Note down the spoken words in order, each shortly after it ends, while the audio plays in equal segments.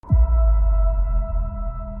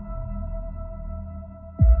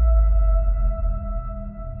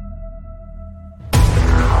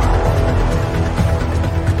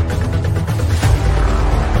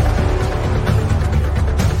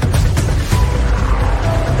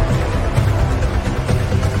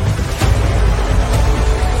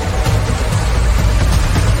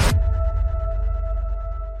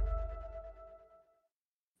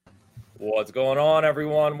What's going on,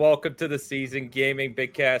 everyone? Welcome to the Season Gaming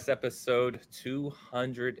Bigcast episode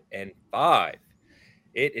 205.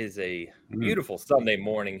 It is a beautiful Sunday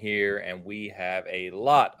morning here, and we have a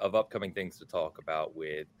lot of upcoming things to talk about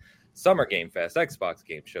with Summer Game Fest, Xbox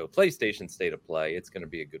Game Show, PlayStation State of Play. It's going to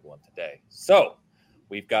be a good one today. So,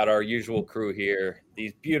 we've got our usual crew here,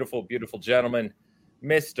 these beautiful, beautiful gentlemen.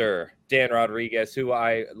 Mr. Dan Rodriguez, who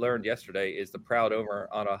I learned yesterday is the proud owner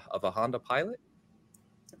of a Honda Pilot.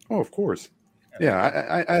 Oh, of course.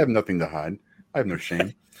 Yeah, I have nothing to hide. I have no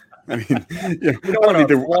shame. I mean, you don't need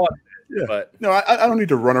to. But no, I don't need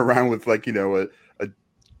to run around with a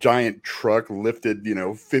giant truck lifted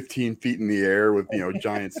 15 feet in the air with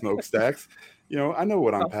giant smokestacks. I know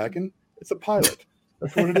what I'm packing. It's a Pilot.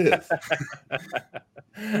 That's what it is.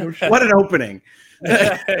 What an opening.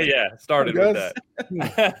 Yeah, started with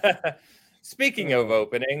that. Speaking of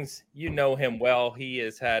openings, you know him well. He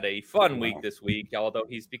has had a fun week this week, although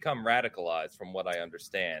he's become radicalized from what I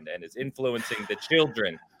understand and is influencing the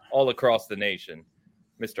children all across the nation.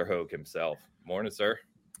 Mr. Hogue himself. Morning, sir.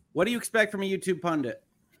 What do you expect from a YouTube pundit?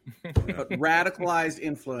 Radicalized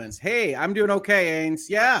influence. Hey, I'm doing okay, Ains.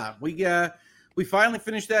 Yeah, we finally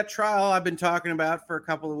finished that trial I've been talking about for a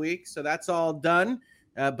couple of weeks, so that's all done.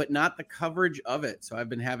 But not the coverage of it. So I've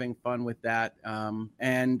been having fun with that.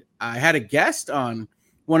 And I had a guest on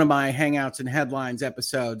one of my Hangouts and Headlines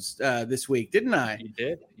episodes this week, didn't I?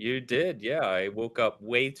 You did. Yeah, I woke up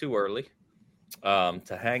way too early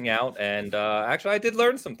to hang out. And actually, I did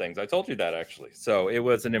learn some things. I told you that, actually. So it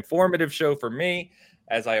was an informative show for me,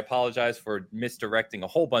 as I apologize for misdirecting a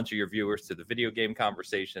whole bunch of your viewers to the video game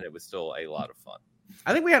conversation. It was still a lot of fun.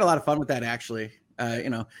 I think we had a lot of fun with that, actually.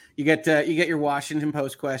 You get your Washington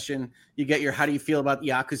Post question. You get your how do you feel about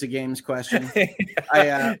Yakuza games question.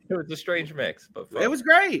 It was a strange mix, but fun. It was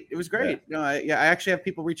great. It was great. Yeah. I actually have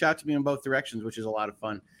people reach out to me in both directions, which is a lot of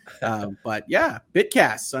fun. But yeah,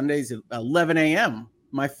 Bitcast Sundays at 11 a.m.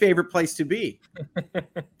 My favorite place to be.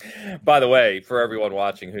 By the way, for everyone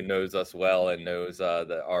watching who knows us well and knows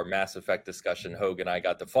our Mass Effect discussion, Hogue and I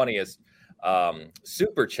got the funniest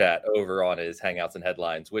super chat over on his Hangouts and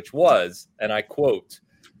Headlines, which was, and I quote,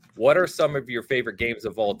 "What are some of your favorite games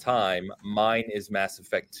of all time? Mine is Mass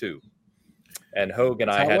Effect 2." And Hogue and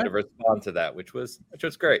I had to respond to that, which was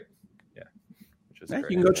great. Yeah, great.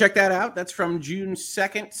 You can go check that out. That's from June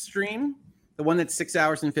 2nd stream, the one that's 6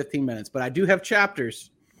 hours and 15 minutes. But I do have chapters.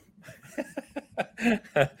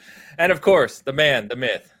 And of course, the man, the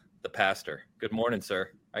myth, the pastor. Good morning, sir.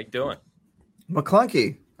 How you doing?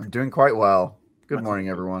 McClunky. I'm doing quite well. Good morning,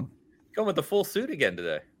 everyone. Going with the full suit again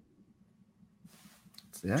today.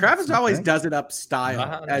 Yeah, Travis always does it up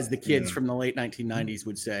style, as the kids from the late 1990s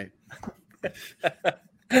would say.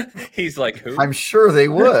 He's like, who? I'm sure they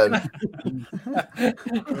would.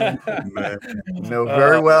 Know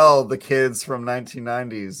very well the kids from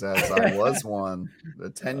 1990s, as I was one, the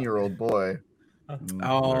 10-year-old boy.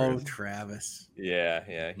 Oh, Travis.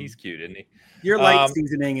 Yeah, he's cute, isn't he? Your light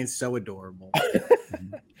seasoning is so adorable.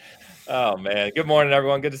 Oh, man. Good morning,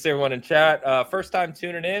 everyone. Good to see everyone in chat. First time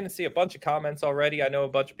tuning in and see a bunch of comments already. I know a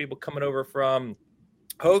bunch of people coming over from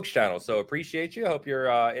Hogue's channel, so appreciate you. I hope you're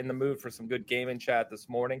in the mood for some good gaming chat this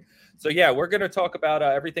morning. So, yeah, we're going to talk about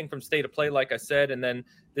everything from State of Play, like I said, and then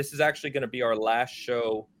this is actually going to be our last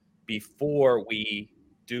show before we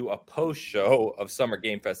do a post show of Summer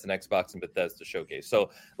Game Fest and Xbox and Bethesda Showcase.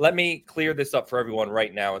 So let me clear this up for everyone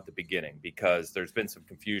right now at the beginning, because there's been some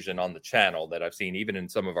confusion on the channel that I've seen even in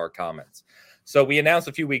some of our comments. So we announced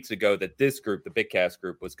a few weeks ago that this group, the Bitcast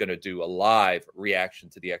group, was going to do a live reaction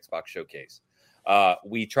to the Xbox Showcase.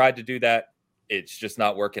 We tried to do that. It's just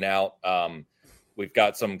not working out. We've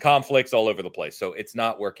got some conflicts all over the place, so it's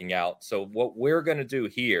not working out. So what we're going to do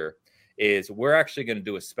here is we're actually going to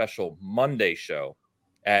do a special Monday show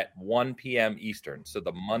at 1 p.m. Eastern. So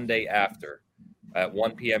the Monday after at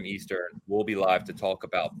 1 p.m. Eastern, we'll be live to talk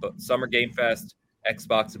about Summer Game Fest,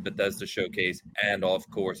 Xbox and Bethesda Showcase, and of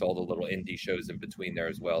course, all the little indie shows in between there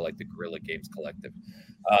as well, like the Guerrilla Games Collective.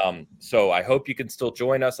 So I hope you can still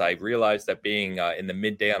join us. I realize that being in the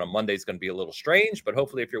midday on a Monday is going to be a little strange, but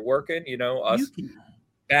hopefully if you're working, us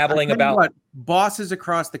babbling about. Bosses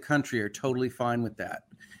across the country are totally fine with that.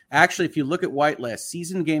 Actually, if you look at Whitelist,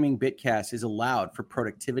 Season Gaming Bitcast is allowed for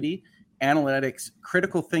productivity, analytics,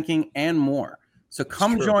 critical thinking, and more. So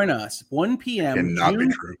come join us 1 p.m.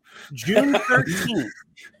 June 13th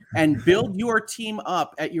and build your team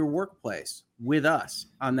up at your workplace with us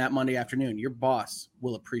on that Monday afternoon. Your boss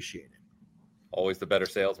will appreciate it. Always the better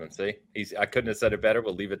salesman. See, I couldn't have said it better.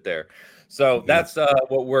 We'll leave it there. So that's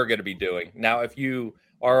what we're going to be doing. Now, if you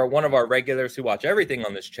are one of our regulars who watch everything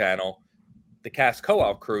on this channel, the Cast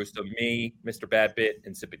Co-op crew, so me, Mr. Badbit,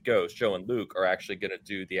 and Sip It Ghost, Joe and Luke are actually going to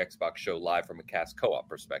do the Xbox show live from a Cast Co-op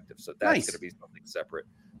perspective. So that's going to be something separate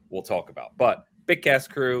we'll talk about. But Big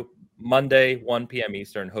Cast crew, Monday, 1 p.m.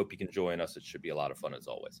 Eastern. Hope you can join us. It should be a lot of fun as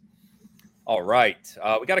always. All right.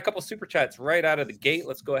 We got a couple super chats right out of the gate.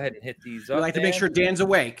 Let's go ahead and hit these up. We like to make sure Dan's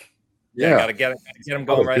awake. Yeah, got to get him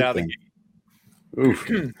going right out of the gate.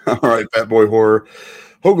 Oof. All right, Fat Boy Horror.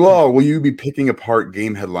 Hoglaw, will you be picking apart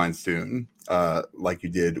game headlines soon? Like you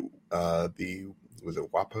did was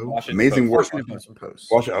it WAPO? Washington Amazing Post. work. Washington Post.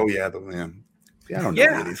 Oh yeah, Yeah, I don't know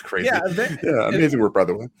any of these crazy. Yeah, amazing work, by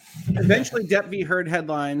the way. Eventually, Dep v. Herd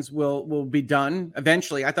headlines will be done.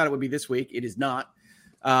 Eventually, I thought it would be this week. It is not.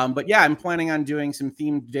 But yeah, I'm planning on doing some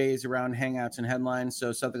themed days around Hangouts and headlines.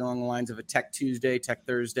 So something along the lines of a Tech Tuesday, Tech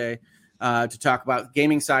Thursday, to talk about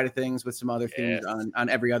gaming side of things with some other themes on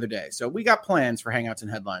every other day. So we got plans for Hangouts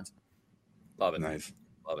and headlines. Love it. Nice.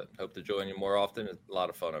 Love it. Hope to join you more often. It's a lot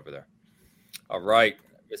of fun over there. All right.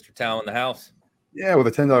 Mr. Tao in the house. Yeah, with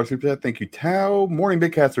a $10 super chat. Thank you, Tao. Morning,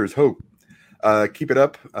 Big Casters. Hope. Keep it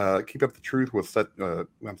up. Keep up the truth. Will set.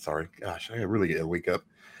 I'm sorry. Gosh, I really got to wake up.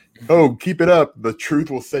 Oh, keep it up. The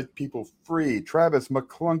truth will set people free. Travis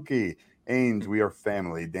McClunky. Ains, we are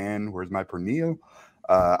family. Dan, where's my pernil?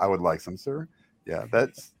 I would like some, sir. Yeah,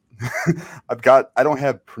 that's. I don't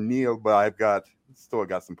have pernil, but I've got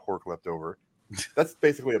some pork left over. That's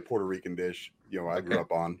basically a Puerto Rican dish. I grew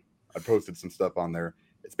up on. I posted some stuff on there.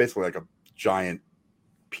 It's basically like a giant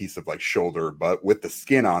piece of like shoulder, but with the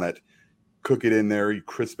skin on it. Cook it in there. You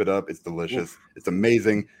crisp it up. It's delicious. It's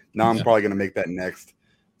amazing. Now I'm probably going to make that next.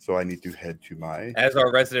 So I need to head to my... As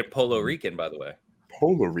our resident Puerto Rican, by the way.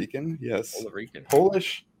 Puerto Rican, yes. Puerto Rican.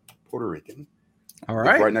 Polish, Puerto Rican. All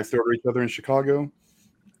right. Right next door to each other in Chicago.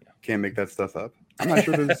 Can't make that stuff up. I'm not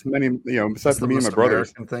sure there's many, besides for me and my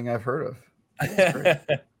brothers. American thing I've heard of.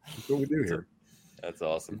 That's what we do here. That's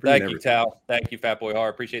awesome. Thank you, Tao. Thank you, Fat Boy Har.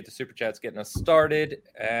 Appreciate the super chats getting us started.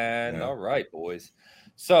 And all right, boys.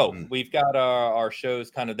 So we've got our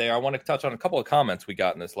shows kind of there. I want to touch on a couple of comments we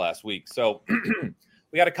got in this last week. So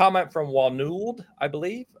we got a comment from Walnould, I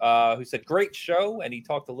believe, who said, great show. And he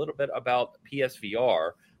talked a little bit about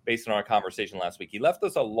PSVR based on our conversation last week. He left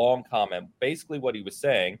us a long comment. Basically what he was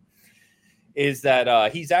saying is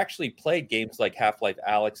that he's actually played games like Half-Life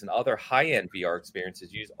Alyx and other high-end VR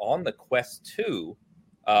experiences used on the Quest 2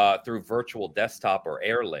 through virtual desktop or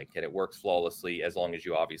AirLink, and it works flawlessly as long as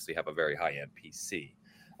you obviously have a very high-end PC.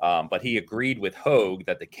 But he agreed with Hogue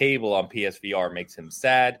that the cable on PSVR makes him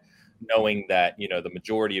sad, knowing that, the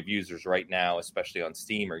majority of users right now, especially on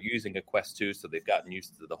Steam, are using a Quest 2, so they've gotten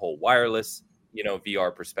used to the whole wireless,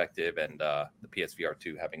 VR perspective, and the PSVR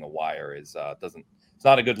 2 having a wire is it's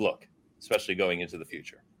not a good look, especially going into the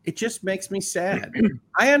future. It just makes me sad.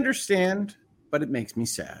 I understand, but it makes me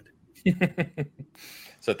sad.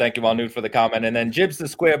 So thank you, Walnoud, for the comment. And then Jibs the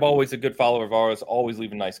Squib, always a good follower of ours, always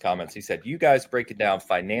leaving nice comments. He said, you guys breaking down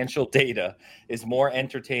financial data is more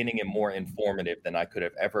entertaining and more informative than I could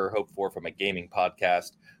have ever hoped for from a gaming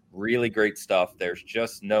podcast. Really great stuff. There's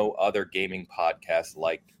just no other gaming podcast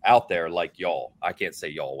out there like y'all. I can't say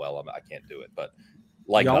y'all well. I can't do it, but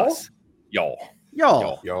like y'all? us. Y'all.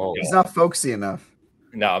 He's not folksy enough.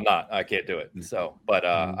 No, I'm not. I can't do it. So, but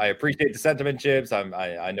I appreciate the sentiment, Jibs.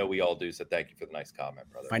 I know we all do. So thank you for the nice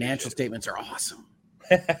comment, brother. Financial statements are awesome.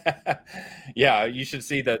 Yeah, you should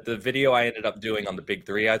see that the video I ended up doing on the Big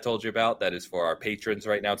Three I told you about. That is for our patrons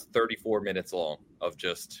right now. It's 34 minutes long of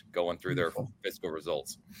just going through their fiscal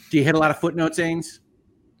results. Do you hit a lot of footnotes, Ains?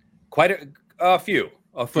 Quite a few.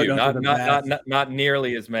 Not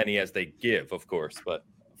nearly as many as they give, of course, but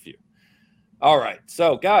a few. All right,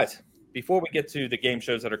 so guys, before we get to the game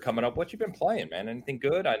shows that are coming up, what you been playing, man? Anything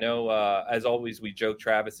good? I know, as always, we joke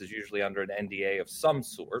Travis is usually under an NDA of some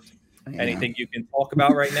sort. Yeah. Anything you can talk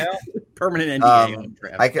about right now? Permanent NDA on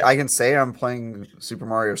Travis. I can say I'm playing Super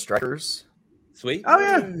Mario Strikers. Sweet. Oh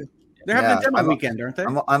yeah, they're having a demo weekend, aren't they?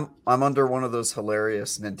 I'm under one of those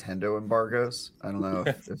hilarious Nintendo embargoes. I don't know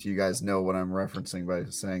if you guys know what I'm referencing by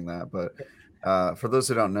saying that, but for those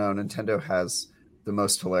who don't know, Nintendo has the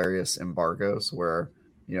most hilarious embargoes where,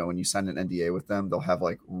 when you sign an NDA with them, they'll have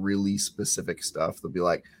like really specific stuff. They'll be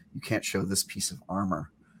like, you can't show this piece of armor.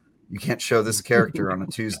 You can't show this character on a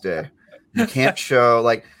Tuesday. You can't show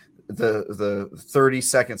like the 30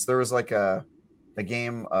 seconds. There was like a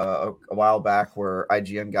game a while back where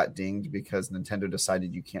IGN got dinged because Nintendo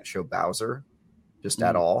decided you can't show Bowser just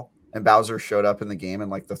at all. And Bowser showed up in the game in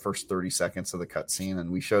like the first 30 seconds of the cutscene, and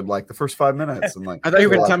we showed like the first 5 minutes. And like, I thought you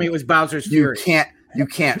were going to tell me it was Bowser's Fury. You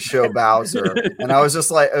can't show Bowser. And I was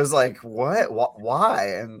like, what?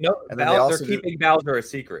 Why? And no, and then they're keeping Bowser a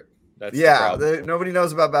secret. That's nobody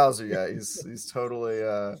knows about Bowser yet. He's totally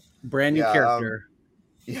brand new character.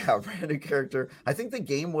 Brand new character. I think the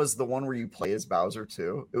game was the one where you play as Bowser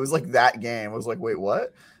too. It was like that game. I was like, wait,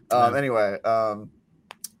 what? Anyway,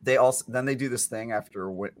 they do this thing after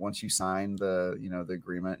once you sign the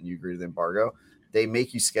agreement and you agree to the embargo, they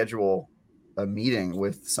make you schedule a meeting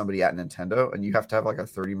with somebody at Nintendo, and you have to have like a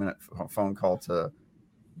 30-minute phone call to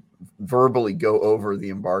verbally go over the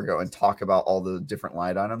embargo and talk about all the different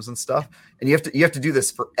line items and stuff. And you have to do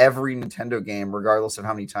this for every Nintendo game, regardless of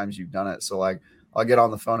how many times you've done it. So like, I'll get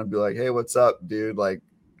on the phone and be like, hey, what's up, dude? Like,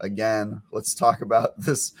 again, let's talk about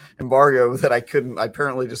this embargo that I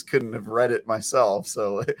apparently just couldn't have read it myself.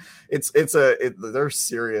 So they're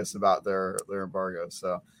serious about their embargo.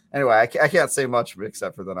 So anyway, I can't say much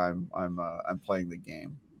except for that I'm playing the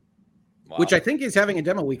game. Wow. Which I think is having a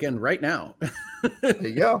demo weekend right now. There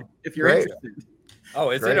you go. If you're interested.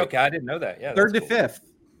 Oh, is it? Okay. I didn't know that. Yeah. 3rd to 5th.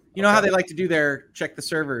 You know how they like to do their check the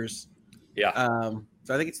servers. Yeah.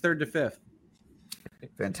 So I think it's 3rd to 5th.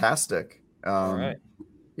 Fantastic. All right.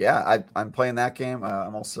 Yeah, I'm playing that game.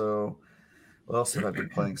 I'm also, what else have I been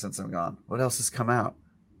playing since I'm gone? What else has come out?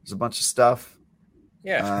 There's a bunch of stuff.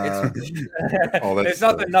 Yeah, it's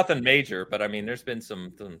nothing major, but I mean, there's been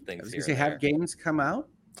some things. Have games come out?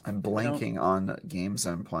 I'm blanking on games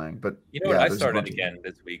I'm playing, but what I started again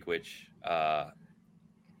this week, which I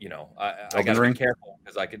got to be careful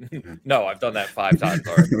because I can. No, I've done that 5 times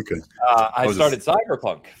already. Okay. I started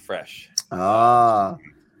Cyberpunk fresh.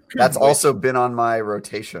 That's also been on my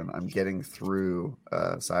rotation. I'm getting through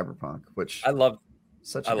Cyberpunk, which I love.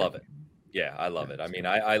 I love it. Yeah, I love it. I mean,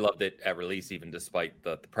 I loved it at release, even despite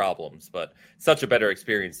the problems. But such a better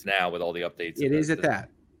experience now with all the updates. It is at that.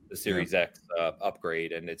 The Series X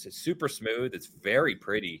upgrade, and it's super smooth. It's very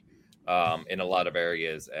pretty in a lot of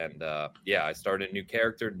areas, and I started a new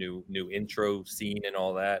character, new intro scene, and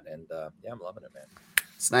all that, and I'm loving it, man.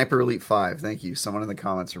 Sniper Elite 5, thank you. Someone in the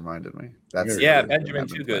comments reminded me. Benjamin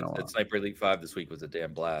Too Good at Sniper Elite 5 this week was a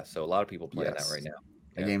damn blast. So a lot of people playing that right now.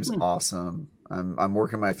 The game's awesome. I'm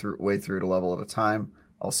working my way through it a level at a time.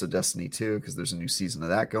 Also Destiny 2 because there's a new season of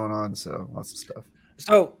that going on. So lots of stuff.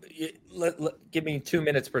 So give me 2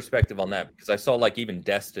 minutes perspective on that, because I saw like even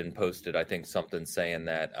Destin posted, I think, something saying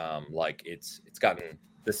that like it's gotten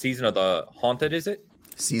the Season of the Haunted, is it?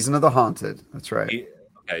 Season of the Haunted. That's right.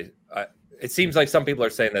 Okay. It seems like some people are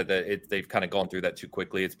saying that they've kind of gone through that too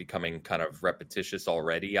quickly. It's becoming kind of repetitious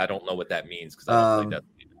already. I don't know what that means because I don't play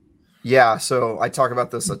Destiny. Yeah, so I talk about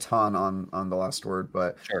this a ton on The Last Word,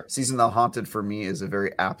 but sure. Season of the Haunted for me is a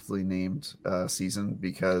very aptly named season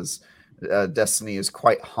because Destiny is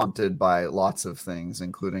quite haunted by lots of things,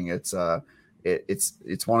 including it's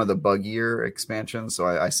one of the buggier expansions. So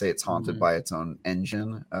I say it's haunted by its own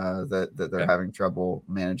engine that they're having trouble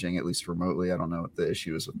managing, at least remotely. I don't know what the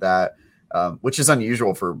issue is with that, which is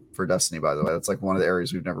unusual for Destiny, by the way. That's like one of the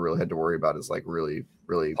areas we've never really had to worry about is like really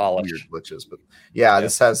polish. Weird glitches. But yeah,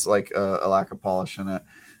 this has like a lack of polish in it.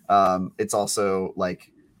 It's also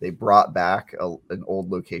like they brought back an old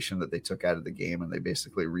location that they took out of the game and they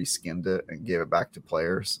basically reskinned it and gave it back to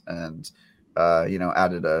players and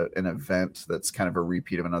added an event that's kind of a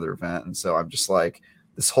repeat of another event. And so I'm just like,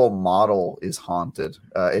 this whole model is haunted.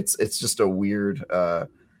 It's just a weird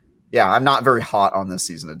I'm not very hot on this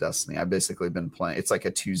season of Destiny. I've basically been playing. It's like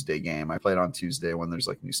a Tuesday game. I play it on Tuesday when there's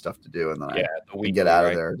like new stuff to do, and then I get out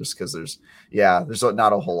of there just because there's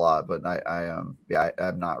not a whole lot. But I'm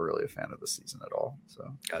not really a fan of the season at all. So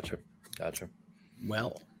gotcha.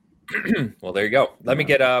 Well, there you go. Let me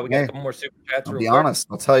get we got a couple more super chats. I'll be honest.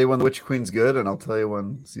 I'll tell you when Witch Queen's good, and I'll tell you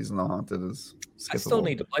when Season of the Haunted is skippable. I still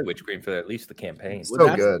need to play Witch Queen for at least the campaign.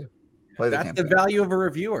 So good. That's the value of a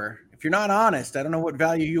reviewer. If you're not honest, I don't know what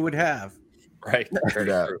value you would have. Right. Very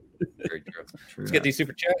true. Let's get these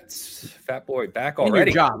super chats. Fat boy back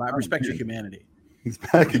already. Your job. I respect your humanity. He's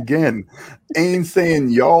back again. Ain't saying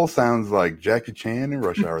y'all sounds like Jackie Chan in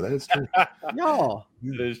Rush Hour. That is true. Y'all.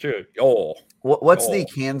 That is true. Y'all. What's the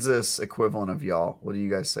Kansas equivalent of y'all? What do you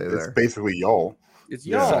guys say there? It's basically y'all. It's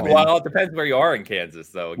y'all. I mean, well, it depends where you are in Kansas,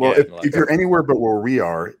 though. Again, well, if you're anywhere but where we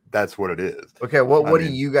are, that's what it is. Okay, what do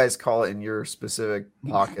you guys call it in your specific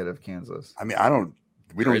pocket of Kansas? I mean,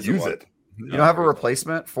 we don't use it. You don't have a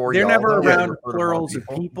replacement for They're y'all? Never around plurals of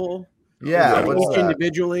people. Yeah, each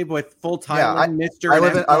individually with full title. Mr. I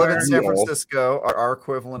live in San Francisco. Our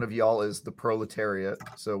equivalent of y'all is the proletariat.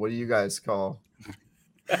 So what do you guys call?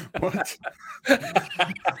 What?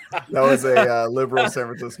 That was a liberal San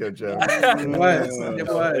Francisco joke. It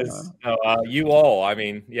was. You all. I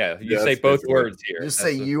mean, you say both words here. Just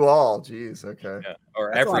say you all. Jeez. Okay. Yeah.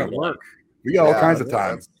 Or everyone. We got all kinds of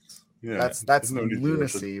time. Yeah, that's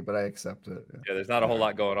lunacy, but I accept it. Yeah, there's not a whole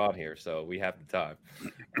lot going on here, so we have the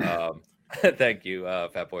time. Thank you,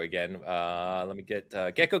 Fat Boy, again. Let me get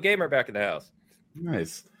Gecko Gamer back in the house.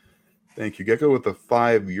 Nice. Thank you, Gecko, with the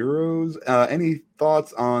 €5. Any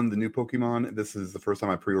thoughts on the new Pokemon? This is the first time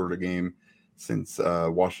I pre-ordered a game since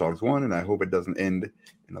Watch Dogs 1, and I hope it doesn't end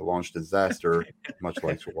in a launch disaster, much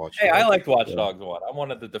like Watch Dogs. Hey, I liked Watch Dogs 1. I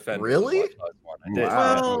wanted to defend Really? Watch Dogs 1. I did.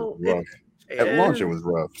 Well, At launch, it was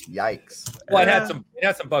rough. Yikes. Well, it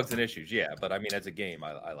had some bugs and issues, yeah, but I mean, as a game,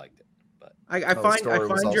 I liked it. But I find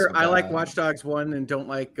I like bad. Watch Dogs 1 and don't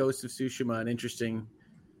like Ghost of Tsushima an interesting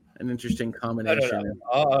combination.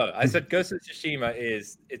 No. I said Ghost of Tsushima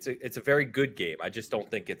it's a very good game. I just don't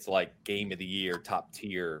think it's like game of the year, top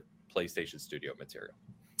tier PlayStation Studio material.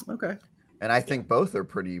 Okay. And I think both are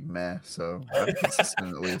pretty meh, so I'm consistent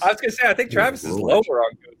at least. I was gonna say I think Travis is lower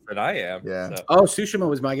on Ghost than I am. Yeah. So. Oh, Tsushima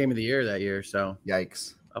was my game of the year that year, so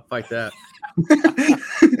Yikes. I'll fight that.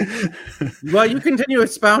 Well, you continue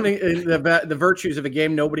expounding the virtues of a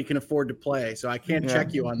game nobody can afford to play, so I can't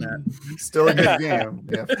check you on that. Still a good game.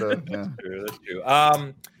 You have to, That's true.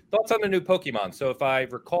 Thoughts on the new Pokemon? So if I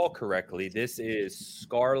recall correctly, this is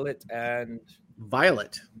Scarlet and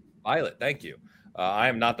Violet. Thank you. I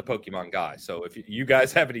am not the Pokemon guy, so if you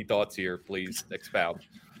guys have any thoughts here, please expound.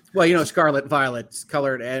 Well, Scarlet, Violet's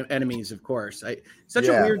colored enemies, of course. Such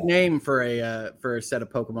a weird name for a set of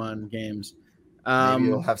Pokemon games. Maybe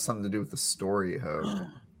it'll have something to do with the story, Hope.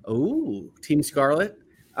 Oh, Team Scarlet.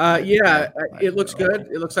 It looks good.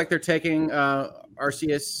 It looks like they're taking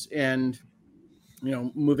Arceus and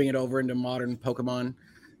moving it over into modern Pokemon.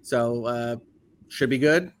 So should be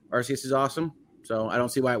good. Arceus is awesome. So I don't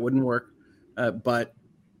see why it wouldn't work. But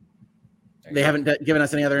they haven't given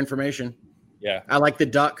us any other information. Yeah. I like the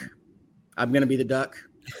duck. I'm going to be the duck.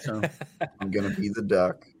 So I'm going to be the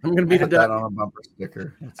duck. I'm going to be the duck. That on a bumper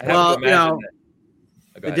sticker. Well,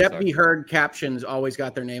 the Depp Be Heard captions always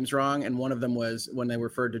got their names wrong. And one of them was when they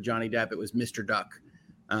referred to Johnny Depp, it was Mr. Duck.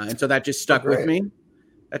 And so that just stuck with me.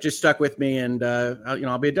 And,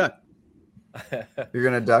 I'll be a duck. You're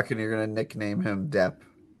going to duck and you're going to nickname him Depp.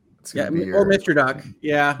 Or Mr. Duck.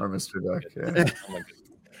 Yeah. Or Mr. Duck. Yeah.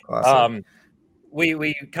 Classic.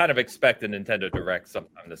 We kind of expect a Nintendo Direct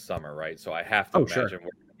sometime this summer, right? So I have to imagine we're going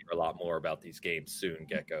to hear a lot more about these games soon,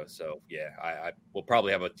 Gecko. So yeah, I will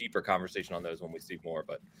probably have a deeper conversation on those when we see more.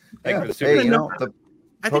 But thank you for the super. Hey, the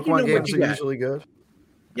Pokemon games are usually good.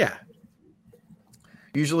 Yeah,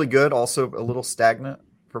 usually good. Also a little stagnant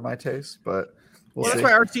for my taste, but that's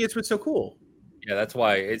why Arceus was so cool. Yeah, that's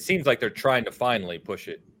why it seems like they're trying to finally push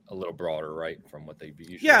it a little broader, right, from what they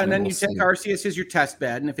usually. Yeah, and then you take Arceus as your test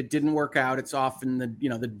bed, and if it didn't work out, it's off in the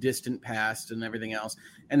the distant past and everything else.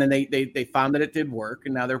 And then they found that it did work,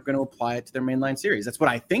 and now they're going to apply it to their mainline series. That's what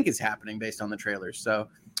I think is happening based on the trailers. So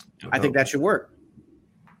I think that should work.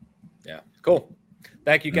 Yeah, cool.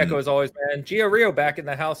 Thank you, Gecko, as always, man. Gio Rio back in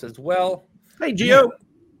the house as well. Hey, Gio.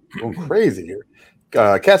 Going crazy here.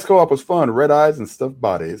 Cats Co-op was fun. Red eyes and stuffed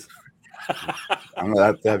bodies. I'm gonna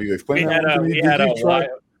have to have you explain that.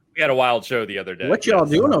 We had a wild show the other day. What y'all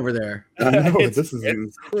doing over there? I know, this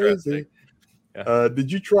is crazy. Yeah.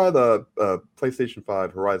 Did you try the PlayStation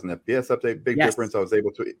 5 Horizon FPS update? Big difference. I was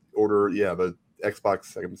able to order, the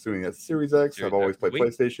Xbox. I'm assuming that's Series X. I've always played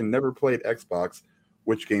PlayStation, never played Xbox.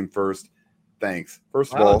 Which game first? Thanks.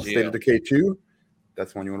 First of all, State of Decay 2.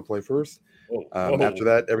 That's one you want to play first. After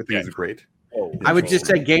that, everything is great. I would just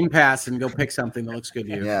say Game Pass and go pick something that looks good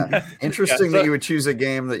to you. Yeah. Interesting that you would choose a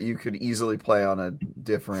game that you could easily play on a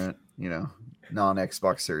different,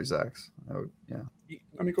 non-Xbox Series X.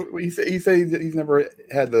 I mean, he said he's never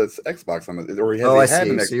had the Xbox on it, or he has. Had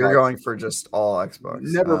an Xbox. So you're going for just all Xbox.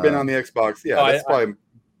 Never been on the Xbox. Yeah, that's probably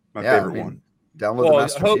my favorite one. Download the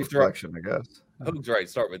Master Chief Collection, I guess. Hope's right.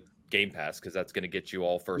 Start with Game Pass because that's going to get you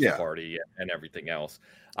all first party and everything else.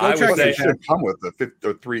 I would say it should come with a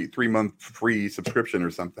 3-month free subscription or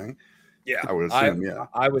something. Yeah, I would assume.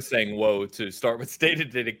 I was saying whoa to start with State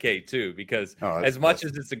of Decay 2 because as much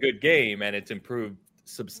as it's a good game and it's improved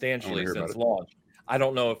substantially since launch, I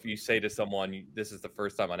don't know if you say to someone, this is the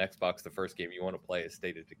first time on Xbox, the first game you want to play is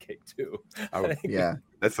State of Decay 2.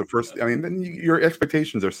 That's the first. I mean, then your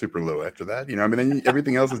expectations are super low after that. Then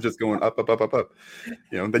everything else is just going up.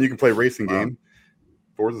 Then you can play racing game.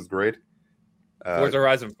 Forza is great. Forza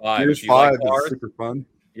Horizon 5. Gears 5 is super fun.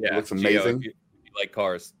 Yeah, it looks amazing. If you like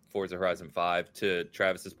cars, Forza Horizon 5. To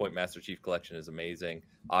Travis's point, Master Chief Collection is amazing.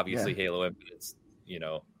 Obviously, Halo Infinite's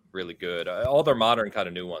really good. All their modern kind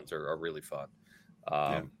of new ones are really fun.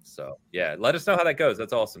 So yeah, let us know how that goes.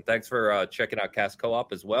 That's awesome. Thanks for checking out Cast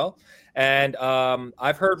Co-op as well. And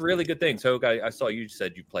I've heard really good things. Hogue, I saw you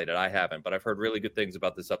said you played it. I haven't, but I've heard really good things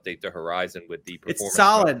about this update to Horizon with the performance. It's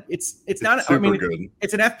solid. It's not. Super I mean, good.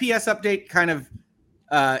 It's an FPS update, kind of.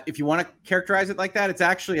 If you want to characterize it like that, it's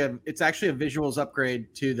actually a visuals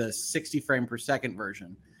upgrade to the 60 frame per second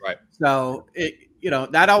version. Right. So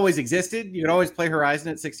that always existed. You could always play Horizon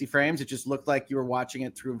at 60 frames. It just looked like you were watching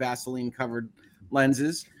it through Vaseline covered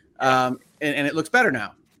lenses, and it looks better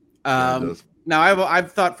now. Now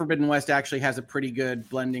I've thought Forbidden West actually has a pretty good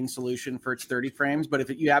blending solution for its 30 frames, but if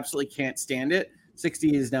you absolutely can't stand it,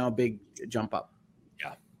 60 is now a big jump up.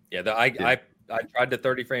 I tried the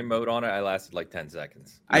 30 frame mode on it. I lasted like 10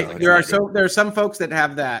 seconds. There are some folks that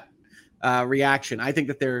have that reaction. I think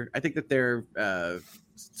that their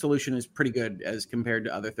solution is pretty good as compared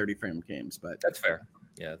to other 30 frame games, but that's fair.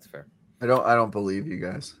 Yeah, that's fair. I don't believe you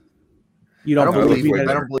guys. You don't believe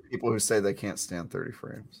people who say they can't stand 30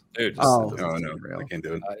 frames. Dude, no, I can't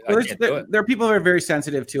do it. There are people who are very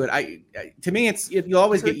sensitive to it. To me, you'll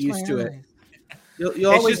always get used to it.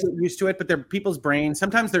 You'll always get used to it, but they're people's brains.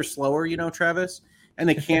 Sometimes they're slower, Travis, and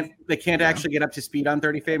they can't actually get up to speed on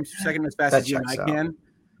 30 frames per second as fast as you and I can.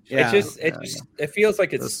 Yeah. It feels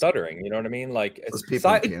like it's stuttering. You know what I mean? Like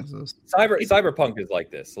Cyberpunk is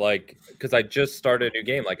like this. Like, because I just started a new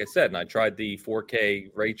game, like I said, and I tried the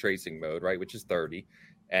 4K ray tracing mode, right, which is 30,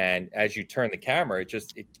 and as you turn the camera, it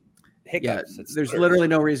hiccups. Yeah, there's literally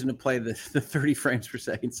no reason to play the 30 frames per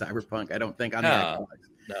second Cyberpunk. I don't think on No,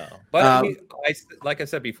 but like I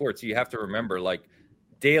said before, so you have to remember, like,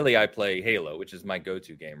 daily I play Halo, which is my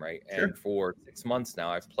go-to game, right? Sure. And for 6 months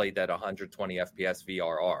now, I've played that 120 FPS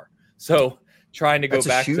VRR. So trying to go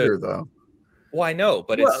back shooter, to though. Well, I know,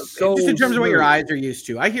 but it's so just in terms smooth. of what your eyes are used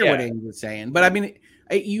to. I hear what Ames was saying, but I mean,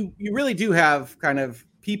 you really do have kind of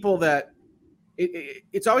people that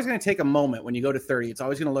it's always going to take a moment when you go to 30. It's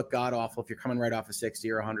always going to look god awful if you're coming right off of 60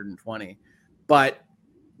 or 120, but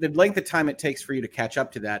the length of time it takes for you to catch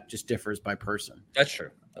up to that just differs by person. That's true.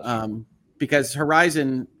 Because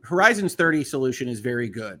Horizon's 30 solution is very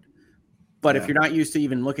good. But if you're not used to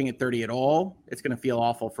even looking at 30 at all, it's going to feel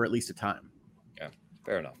awful for at least a time. Yeah,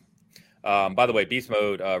 fair enough. By the way, Beast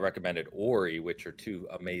Mode recommended Ori, which are two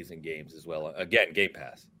amazing games as well. Again, Game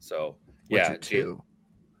Pass. So, Witcher 2.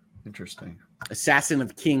 Interesting. Assassin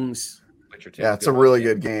of Kings. Witcher 2. Yeah, it's a really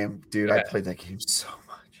good game. Dude, I played that game so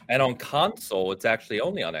much. And on console, it's actually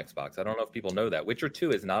only on Xbox. I don't know if people know that. Witcher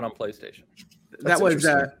 2 is not on PlayStation.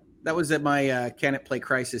 That was at my Can It Play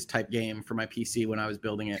Crisis type game for my PC when I was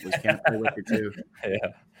building it. Was Can It Play Witcher 2? Yeah.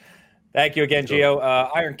 Thank you again, Gio.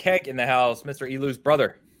 Iron Keg in the house, Mr. Elu's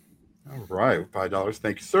brother. All right, $5.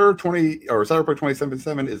 Thank you, sir. Cyberpunk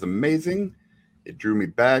 2077 is amazing. It drew me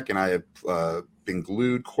back, and I have been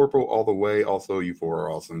glued. Corporal all the way. Also, you four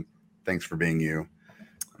are awesome. Thanks for being you.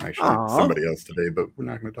 I'm actually somebody else today, but we're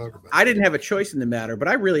not going to talk about it. I didn't have a choice in the matter, but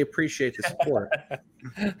I really appreciate the support.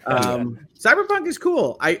 Cyberpunk is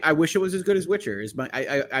cool. I wish it was as good as Witcher.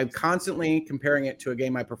 I'm constantly comparing it to a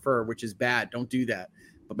game I prefer, which is bad. Don't do that.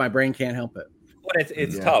 But my brain can't help it. But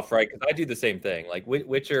it's tough, right? Because I do the same thing. Like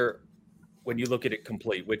Witcher, when you look at it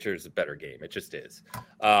complete, Witcher is a better game. It just is.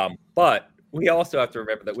 But we also have to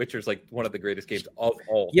remember that Witcher is like one of the greatest games of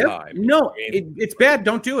all time. No, it's bad.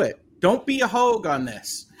 Don't do it. Don't be a Hogue on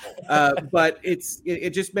this. But it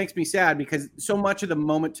just makes me sad because so much of the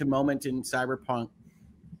moment to moment in Cyberpunk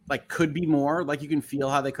like could be more. Like you can feel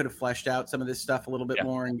how they could have fleshed out some of this stuff a little bit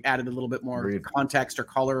more and added a little bit more context or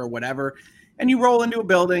color or whatever. And you roll into a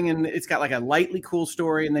building and it's got like a lightly cool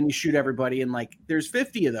story, and then you shoot everybody, and like there's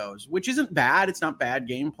 50 of those, which isn't bad. It's not bad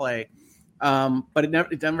gameplay, but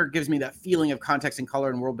it never gives me that feeling of context and color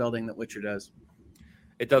and world building that Witcher does.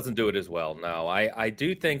 It doesn't do it as well. No, I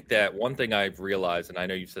do think that one thing I've realized, and I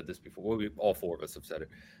know you've said this before, all four of us have said it,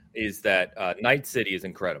 is that Night City is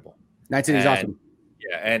incredible. Night City is awesome.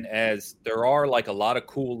 Yeah, and as there are like a lot of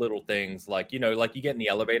cool little things, like, like you get in the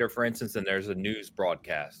elevator, for instance, and there's a news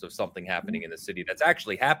broadcast of something happening in the city that's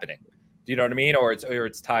actually happening. Do you know what I mean? Or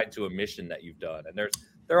it's tied to a mission that you've done. And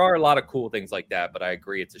there are a lot of cool things like that, but I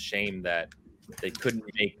agree it's a shame that they couldn't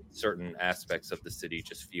make certain aspects of the city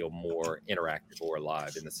just feel more interactive or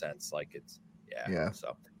alive in the sense like it's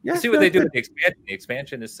So we'll see what they do with the expansion. The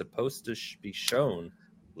expansion is supposed to be shown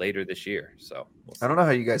later this year. So I don't know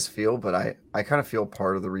how you guys feel, but I kind of feel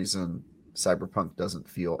part of the reason Cyberpunk doesn't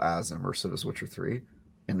feel as immersive as Witcher 3,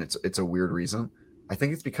 and it's a weird reason. I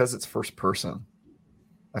think it's because it's first person.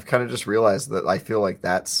 I've kind of just realized that I feel like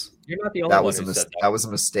you're not the only one who said that. That was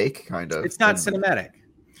a mistake, kind of. It's not cinematic.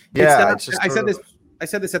 Yeah, I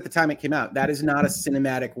said this at the time it came out. That is not a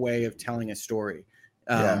cinematic way of telling a story.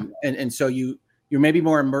 And so you you're maybe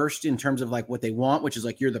more immersed in terms of like what they want, which is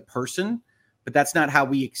like you're the person, but that's not how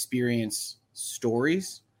we experience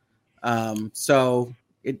stories. So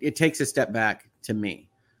it takes a step back to me.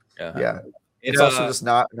 Yeah. It's also just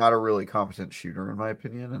not a really competent shooter in my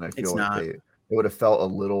opinion, and I feel like it would have felt a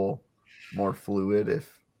little more fluid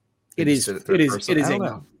if it is a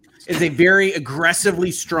very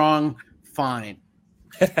aggressively strong fine.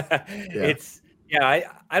 I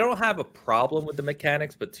don't have a problem with the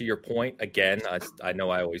mechanics, but to your point, again, I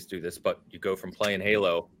know I always do this, but you go from playing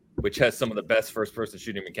Halo, which has some of the best first-person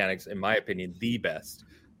shooting mechanics, in my opinion, the best,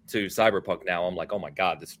 to Cyberpunk. Now I'm like, oh my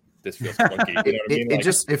god, this feels clunky. You know what I mean?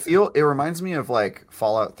 It reminds me of like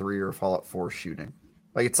Fallout 3 or Fallout 4 shooting.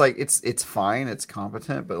 Like it's fine, it's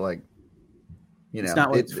competent, but like, you know, it's not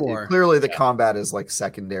what it's for. Clearly the combat is like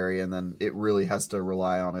secondary, and then it really has to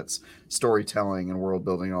rely on its storytelling and world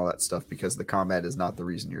building and all that stuff, because the combat is not the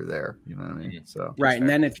reason you're there. You know what I mean? So right, and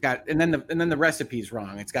then the recipe's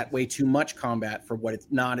wrong. It's got way too much combat for what it's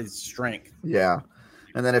not its strength. Yeah.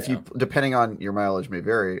 And then if you, depending on your mileage may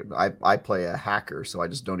vary, I play a hacker, so I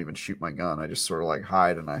just don't even shoot my gun. I just sort of like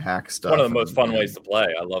hide and I hack stuff. One of the most fun ways to play.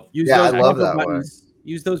 I love. I love that buttons.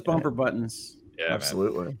 Use those bumper buttons. Yeah,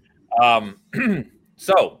 absolutely.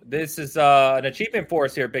 So this is an achievement for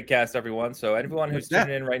us here at BigCast, everyone. So everyone who's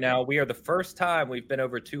tuning in right now, we are the first time we've been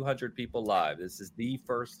over 200 people live. This is the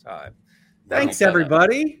first time. Thanks,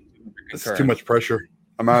 everybody. This is too much pressure.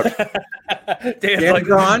 I'm out. Dan's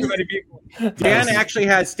gone. Dan actually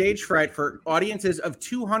has stage fright for audiences of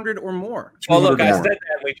 200 or more. Well, look, I said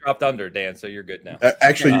that we dropped under, Dan, so you're good now.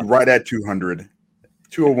 Actually, right at 200.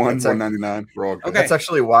 201, 199. We're all good. Okay. That's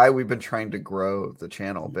actually why we've been trying to grow the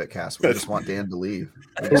channel, BitCast. We just want Dan to leave.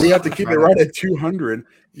 We have to keep it right at 200.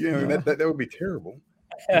 You know, that would be terrible.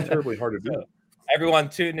 It's terribly hard to do. Everyone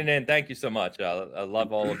tuning in, thank you so much. I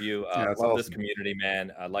love all of you. I love awesome. This community,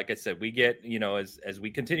 man. Like I said, we get, you know, as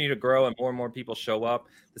we continue to grow and more people show up,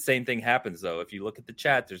 the same thing happens, though. If you look at the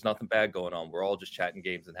chat, there's nothing bad going on. We're all just chatting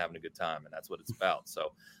games and having a good time, and that's what it's about.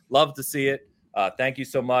 So love to see it. Thank you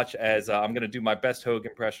so much. As I'm going to do my best Hogue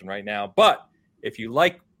impression right now. But if you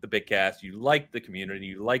like the BigCast, you like the community,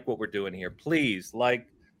 you like what we're doing here, please like,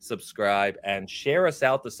 subscribe, and share us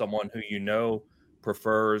out to someone who you know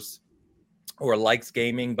prefers or likes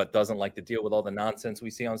gaming but doesn't like to deal with all the nonsense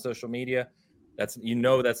we see on social media. That's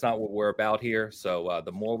not what we're about here. So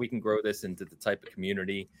the more we can grow this into the type of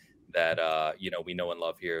community that we know and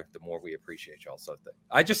love here, the more we appreciate y'all. So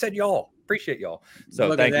I just said y'all. Appreciate y'all.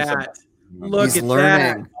 So thank you so much. Look at that. He's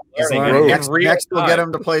learning. Next we'll get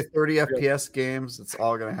him to play 30 FPS games. It's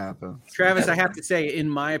all going to happen. Travis, I have to say, in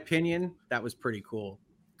my opinion, that was pretty cool.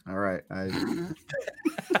 All right.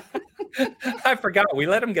 I forgot. We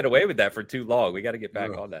let him get away with that for too long. We got to get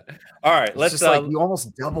back on that. All right. Let's just like you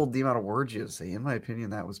almost doubled the amount of words you say. In my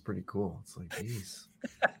opinion, that was pretty cool. It's like, geez.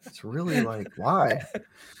 It's really like, why?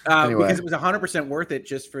 Anyway. Because it was 100% worth it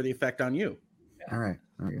just for the effect on you. All right.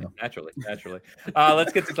 There we go. Naturally.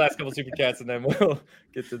 Let's get to the last couple super chats and then we'll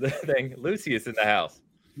get to the thing. Lucy is in the house.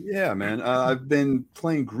 Yeah, man. I've been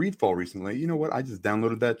playing Greedfall recently. You know what? I just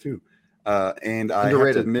downloaded that too. And I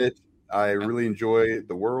have to admit, I really enjoy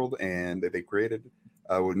the world and that they created.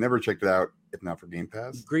 I would never check it out if not for Game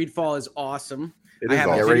Pass. Greedfall is awesome. It is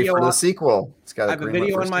awesome. Get ready for the sequel. I have a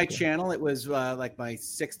video on my channel. It was like my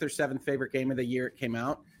 6th or 7th favorite game of the year it came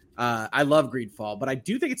out. I love Greedfall, but I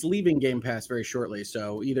do think it's leaving Game Pass very shortly.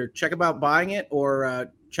 So either check about buying it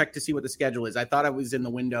or check to see what the schedule is. I thought I was in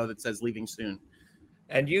the window that says leaving soon.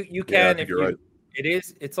 And you can, if you, right.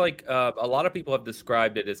 It's like a lot of people have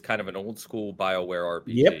described it as kind of an old school BioWare RPG.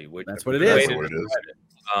 Yep, which that's what it is.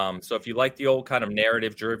 So if you like the old kind of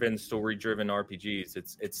narrative driven, story driven RPGs,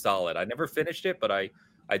 it's solid. I never finished it, but I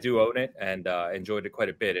do own it and enjoyed it quite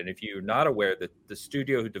a bit. And if you're not aware, that the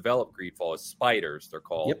studio who developed Greedfall is Spiders, they're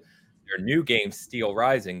called. Yep. Their new game, Steel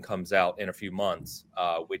Rising, comes out in a few months,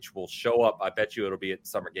 which will show up. I bet you it'll be at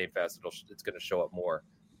Summer Game Fest. It's going to show up more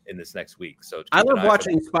in this next week. So I love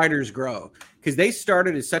watching Spiders grow because they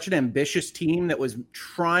started as such an ambitious team that was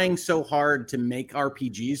trying so hard to make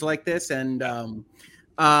RPGs like this, and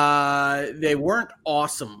they weren't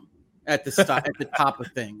awesome at the top of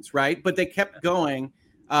things, right? But they kept going,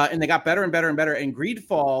 and they got better and better and better. And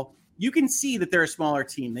Greedfall, you can see that they're a smaller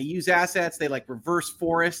team. They use assets. They like reverse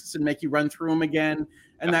forests and make you run through them again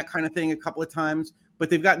and that kind of thing a couple of times. But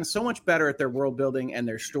they've gotten so much better at their world building and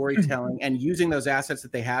their storytelling and using those assets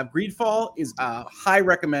that they have. Greedfall is a high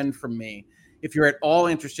recommend from me. If you're at all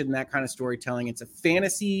interested in that kind of storytelling, it's a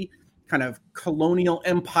fantasy kind of colonial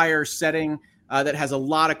empire setting that has a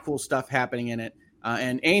lot of cool stuff happening in it.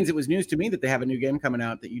 And Ains, it was news to me that they have a new game coming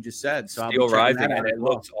out that you just said. So Steel Rising, and it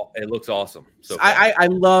looks awesome. So I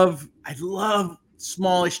love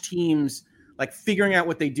smallish teams like figuring out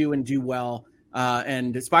what they do and do well.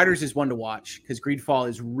 And Spiders is one to watch because Greedfall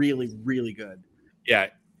is really, really good. Yeah.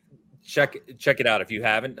 Check it out. If you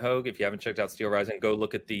haven't, Hogue, if you haven't checked out Steel Rising, go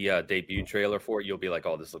look at the debut trailer for it. You'll be like,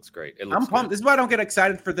 oh, this looks great. It looks I'm pumped. Good. This is why I don't get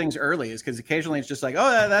excited for things early, is because occasionally it's just like,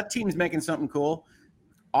 oh, that team's making something cool.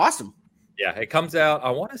 Awesome. Yeah, it comes out. I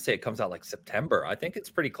want to say it comes out like September. I think it's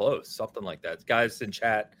pretty close, something like that. Guys in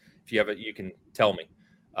chat, if you have it, you can tell me.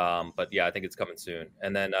 But yeah, I think it's coming soon.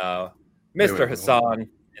 And then Mr. Hassan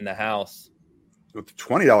in the house. With the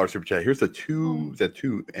 $20 super chat, here's the 2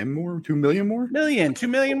 million more? 2 million more. 2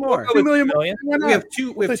 million more. We have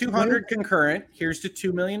 200 concurrent. Here's to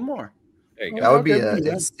 2 million more. There you go. That would be an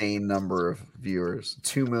insane number of viewers.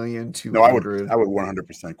 2,200,000. No, I would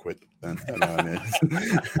 100% quit then.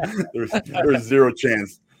 There's zero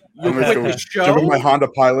chance. I'm going to jump in my Honda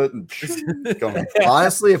Pilot and go.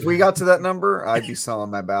 Honestly, if we got to that number, I'd be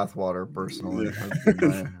selling my bathwater personally.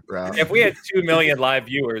 If we had 2 million live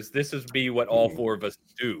viewers, this would be what all 4 of us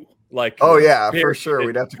do. Like, oh yeah, for sure.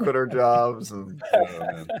 We'd have to quit our jobs, and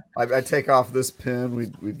I'd take off this pin.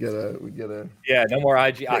 We'd get a yeah. No more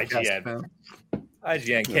IGN.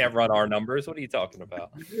 IGN can't run our numbers. What are you talking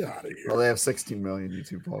about? Well, they have 16 million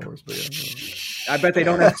YouTube followers, but yeah. I bet they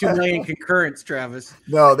don't have 2 million concurrents, Travis.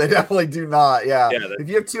 No, they definitely do not. Yeah, if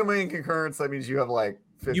you have 2 million concurrents, that means you have like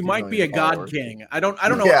 50 you might be a followers. God King. I don't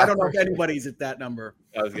know. Yeah, I don't know if anybody's at that number.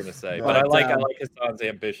 I was gonna say, but I like Hassan's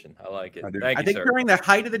ambition. I like it. I think during the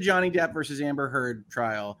height of the Johnny Depp versus Amber Heard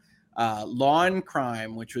trial, Law and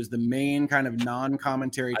Crime, which was the main kind of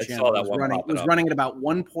non-commentary channel, was running at about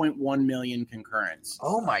 1.1 million concurrents.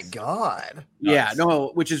 Oh my God! Yeah,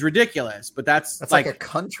 no, which is ridiculous. But that's like a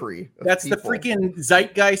country. That's people. The freaking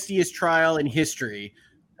zeitgeistiest trial in history.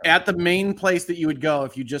 At the main place that you would go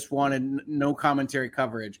if you just wanted no commentary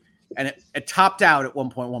coverage, and it topped out at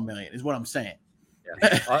 1.1 million. Is what I'm saying.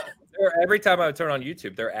 Yeah. Every time I would turn on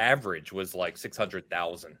YouTube, their average was like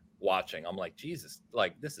 600,000 watching. I'm like, Jesus,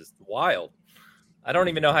 like this is wild. I don't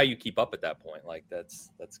even know how you keep up at that point. Like that's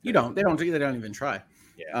good. You don't. They don't even try.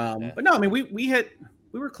 Yeah. But no, I mean we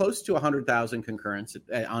were close to 100,000 concurrents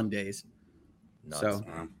on days. Nuts. So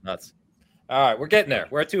nuts. All right, we're getting there.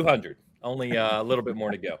 We're at 200. Only a little bit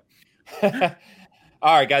more to go.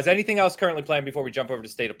 All right, guys. Anything else currently playing before we jump over to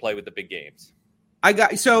State of Play with the big games?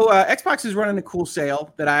 Xbox is running a cool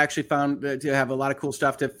sale that I actually found to have a lot of cool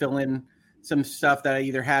stuff to fill in some stuff that I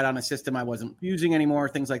either had on a system I wasn't using anymore,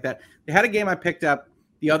 things like that. They had a game I picked up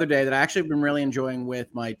the other day that I actually have been really enjoying with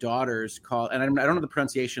my daughters called, and I don't know the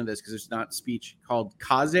pronunciation of this because it's not speech, called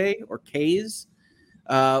Kaze or Kaze,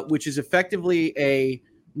 which is effectively a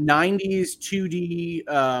 90s 2D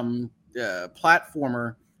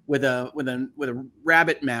platformer with a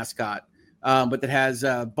rabbit mascot, but that has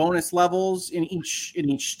bonus levels in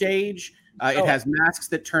each stage. It has masks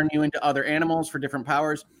that turn you into other animals for different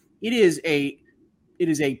powers. It is a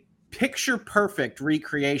picture perfect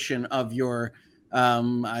recreation of your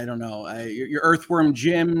your Earthworm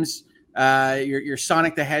Jims, your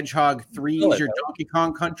Sonic the Hedgehog 3s, your Donkey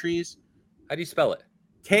Kong Countries. How do you spell it?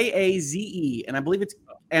 Kaze, and I believe it's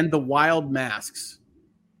and the Wild Masks.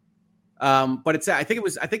 But I think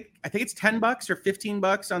it's $10 or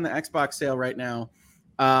 $15 on the Xbox sale right now.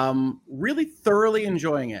 Really thoroughly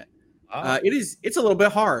enjoying it. It's a little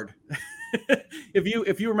bit hard.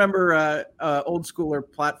 if you remember old schooler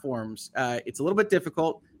platforms, it's a little bit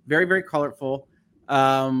difficult, very, very colorful,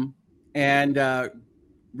 and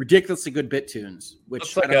ridiculously good bit tunes.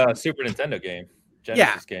 Which looks like a Super Nintendo game.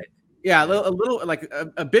 Genesis game. Yeah, a little like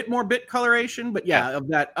a bit more bit coloration, but of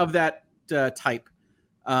that type.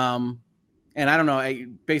 And I don't know,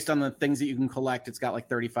 based on the things that you can collect, it's got like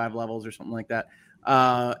 35 levels or something like that.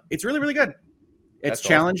 It's really, really good. It's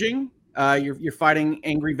challenging. Awesome. You're fighting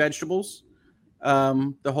angry vegetables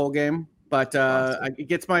the whole game, but it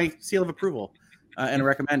gets my seal of approval and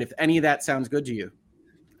recommend if any of that sounds good to you.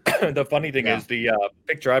 The funny thing is the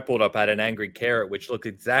picture I pulled up had an angry carrot, which looked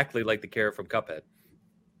exactly like the carrot from Cuphead.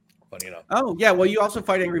 Funny enough. Oh, yeah. Well, you also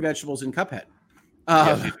fight angry vegetables in Cuphead.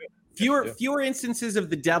 Fewer instances of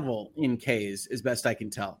the devil in Kaze, as best I can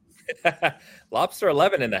tell. Lobster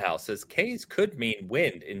 11 in the house says Kaze could mean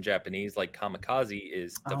wind in Japanese, like kamikaze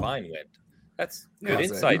is divine wind. That's good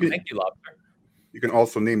insight. Thank you, Lobster. You can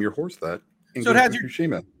also name your horse that. So it has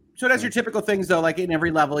your typical things, though. Like in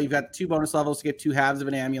every level, you've got 2 bonus levels to get 2 halves of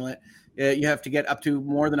an amulet. You have to get up to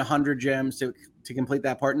more than 100 gems to complete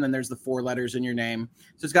that part, and then there's the 4 letters in your name.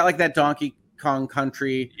 So it's got like that Donkey Kong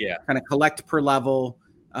Country kind of collect per level.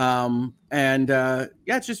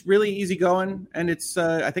 It's just really easy going, and it's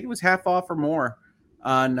I think it was half off or more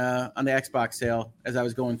on the Xbox sale as I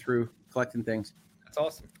was going through collecting things. That's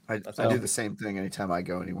awesome. I do the same thing anytime I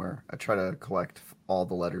go anywhere. I try to collect all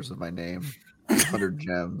the letters of my name, 100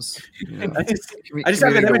 gems. I just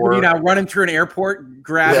have an image of you now running through an airport,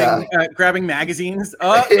 grabbing magazines.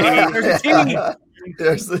 Oh, there's a T.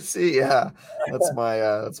 There's the C. Yeah, that's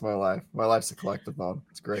my life. My life's a collectathon.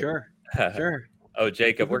 It's great. Sure. Oh,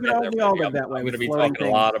 Jacob, we're getting there. I'm going to be talking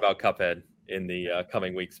a lot about Cuphead in the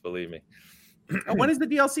coming weeks. Believe me. When is the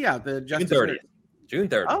DLC out? The June 30th. June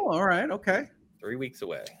 30th. Oh, all right. Okay. 3 weeks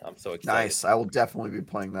away. I'm so excited. Nice. I will definitely be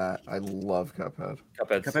playing that. I love Cuphead.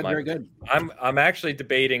 Cuphead's very good. I'm actually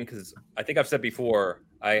debating because I think I've said before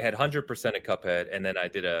I had 100% of Cuphead, and then I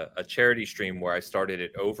did a charity stream where I started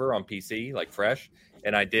it over on PC, like fresh,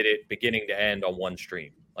 and I did it beginning to end on one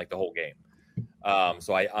stream, like the whole game.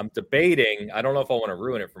 So I'm debating. I don't know if I want to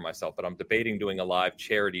ruin it for myself, but I'm debating doing a live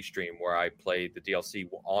charity stream where I play the DLC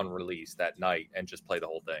on release that night and just play the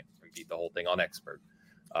whole thing and beat the whole thing on expert.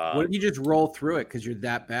 What if you just roll through it because you're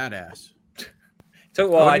that badass?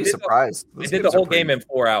 So I did surprised. I did the whole game in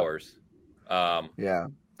 4 hours. Yeah,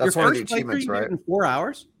 that's one of the achievements, right? In 4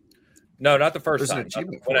 hours? No, not the first time.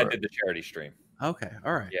 When I did the charity stream. Okay,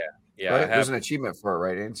 all right. Yeah. There's an achievement for it,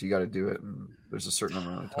 right? And so you got to do it. And there's a certain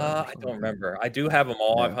amount of time. I don't remember. I do have them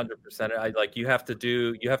all. I've 100%. You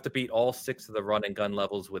have to beat all 6 of the run and gun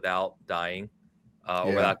levels without dying. Or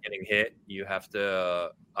without getting hit. You have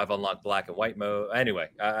to I've unlocked black and white mode. Anyway,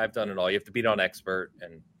 I've done it all. You have to beat on expert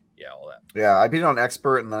and all that. Yeah, I beat it on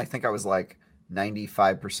expert, and then I think I was like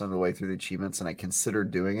 95% of the way through the achievements, and I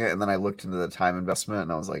considered doing it, and then I looked into the time investment,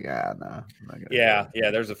 and I was like, nah, I'm not gonna do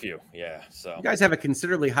it. There's a few. Yeah, so you guys have a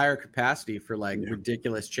considerably higher capacity for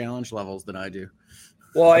ridiculous challenge levels than I do.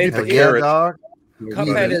 Well, dog.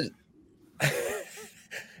 Cuphead is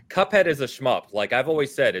Cuphead is a shmup. Like I've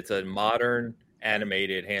always said, it's a modern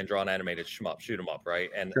animated, hand-drawn animated shmup, shoot 'em up, right?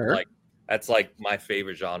 And that's like my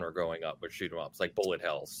favorite genre growing up with shoot 'em ups, like bullet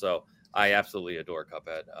hells. So I absolutely adore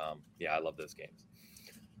Cuphead. I love those games.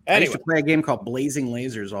 Anyway, I used to play a game called Blazing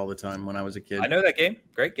Lasers all the time when I was a kid. I know that game.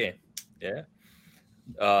 Great game. Yeah.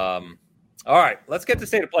 All right, let's get to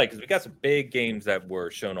State of Play because we got some big games that were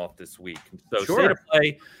shown off this week. So State of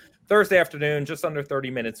Play, Thursday afternoon, just under 30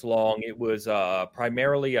 minutes long. It was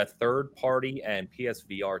primarily a third-party and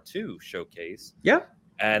PSVR 2 showcase. Yeah.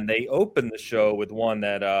 And they opened the show with one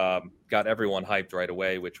that got everyone hyped right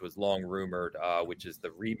away, which was long rumored, which is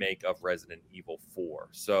the remake of Resident Evil 4.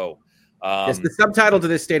 So, yes, the subtitle to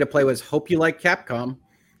this State of Play was "Hope You Like Capcom."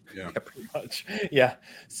 Yeah, pretty much. Yeah.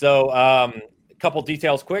 So, a couple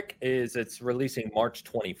details quick is it's releasing March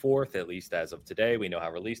 24th, at least as of today. We know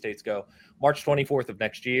how release dates go. March 24th of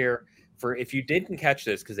next year. For if you didn't catch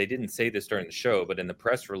this, because they didn't say this during the show, but in the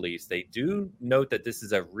press release, they do note that this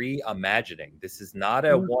is a reimagining. This is not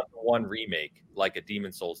a one-to-one remake like a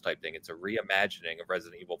Demon Souls type thing. It's a reimagining of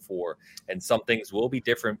Resident Evil 4, and some things will be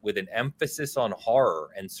different with an emphasis on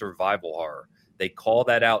horror and survival horror. They call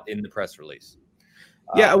that out in the press release.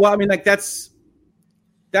 Yeah, well, I mean, like this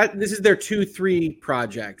is their 2-3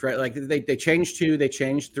 project, right? Like they changed 2, they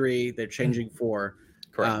changed 3, they're changing 4.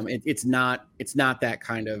 Correct. It's not that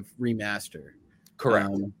kind of remaster. Correct.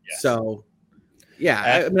 Yes. So,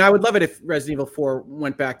 I mean, I would love it if Resident Evil 4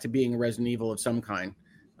 went back to being a Resident Evil of some kind.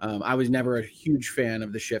 I was never a huge fan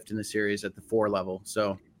of the shift in the series at the 4 level.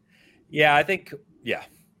 So, I think,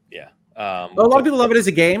 a lot of people love it as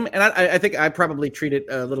a game, and I think I probably treat it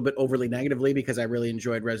a little bit overly negatively because I really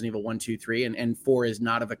enjoyed Resident Evil 1, 2, 3, and 4 is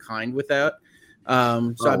not of a kind with that.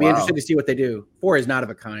 I'd be interested to see what they do. 4 is not of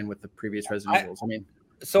a kind with the previous Resident Evils. I mean.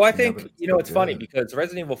 So I think, it's funny because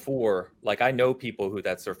Resident Evil 4, like I know people who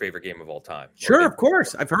that's their favorite game of all time. Sure, of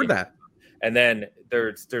course. I've heard that. And then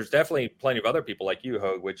there's definitely plenty of other people like you,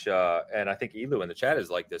 Hogue, which, and I think Elu in the chat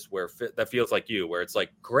is like this, where that feels like you, where it's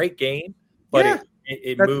like great game, but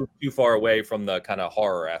it moved too far away from the kind of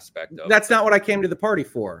horror aspect of it. That's not what I came to the party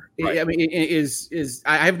for. Right. I mean,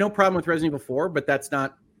 I have no problem with Resident Evil 4, but that's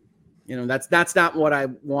not, that's not what I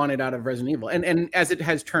wanted out of Resident Evil. And as it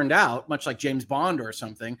has turned out, much like James Bond or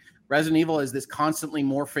something, Resident Evil is this constantly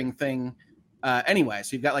morphing thing anyway.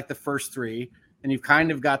 So you've got like the first 3, and you've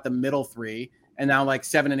kind of got the middle 3, and now like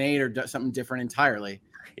 7 and 8 are something different entirely.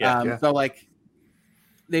 So like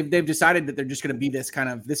they've decided that they're just going to be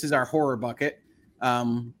this is our horror bucket,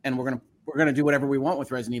 and we're gonna do whatever we want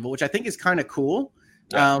with Resident Evil, which I think is kind of cool.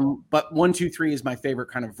 But 1, 2, 3 is my favorite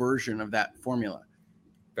kind of version of that formula.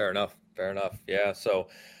 Fair enough. Yeah. So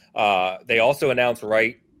they also announced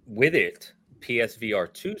right with it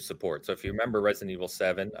PSVR 2 support. So if you remember Resident Evil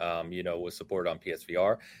 7, was supported on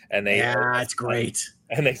PSVR, and it's great.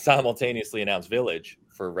 And they simultaneously announced Village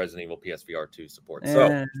for Resident Evil PSVR 2 support.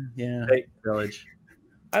 Village.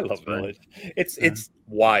 I love Village. It's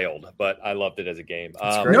wild, but I loved it as a game.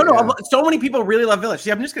 So many people really love Village.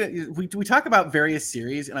 See, I'm just gonna we talk about various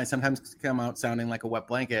series, and I sometimes come out sounding like a wet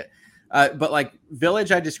blanket. But like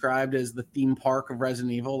Village, I described as the theme park of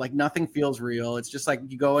Resident Evil. Like nothing feels real. It's just like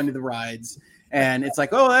you go into the rides, and it's like,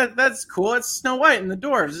 oh, that's cool. It's Snow White and the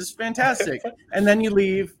dwarves. It's fantastic. And then you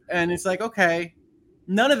leave, and it's like, okay,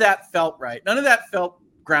 none of that felt right. None of that felt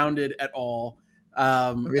grounded at all.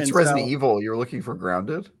 It's Resident Evil. You're looking for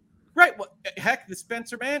grounded, right? Well, heck, the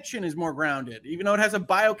Spencer Mansion is more grounded, even though it has a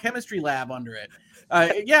biochemistry lab under it.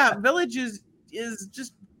 Village is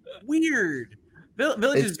just weird.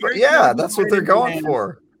 Village is very that's what they're going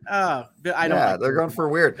for. They're going for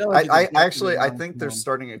weird. I think there's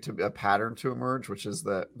starting to be a pattern to emerge, which is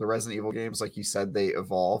that the Resident Evil games, like you said, they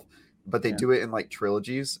evolve, but they do it in like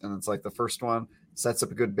trilogies, and it's like the first one sets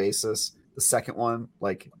up a good basis. The second one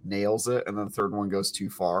like nails it, and then the third one goes too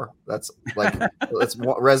far. That's like that's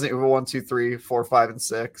Resident Evil 1, 2, 3, 4, 5, and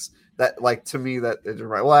 6. That like to me that is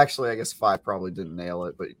right. Well, actually, I guess 5 probably didn't nail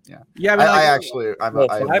it, but yeah. I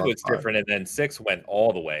 5 was different, and then 6 went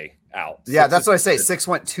all the way out. Yeah, that's what I say. 6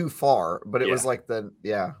 went too far, but it was like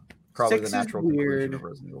probably 6 the natural conclusion of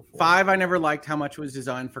Resident Evil 4. 5, I never liked how much was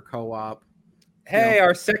designed for co-op. Hey,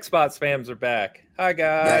 our 6-spot spams are back. Hi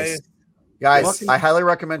guys. Nice. Guys, I highly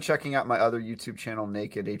recommend checking out my other YouTube channel,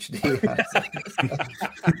 Naked HD.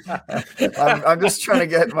 I'm just trying to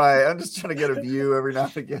get a view every now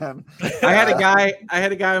and again. I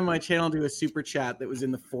had a guy on my channel do a super chat that was in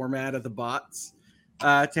the format of the bots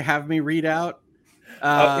to have me read out.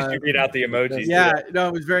 Did you read out the emojis? Yeah, no,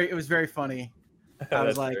 it was very funny. I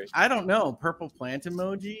was like, great. I don't know, purple plant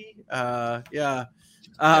emoji.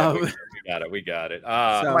 We got it.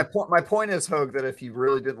 My point is, Hogue, that if you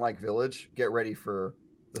really didn't like Village, get ready for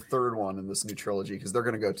the third one in this new trilogy because they're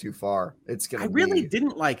going to go too far. I really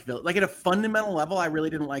didn't like Village. Like at a fundamental level, I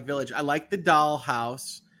really didn't like Village. I liked the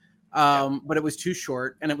dollhouse, but it was too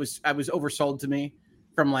short, and I was oversold to me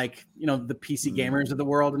from like the PC gamers of the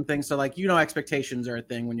world and things. So like expectations are a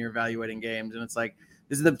thing when you're evaluating games, and it's like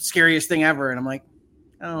this is the scariest thing ever, and I'm like,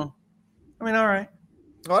 oh, I mean, all right.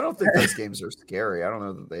 Well, I don't think those games are scary. I don't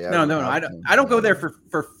know that they have. No. I don't go there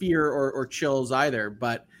for fear or chills either.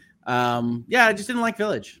 But I just didn't like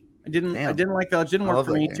Village. I didn't like Village. Didn't work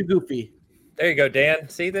for me. Too goofy. There you go, Dan.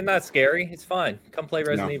 See, they're not scary. It's fine. Come play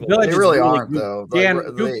Resident Evil. They really aren't, though.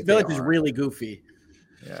 Dan, Village is really goofy.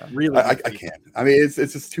 Yeah, really. I can't. I mean, it's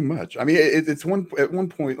just too much. I mean, it's at one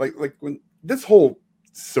point like when this whole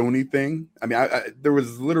Sony thing. I mean, there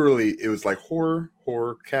was literally it was like horror,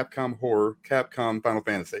 Capcom, Final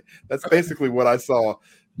Fantasy. That's basically what I saw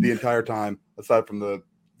the entire time, aside from the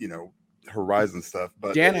Horizon stuff.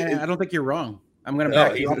 But Dan, I don't think you're wrong. I'm going to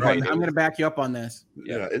back you up. I'm going to back you up on this.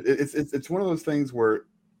 Yeah, it's one of those things where,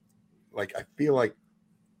 like, I feel like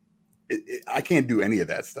I can't do any of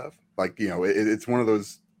that stuff. Like, it's one of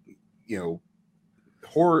those,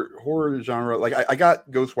 horror genre. Like, I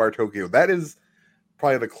got Ghostwire Tokyo. That is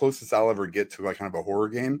probably the closest I'll ever get to like kind of a horror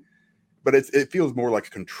game, but it feels more like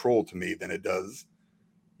Control to me than it does,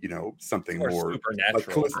 something more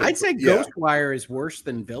supernatural. Like I'd say Ghostwire is worse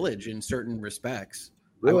than Village in certain respects.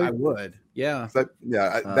 Really? I would. Yeah.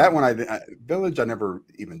 That one Village I never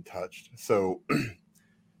even touched. So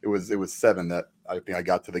it was 7 that I think I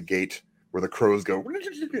got to the gate where the crows go,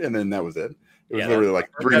 and then that was it. It was literally like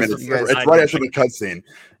 3 minutes. It's right after the cutscene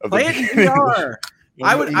of play it in VR.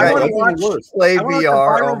 I want to play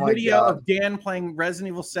VR. Oh my video God. Of Dan playing Resident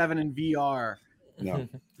Evil 7 in VR. No.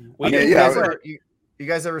 You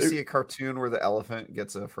guys ever see a cartoon where the elephant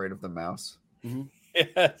gets afraid of the mouse? Mm-hmm.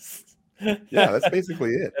 Yes. Yeah, that's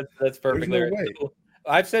basically it. That's perfectly right. So,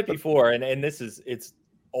 I've said before, and it's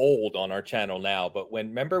old on our channel now, but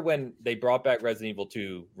remember when they brought back Resident Evil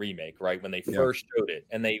 2 remake, right? When they first showed it,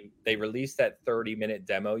 and they released that 30-minute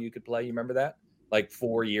demo you could play. You remember that? Like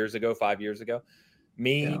 5 years ago.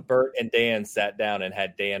 Bert, and Dan sat down and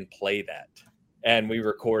had Dan play that, and we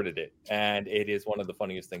recorded it. And it is one of the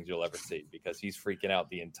funniest things you'll ever see because he's freaking out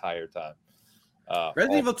the entire time. The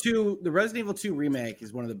Resident Evil 2 remake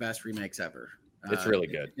is one of the best remakes ever. It's really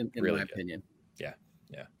good, in really my good. opinion. Yeah.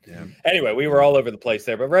 Anyway, we were all over the place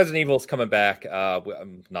there, but Resident Evil's coming back.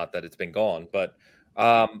 Not that it's been gone, but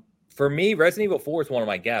for me, Resident Evil 4 is one of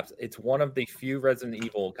my gaps. It's one of the few Resident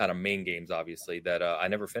Evil kind of main games, obviously, that I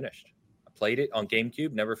never finished. I played it on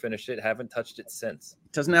GameCube, never finished it, haven't touched it since.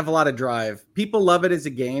 It doesn't have a lot of drive. People love it as a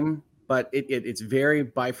game, but it's very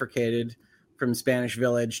bifurcated from Spanish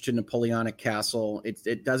Village to Napoleonic Castle.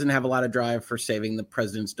 It doesn't have a lot of drive for saving the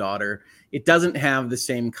president's daughter. It doesn't have the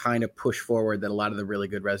same kind of push forward that a lot of the really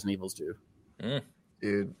good Resident Evils do.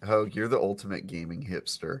 Dude, Hogue, you're the ultimate gaming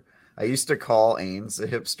hipster. I used to call Ains a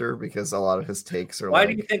hipster because a lot of his takes are Why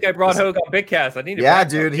do you think I brought Hogue on Bigcast? I need to. Yeah,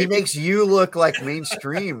 dude, he makes you look like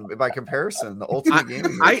mainstream by comparison. The ultimate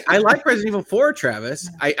gaming. I like Resident Evil 4, Travis.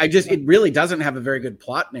 I just, it really doesn't have a very good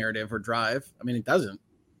plot narrative or drive. I mean, it doesn't.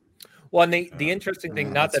 Well, and the interesting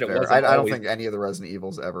thing, not that it wasn't. I don't think any of the Resident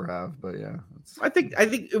Evils ever have, but yeah. I think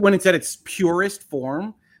when it's at its purest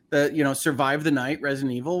form, the Survive the Night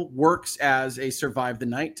Resident Evil works as a Survive the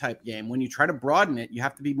Night type game. When you try to broaden it, you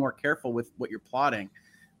have to be more careful with what you're plotting.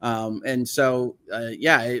 And so,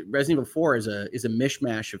 Resident Evil 4 is a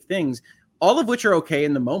mishmash of things, all of which are okay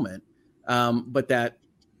in the moment, but that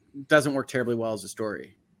doesn't work terribly well as a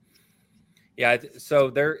story. Yeah, so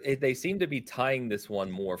they seem to be tying this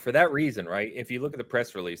one more for that reason, right? If you look at the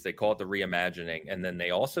press release, they call it the reimagining, and then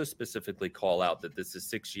they also specifically call out that this is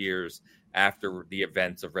 6 years after the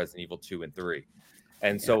events of Resident Evil 2 and 3.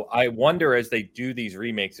 And so I wonder, as they do these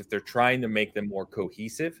remakes, if they're trying to make them more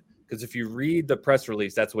cohesive, because if you read the press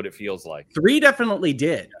release, that's what it feels like. 3 definitely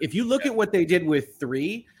did. If you look at what they did with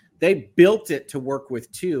 3, they built it to work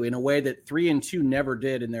with 2 in a way that 3 and 2 never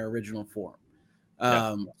did in their original form.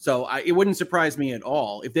 So it wouldn't surprise me at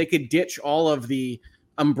all if they could ditch all of the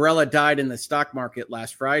Umbrella died in the stock market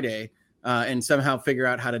last Friday and somehow figure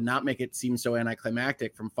out how to not make it seem so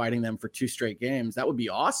anticlimactic from fighting them for 2 straight games. That would be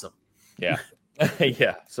awesome. Yeah.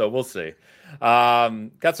 Yeah. So we'll see.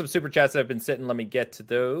 Got some super chats that have been sitting. Let me get to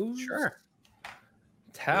those. Sure.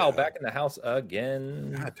 Tao back in the house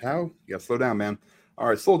again. God, Tao, you gotta slow down, man. All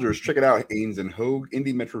right, soldiers, check it out. Ains and Hogue,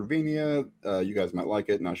 Indie Metrovania. You guys might like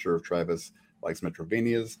it. Not sure if Travis likes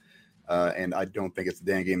Metrovanias, and I don't think it's a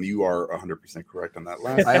damn game. You are 100% correct on that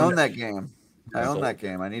last. I own that game.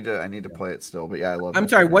 I need to play it still, but yeah, I love. I'm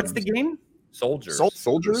sorry. What's the game? Soldiers.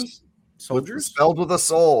 Soldiers. Spelled with a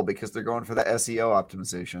soul because they're going for the SEO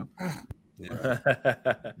optimization.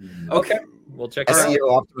 Okay, we'll check it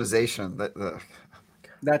SEO out. optimization.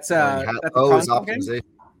 That's is optimization.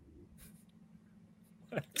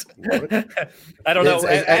 I don't know.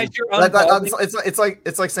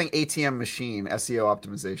 It's like saying ATM machine SEO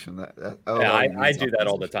optimization. I do that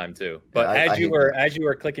all the time too. But as you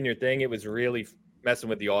were clicking your thing, it was really messing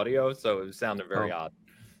with the audio, so it sounded very odd.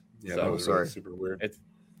 Yeah, so, that was really super weird.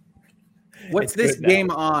 What's this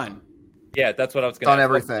game on? Yeah, that's what I was going to. On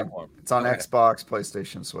everything. It's on Xbox,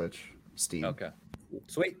 PlayStation, Switch, Steam. Okay,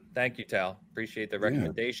 sweet. Thank you, Tal. Appreciate the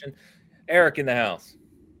recommendation. Eric in the house.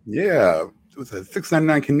 Yeah. It was a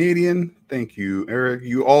 $6.99 Canadian. Thank you, Eric.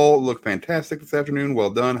 You all look fantastic this afternoon. Well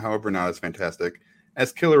done. However, not as fantastic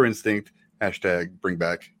as Killer Instinct. # bring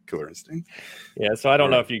back Killer Instinct. Yeah, so I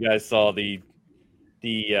don't know if you guys saw the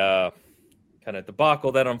kind of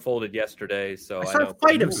debacle that unfolded yesterday. So I saw a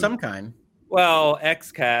fight of some kind. Well,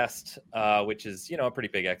 XCast, which is a pretty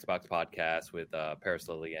big Xbox podcast with Paris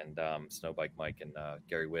Lilly and Snowbike Mike and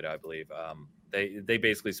Gary Witt, I believe. They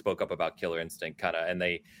basically spoke up about Killer Instinct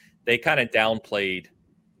and they kind of downplayed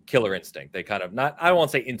Killer Instinct. They kind of I don't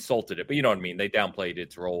want to say insulted it, but you know what I mean? They downplayed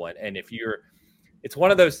its role. And it's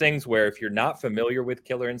one of those things where if you're not familiar with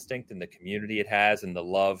Killer Instinct and the community it has and the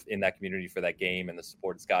love in that community for that game and the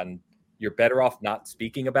support it's gotten, you're better off not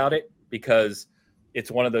speaking about it because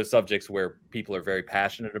it's one of those subjects where people are very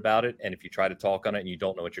passionate about it. And if you try to talk on it and you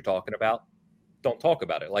don't know what you're talking about, don't talk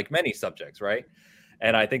about it, like many subjects, right?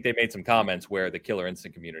 And I think they made some comments where the Killer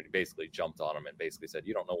Instinct community basically jumped on them and basically said,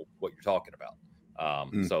 you don't know what you're talking about.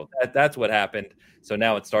 So that's what happened. So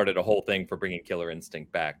now it started a whole thing for bringing Killer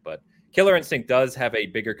Instinct back. But Killer Instinct does have a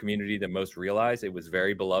bigger community than most realize. It was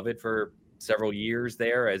very beloved for several years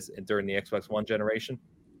there during the Xbox One generation.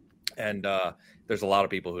 And there's a lot of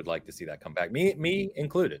people who'd like to see that come back, me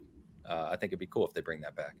included. I think it'd be cool if they bring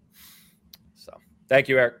that back. So thank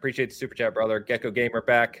you, Eric. Appreciate the super chat, brother. Gecko Gamer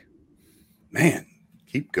back. Man.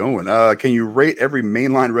 Keep going. Can you rate every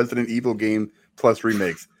mainline Resident Evil game plus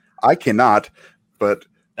remakes? I cannot, but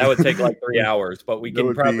that would take like 3 hours. But we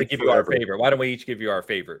can probably give you our favorite. Why don't we each give you our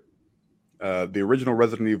favorite? The original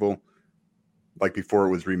Resident Evil, like before it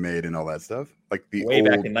was remade and all that stuff, like the way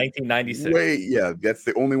back in 1996. That's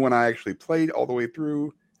the only one I actually played all the way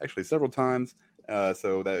through, actually several times.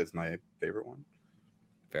 So that is my favorite one.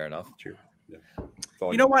 Fair enough. True. Yeah.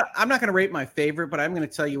 You know what? I'm not going to rate my favorite, but I'm going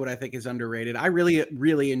to tell you what I think is underrated. I really,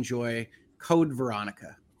 really enjoy Code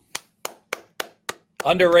Veronica.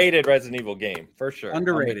 Underrated Resident Evil game, for sure.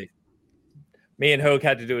 Underrated. Me and Hogue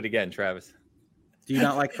had to do it again, Travis. Do you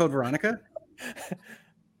not like Code Veronica?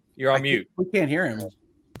 You're on mute. We can't hear him.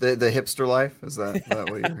 The hipster life? Is that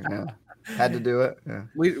what you had to do it? Yeah.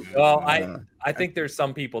 I think there's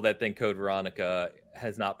some people that think Code Veronica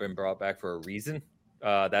has not been brought back for a reason.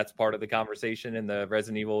 That's part of the conversation in the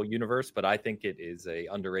Resident Evil universe, but I think it is a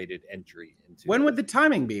underrated entry into. When would the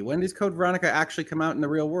timing be? When does Code Veronica actually come out in the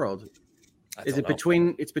real world? Is it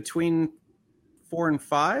between 4 and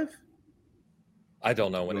 5? I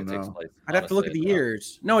don't know when it takes place. I'd have to look at the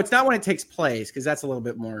years. No, it's not when it takes place, because that's a little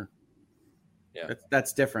bit more. Yeah,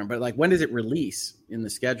 that's different. But like, when does it release in the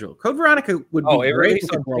schedule? Code Veronica would be it great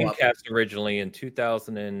released on Dreamcast originally in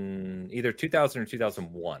 2000 or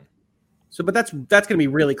 2001. So, but that's going to be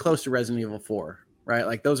really close to Resident Evil 4, right?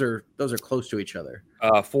 Like those are close to each other.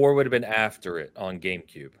 4 would have been after it on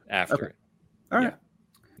GameCube. After it. All right.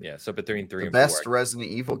 Yeah. So between 3 and 4. The best Resident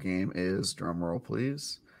Evil game is, drumroll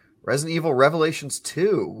please, Resident Evil Revelations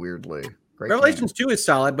 2. Weirdly, great Revelations 2 is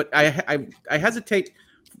solid, but I hesitate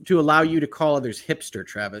to allow you to call others hipster,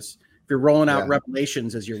 Travis. If you're rolling out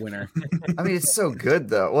Revelations as your winner. I mean, it's so good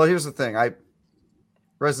though. Well, here's the thing.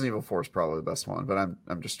 Resident Evil 4 is probably the best one, but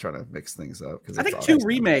I'm just trying to mix things up because I think 2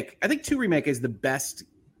 Remake is the best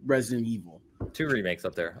Resident Evil. 2 Remake's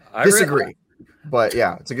up there. I disagree, but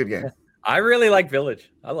yeah, it's a good game. I really like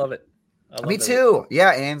Village. I love it. Me too.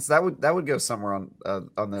 Yeah, and that would go somewhere on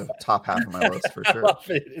the top half of my list for sure. I love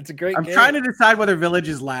it. It's a great game. I'm trying to decide whether Village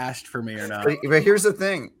is last for me or not. But here's the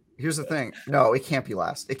thing. No, it can't be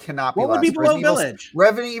last. It cannot be last. What would be below Village?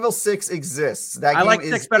 Resident Evil 6 exists. That I like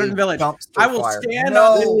 6 better than Village. I will stand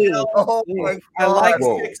on the Oh my God. I like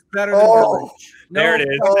 6 better than Village. There it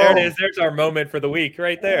is. There it is. There's our moment for the week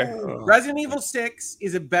right there. Resident Evil 6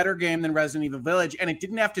 is a better game than Resident Evil Village, and it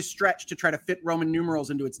didn't have to stretch to try to fit Roman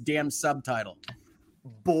numerals into its damn subtitle.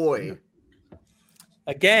 Boy.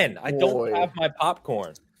 Again, I don't have my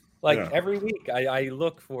popcorn. Every week, I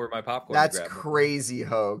look for my popcorn. That's crazy,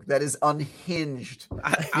 Hogue. That is unhinged.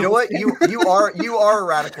 You know what? You are a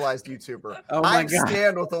radicalized YouTuber. Oh my God.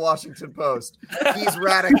 Stand with the Washington Post. He's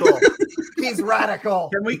radical. He's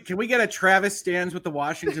radical. Can we get a Travis stands with the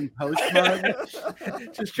Washington Post mug?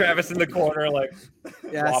 Just Travis in the corner, like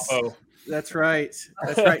Wapo. That's right.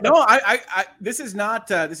 No, I this is not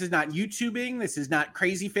YouTubing. This is not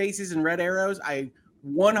crazy faces and red arrows. I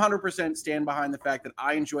 100% stand behind the fact that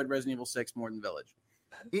I enjoyed Resident Evil 6 more than Village.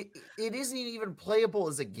 It isn't even playable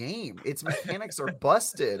as a game. Its mechanics are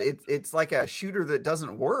busted. It's like a shooter that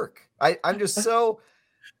doesn't work. I'm just so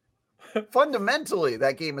fundamentally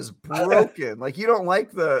that game is broken. Like, you don't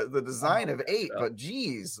like the design of 8, but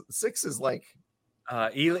geez, 6 is like.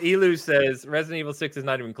 Elu says Resident Evil 6 is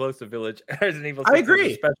not even close to Village. Resident Evil 6 I agree.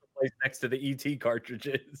 Is a special place next to the ET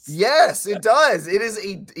cartridges. Yes, it does. It is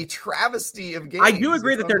a travesty of games. I do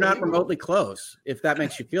agree that they're not remotely close, if that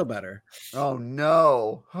makes you feel better. Oh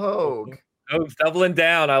no, Hogue. Hogue's doubling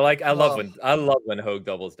down. I love when Hogue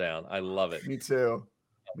doubles down. I love it. Me too.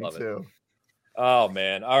 Me too. Oh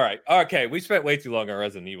man. All right. Okay. We spent way too long on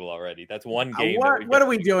Resident Evil already. That's one game. What are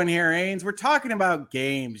we doing here, Ains? We're talking about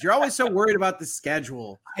games. You're always so worried about the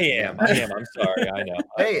schedule. I am. I'm sorry. I know.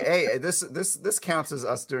 Hey, this counts as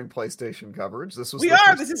us doing PlayStation coverage. This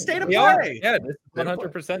is state of play. Yeah, this is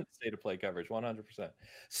 100% state of play coverage. 100%.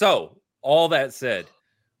 So, all that said,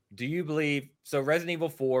 do you believe Resident Evil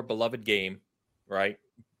 4, beloved game, right?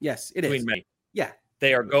 Yes, it is. Yeah.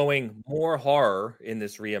 They are going more horror in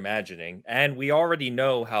this reimagining, and we already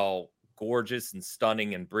know how gorgeous and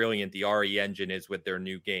stunning and brilliant the RE engine is with their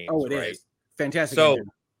new games. Oh, it is fantastic. So,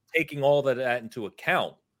 taking all that into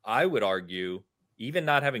account, I would argue, even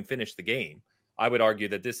not having finished the game, I would argue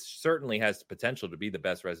that this certainly has the potential to be the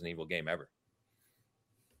best Resident Evil game ever.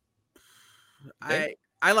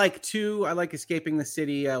 I like 2. I like escaping the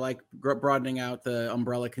city. I like broadening out the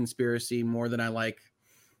Umbrella conspiracy more than I like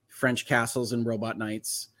French castles and robot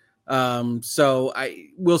knights. So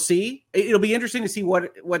we'll see. It'll be interesting to see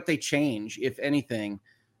what they change, if anything,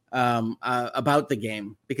 about the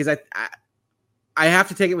game, because I have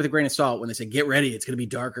to take it with a grain of salt when they say get ready, it's going to be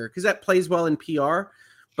darker, because that plays well in PR,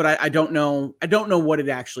 but I don't know what it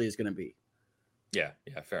actually is going to be. Yeah,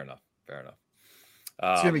 fair enough.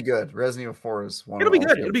 It's gonna be good. Resident Evil 4 is one. It'll be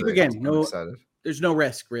good. It'll be a good game. No, there's no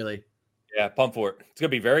risk really. Yeah, pump for it. It's gonna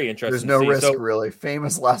be very interesting. There's no risk, really.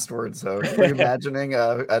 Famous last words. So, reimagining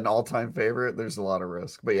an all-time favorite, there's a lot of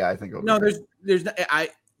risk. But yeah, I think it'll be there's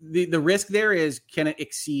the risk there is, can it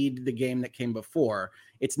exceed the game that came before?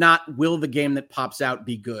 It's not, will the game that pops out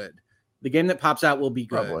be good? The game that pops out will be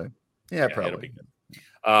good. Probably. Yeah, probably. It'll be good.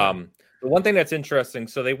 The one thing that's interesting,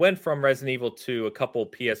 so they went from Resident Evil to a couple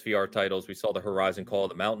PSVR titles. We saw the Horizon Call of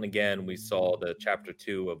the Mountain again. We saw the Chapter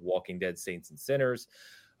 2 of Walking Dead Saints and Sinners,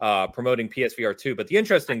 promoting PSVR 2. But the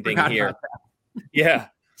interesting thing here,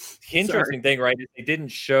 The interesting thing, right, is they didn't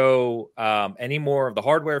show any more of the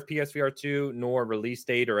hardware of PSVR 2, nor release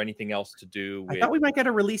date or anything else to do with. I thought we might get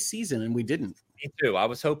a release season, and we didn't. Me too. I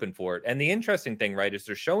was hoping for it. And the interesting thing, right, is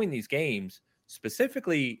they're showing these games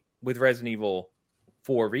specifically with Resident Evil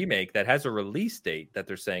 4 Remake that has a release date that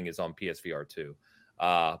they're saying is on PSVR 2,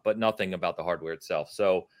 but nothing about the hardware itself.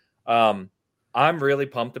 So I'm really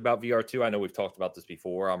pumped about VR2. I know we've talked about this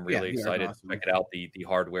before. I'm really excited to check it out. The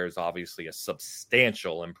hardware is obviously a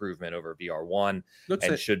substantial improvement over VR1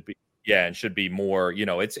 should be more,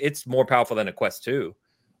 it's more powerful than a Quest 2.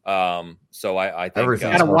 So I think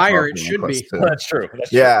at a wire it should be. That's true.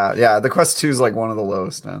 Yeah. The Quest 2 is like one of the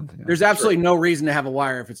lowest end. Yeah, there's absolutely no reason to have a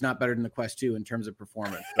wire if it's not better than the Quest 2 in terms of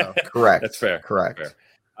performance. So. Correct. That's fair. Correct. That's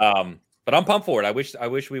fair. But I'm pumped for it. I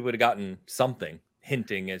wish we would have gotten something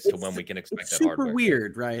hinting as to when we can expect that hardware. Super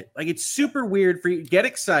weird, right? Like it's super weird for you. Get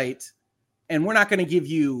excited, and we're not going to give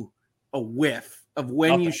you a whiff of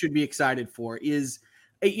when you should be excited for.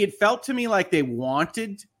 It felt to me like they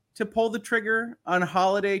wanted to pull the trigger on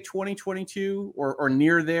holiday 2022 or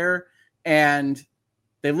near there, and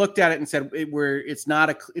they looked at it and said it's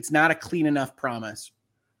not a clean enough promise.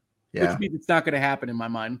 Yeah, which means it's not going to happen in my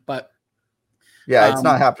mind. But yeah, it's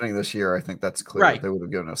not happening this year. I think that's clear. Right. They would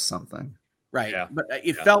have given us something. Right. Yeah. But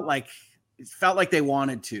it felt like they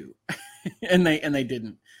wanted to, and they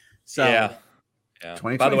didn't. So yeah.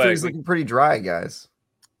 2023 is looking pretty dry, guys,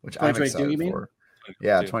 which I'm excited for.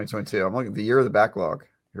 Yeah, 2022. I'm looking at the year of the backlog.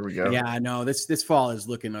 Here we go. Yeah, I know this fall is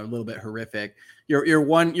looking a little bit horrific. Your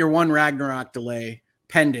one Ragnarok delay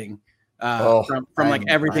pending from like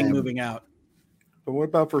everything moving out. But what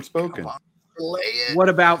about Forspoken? What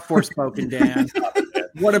about Forspoken, Dan?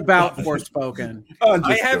 What about Forspoken?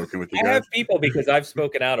 I have people because I've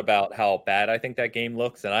spoken out about how bad I think that game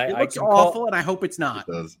looks, and it looks awful, and I hope it's not.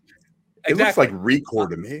 It does. It looks like Recore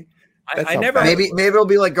to me. I never maybe it'll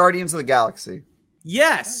be like Guardians of the Galaxy.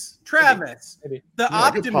 Yes, Travis, the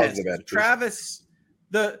optimist, Travis,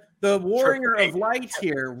 the warrior of light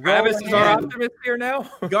here. Travis is our optimist here now.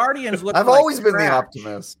 Guardians look. I've always been the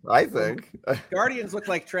optimist. I think Guardians look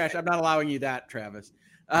like trash. I'm not allowing you that, Travis.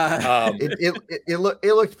 It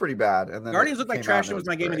looked pretty bad, and then Guardians looked like trash. It was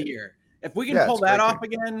my game of the year. If we can pull that off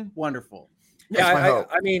again, wonderful. Yeah,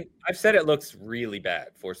 I mean, I've said it looks really bad.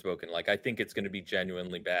 Forspoken, like I think it's going to be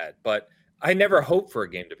genuinely bad, but I never hope for a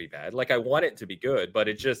game to be bad. Like I want it to be good, but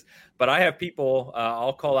I have people,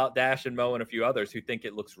 I'll call out Dash and Mo and a few others who think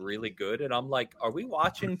it looks really good. And I'm like, are we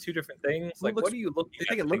watching two different things? Like, what are you looking at? I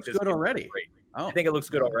think it looks good already. Oh. I think it looks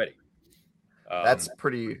good already. That's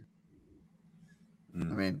pretty, I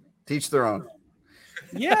mean, teach their own.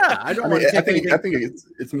 Yeah. I think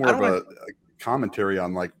it's more of a commentary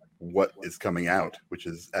on like what is coming out, which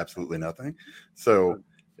is absolutely nothing. So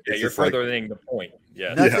yeah, you're furthering the point.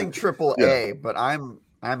 Yeah, nothing triple A, but I'm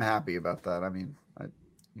happy about that. I mean, I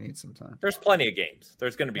need some time. There's plenty of games.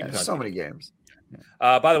 There's going to be so many games.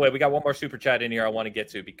 Yeah. By the way, we got one more super chat in here I want to get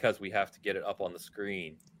to because we have to get it up on the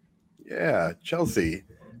screen. Yeah, Chelsea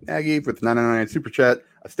Aggie with 999 super chat.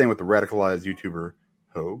 I stand with the radicalized YouTuber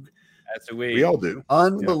Hogue. That's who we all do.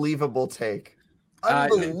 Unbelievable take.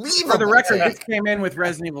 Unbelievable. For the record, this came in with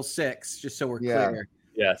Resident Evil 6, just so we're clear.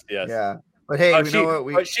 Yes. Yeah. But hey, you know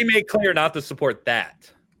what? But she made clear not to support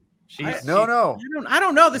that. No. I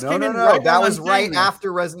don't know. This came in. Right that was right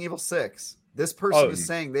after Resident Evil 6. This person is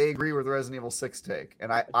saying they agree with Resident Evil 6 take,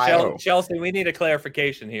 and Chelsea, we need a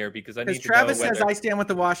clarification here because I need to Travis know says I stand with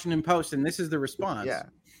the Washington Post, and this is the response. Yeah,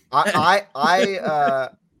 I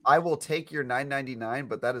will take your $9.99,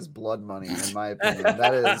 but that is blood money in my opinion.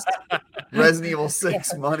 That is Resident Evil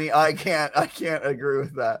 6 money. I can't agree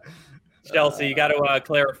with that. Chelsea, you got to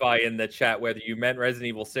clarify in the chat whether you meant Resident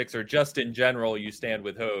Evil 6 or just in general you stand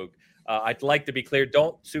with Hogue. I'd like to be clear.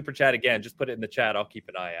 Don't super chat again. Just put it in the chat. I'll keep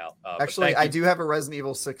an eye out. Actually, I do have a Resident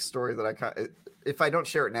Evil 6 story that if I don't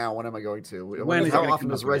share it now, when am I going to? How often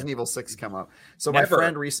does Resident Evil 6 come up? So Never.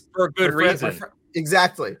 My friend for a good reason.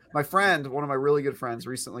 Exactly. My friend, one of my really good friends,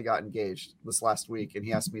 recently got engaged this last week, and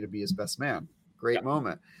he asked me to be his best man. Great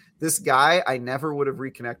moment. This guy I never would have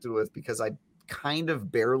reconnected with because I kind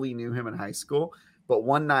of barely knew him in high school. But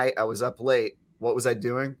one night I was up late. What was I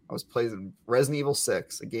doing? I was playing Resident Evil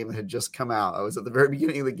 6, a game that had just come out. I was at the very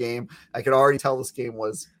beginning of the game. I could already tell this game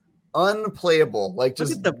was unplayable. Like, just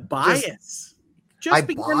look at the bias. Just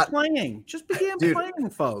began playing,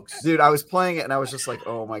 folks. Dude, I was playing it and I was just like,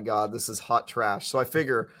 oh my God, this is hot trash. So I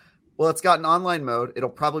figure, well, it's got an online mode. It'll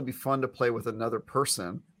probably be fun to play with another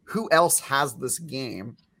person. Who else has this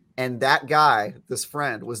game? And that guy, this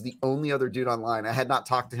friend, was the only other dude online. I had not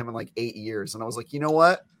talked to him in like 8 years. And I was like, you know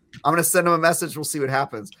what? I'm gonna send him a message. We'll see what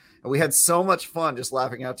happens. And we had so much fun just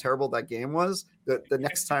laughing how terrible that game was. That the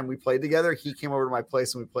next time we played together, he came over to my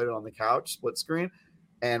place and we played it on the couch, split screen,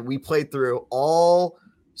 and we played through all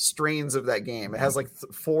strains of that game. It has like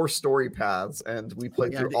 4 story paths, and we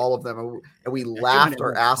played through all of them, and we laughed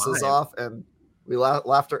our asses off, and we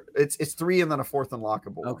laughed our it's 3 and then a 4th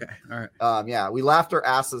unlockable. Okay, all right. Yeah, we laughed our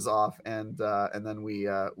asses off, and then we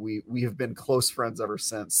have been close friends ever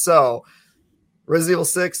since. So Resident Evil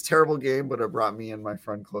 6, terrible game, but it brought me and my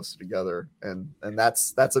friend closer together, and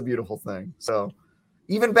that's a beautiful thing. So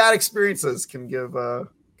even bad experiences can give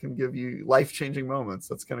you life-changing moments.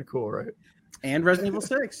 That's kind of cool, right? And Resident Evil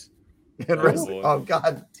 6. Oh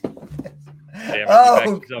God.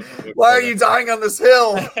 Damn, why are you dying on this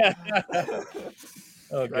hill?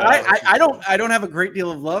 Oh, God. I don't have a great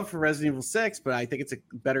deal of love for Resident Evil 6, but I think it's a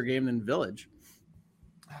better game than Village.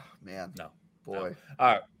 Oh, man. No. Boy. No.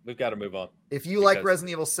 All right. We've got to move on. If you like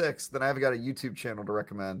Resident Evil 6, then I've got a YouTube channel to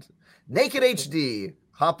recommend. Naked HD.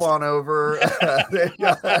 Hop on over.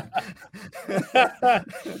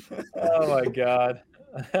 Oh, my God.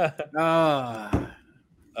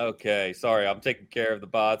 Okay, sorry, I'm taking care of the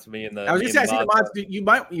bots. I was just asking the mods. You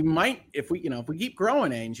might, if we keep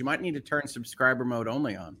growing, Ains, you might need to turn subscriber mode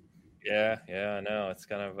only on. Yeah, I know it's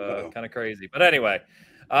kind of crazy, but anyway,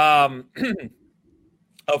 of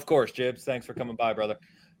course, Jibs, thanks for coming by, brother.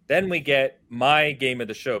 Then we get my game of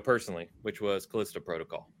the show personally, which was Callisto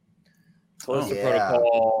Protocol.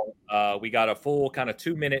 Protocol. We got a full kind of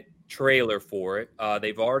 2-minute trailer for it.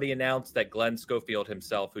 They've already announced that Glenn Schofield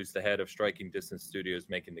himself, who's the head of Striking Distance Studios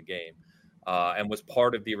making the game, and was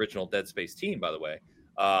part of the original Dead Space team, by the way,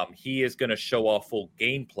 he is going to show off full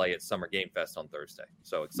gameplay at Summer Game Fest on Thursday.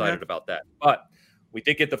 So excited about that. But we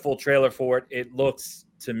did get the full trailer for it. It looks,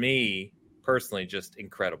 to me, personally, just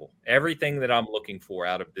incredible. Everything that I'm looking for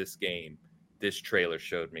out of this game, this trailer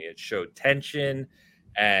showed me. It showed tension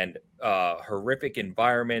and horrific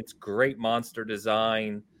environments, great monster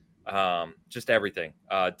design, just everything.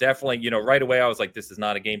 Definitely, right away I was like, this is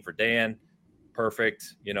not a game for Dan.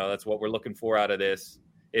 Perfect. That's what we're looking for out of this.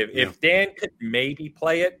 If Dan could maybe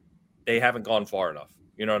play it, they haven't gone far enough.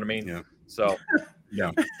 You know what I mean? Yeah. So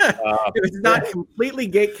yeah. If it's not completely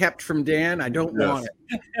gate kept from Dan, I don't want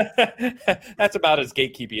it. That's about as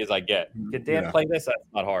gatekeepy as I get. Can Dan play this? That's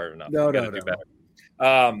not hard enough. No. Do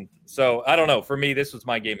better. So I don't know. For me, this was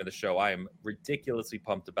my game of the show. I am ridiculously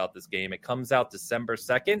pumped about this game. It comes out December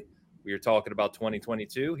 2nd. We are talking about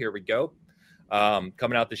 2022. Here we go.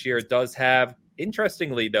 Coming out this year. It does have,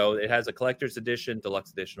 interestingly though, it has a collector's edition,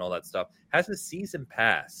 deluxe edition, all that stuff. Has a season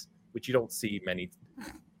pass, which you don't see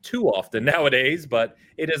too often nowadays, but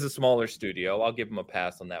it is a smaller studio. I'll give them a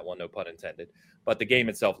pass on that one, no pun intended. But the game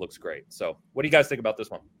itself looks great. So what do you guys think about this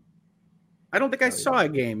one? I don't think I saw a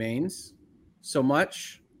game, Ains, so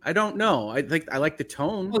much. I don't know. I like the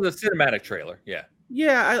tone. Well, the cinematic trailer, yeah.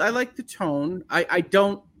 Yeah, I like the tone. I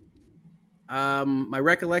don't. My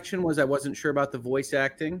recollection was I wasn't sure about the voice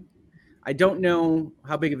acting. I don't know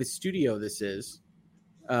how big of a studio this is,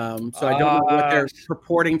 so I don't know what they're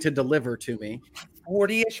purporting to deliver to me.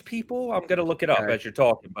 40-ish people. I'm gonna look it up as you're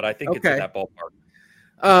talking, but I think it's in that ballpark.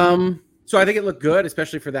 So I think it looked good,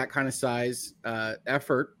 especially for that kind of size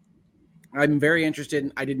effort. I'm very interested.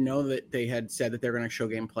 I didn't know that they had said that they're going to show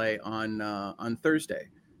gameplay on Thursday,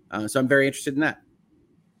 so I'm very interested in that.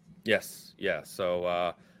 Yes, yeah.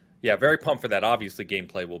 So very pumped for that. Obviously,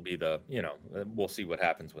 gameplay will be we'll see what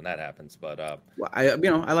happens when that happens. But I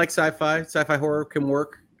like sci-fi. Sci-fi horror can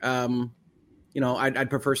work. I'd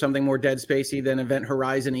prefer something more Dead Spacey than Event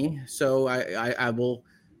Horizon-y. So I will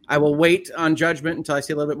wait on judgment until I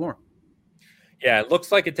see a little bit more. Yeah, it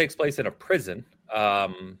looks like it takes place in a prison,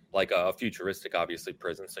 like a futuristic, obviously,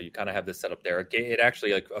 prison. So you kind of have this set up there. It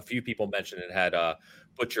actually, like a few people mentioned, it had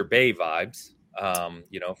Butcher Bay vibes, from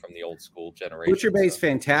the old school generation. Butcher Bay is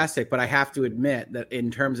fantastic, but I have to admit that in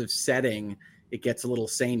terms of setting, it gets a little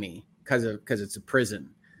samey because it's a prison.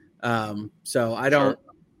 So I don't. Sure.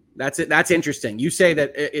 That's it. That's interesting. You say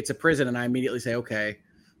that it's a prison, and I immediately say, okay,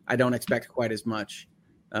 I don't expect quite as much.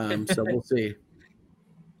 So we'll see.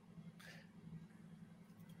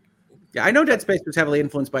 Yeah, I know Dead Space was heavily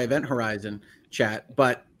influenced by Event Horizon, chat,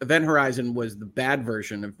 but Event Horizon was the bad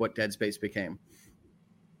version of what Dead Space became.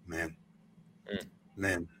 Man.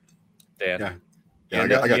 Dan. Yeah, I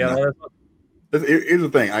got nothing. Here's the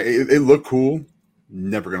thing. It looked cool.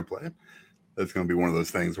 Never going to play it. That's going to be one of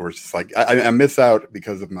those things where it's just like I miss out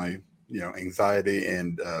because of my anxiety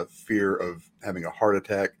and fear of having a heart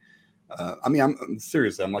attack. I'm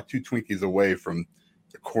seriously, I'm like 2 Twinkies away from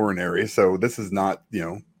the coronary, so this is not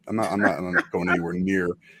I'm not going anywhere near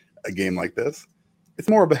a game like this. It's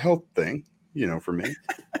more of a health thing, for me.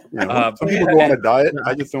 Some people go on a diet.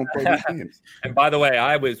 I just don't play these games. And by the way,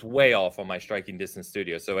 I was way off on my striking distance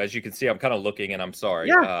studio. So as you can see, I'm kind of looking, and I'm sorry.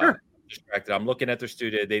 Sure. Distracted. I'm looking at their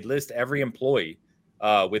studio. They list every employee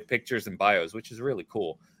with pictures and bios, which is really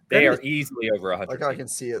cool. They are easily over 100. Like I can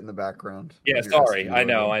see it in the background. Yeah, sorry. I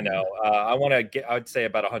know. I want to get, I'd say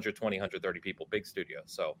about 120, 130 people, big studio.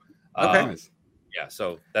 So, okay. Yeah,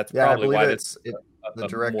 so that's probably why it's the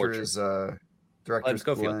director is Glenn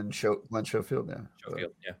Schofield.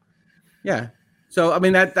 Yeah. So I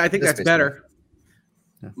mean I think that's better.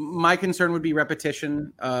 Yeah. My concern would be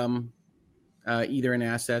repetition, either in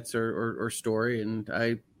assets or story, and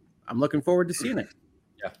I'm looking forward to seeing it.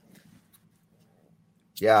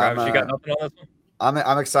 Yeah, Travis, you got nothing on this one?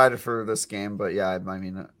 I'm excited for this game, but yeah, I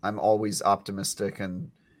mean, I'm always optimistic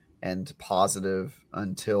and positive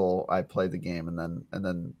until I play the game, and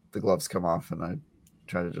then the gloves come off, and I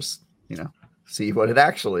try to just see what it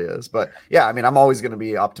actually is. But yeah, I mean, I'm always going to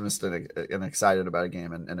be optimistic and excited about a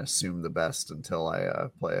game and assume the best until I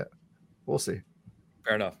play it. We'll see.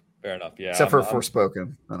 Fair enough. Yeah. Except for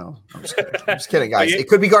Forspoken. I know. I'm just kidding, guys. It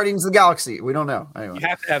could be Guardians of the Galaxy. We don't know. Anyway. You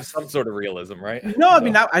have to have some sort of realism, right? No, I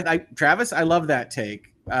mean, Travis, I love that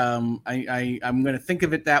take. I'm going to think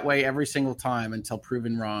of it that way every single time until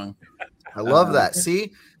proven wrong. I love that.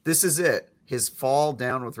 See, this is it. His fall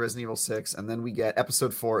down with Resident Evil 6, and then we get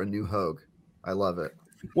Episode 4, A New Hogue. I love it.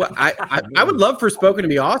 Well, I would love Forspoken to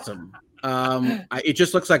be awesome. It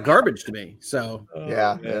just looks like garbage to me. So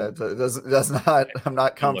yeah, it does not. I'm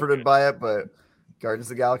not comforted by it, but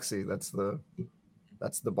Guardians of the Galaxy, that's the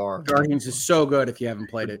bar. Guardians is so good if you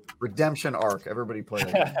haven't played it. Redemption arc, everybody play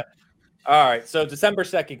it. All right, so December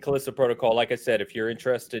 2nd, Callisto Protocol. Like I said, if you're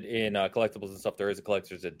interested in collectibles and stuff, there is a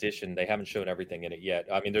collector's edition. They haven't shown everything in it yet.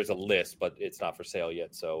 I mean, there's a list, but it's not for sale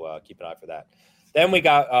yet, so keep an eye for that. Then we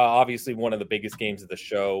got obviously one of the biggest games of the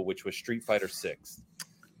show, which was Street Fighter 6.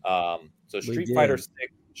 So Street Fighter 6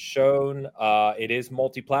 shown. It is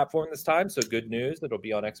multi-platform this time, so good news. It'll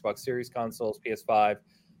be on Xbox Series consoles, PS5,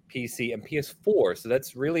 PC, and PS4. So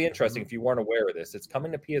that's really interesting if you weren't aware of this. It's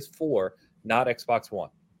coming to PS4, not Xbox One.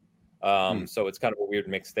 So it's kind of a weird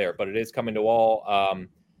mix there, but it is coming to all.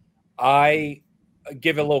 I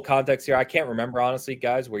give a little context here. I can't remember, honestly,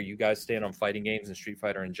 guys, where you guys stand on fighting games and Street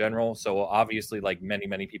Fighter in general. So obviously, like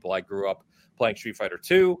many people, I grew up playing Street Fighter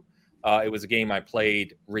 2. It was a game I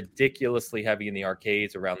played ridiculously heavy in the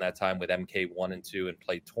arcades around that time with MK1 and 2 and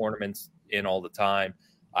played tournaments in all the time.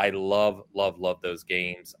 I love those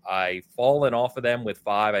games. I've fallen off of them with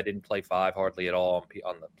 5. I didn't play 5 hardly at all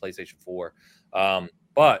on the PlayStation 4.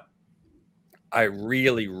 But I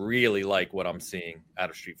really like what I'm seeing out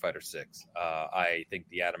of Street Fighter 6. I think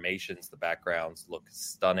the animations, the backgrounds look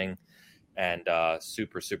stunning. And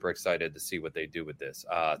super excited to see what they do with this.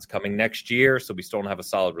 It's coming next year, so we still don't have a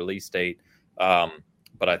solid release date.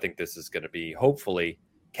 But I think this is going to be, hopefully,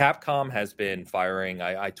 Capcom has been firing.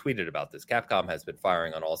 I tweeted about this. Capcom has been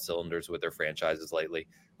firing on all cylinders with their franchises lately.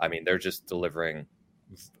 I mean, they're just delivering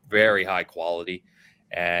very high quality.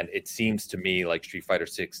 And it seems to me like Street Fighter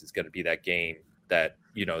 6 is going to be that game that,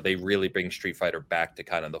 they really bring Street Fighter back to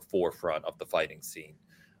kind of the forefront of the fighting scene.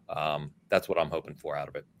 That's what I'm hoping for out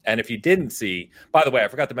of it. And if you didn't see, by the way, I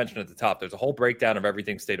forgot to mention at the top, there's a whole breakdown of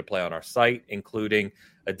everything State of Play on our site, including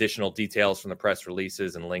additional details from the press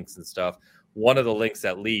releases and links and stuff. One of the links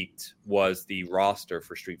that leaked was the roster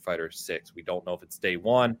for Street Fighter 6. We don't know if it's day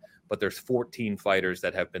one, but there's 14 fighters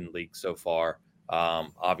that have been leaked so far.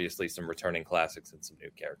 Obviously some returning classics and some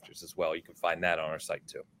new characters as well. You can find that on our site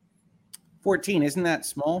too. 14, isn't that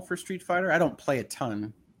small for Street Fighter? I don't play a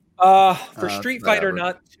ton. For Street Fighter,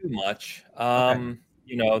 not too much.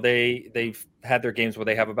 Okay. They've had their games where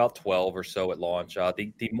they have about 12 or so at launch.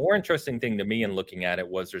 The more interesting thing to me in looking at it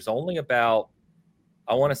was there's only about,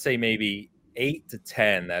 I want to say maybe 8 to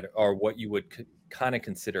 10 that are what you would kind of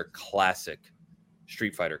consider classic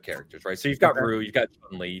Street Fighter characters, right? So you've got Ryu, you've got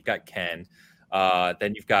Chun-Li, you've got Ken,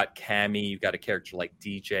 then you've got Cammy, you've got a character like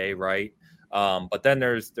DJ, right? But then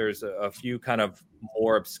there's a few kind of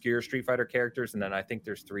more obscure Street Fighter characters, and then I think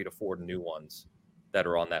there's 3 to 4 new ones that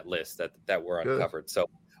are on that list that were uncovered. So,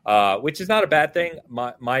 which is not a bad thing.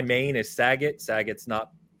 My main is Sagat. Sagat's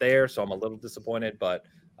not there, so I'm a little disappointed. But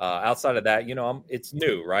outside of that, it's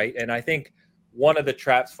new, right? And I think one of the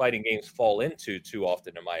traps fighting games fall into too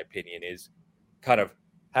often, in my opinion, is kind of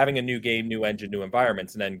having a new game, new engine, new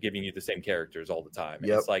environments, and then giving you the same characters all the time.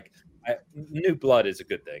 And it's like new blood is a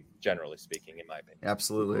good thing, generally speaking, in my opinion.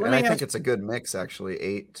 Absolutely. And I think it's a good mix, actually.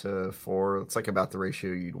 8 to 4. It's like about the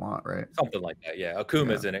ratio you'd want, right? Something like that. Yeah.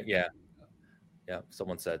 Akuma's in it. Yeah. Yeah.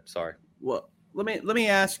 Someone said, sorry. Well, let me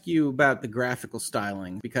ask you about the graphical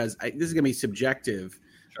styling, because this is going to be subjective.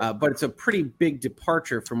 Sure. But it's a pretty big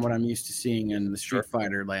departure from what I'm used to seeing in the Street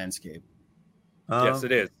Fighter landscape. Yes,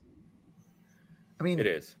 it is. I mean, it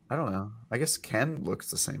is. I don't know. I guess Ken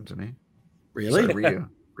looks the same to me. Really? So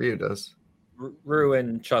Ryu does. Ryu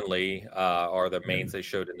and Chun-Li are the mains they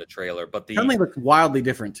showed in the trailer, but Chun-Li looked wildly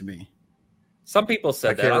different to me. Some people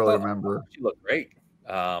said I can't really remember. She looked great.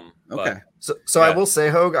 Okay. So I will say,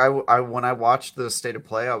 Hogue, I when I watched the state of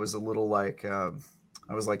play, I was a little like,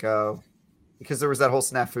 because there was that whole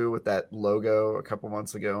snafu with that logo a couple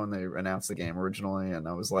months ago, and they announced the game originally, and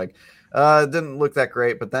I was like, it didn't look that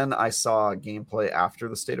great. But then I saw gameplay after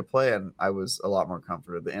the state of play, and I was a lot more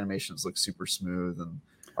comforted. The animations look super smooth, and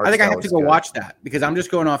I think I have to go watch that because I'm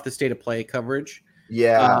just going off the state of play coverage.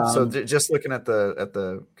 Yeah. So just looking at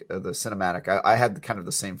the cinematic, I had kind of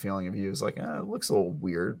the same feeling of you. It was like, it looks a little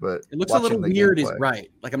weird, but it looks a little weird. Is right.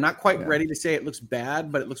 Like I'm not quite ready to say it looks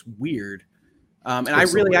bad, but it looks weird. And I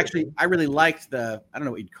really liked the, I don't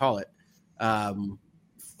know what you'd call it,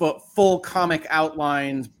 full comic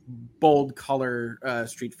outlines, bold color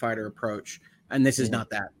Street Fighter approach, and this is not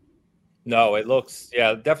that. No, it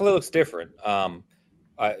definitely looks different.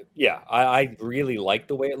 I really like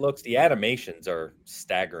the way it looks. The animations are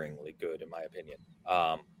staggeringly good, in my opinion.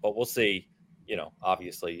 But we'll see.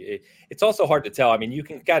 Obviously, it's also hard to tell. I mean, you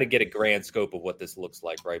can got to get a grand scope of what this looks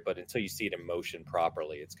like, right? But until you see it in motion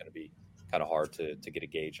properly, it's going to be kind of hard to get a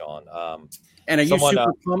gauge on. And are you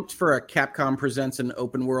super pumped for a Capcom Presents an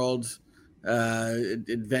open world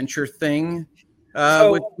adventure thing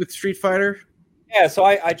with Street Fighter? Yeah, so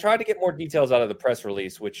I tried to get more details out of the press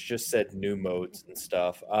release, which just said new modes and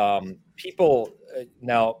stuff. People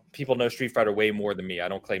know Street Fighter way more than me. I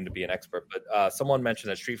don't claim to be an expert, but someone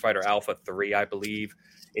mentioned that Street Fighter Alpha 3, I believe,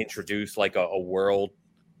 introduced like a world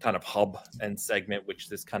kind of hub and segment, which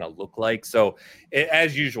this kind of look like. So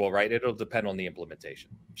as usual, right, it'll depend on the implementation.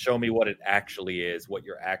 Show me what it actually is, what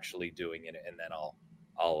you're actually doing in it, and then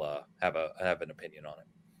I'll have an opinion on it.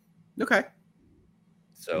 Okay.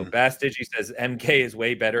 So Bass Digi says MK is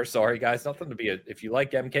way better. Sorry guys, nothing to be if you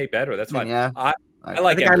like MK better, that's fine. Yeah. I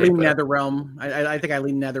like think MK I lean NetherRealm. I think I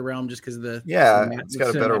lean NetherRealm just because of the it's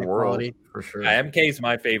got a better world quality. For sure. Yeah, MK is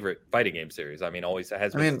my favorite fighting game series. I mean, always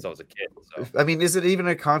has been since I was a kid. So. I mean, is it even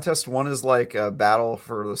a contest? One is like a battle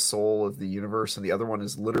for the soul of the universe, and the other one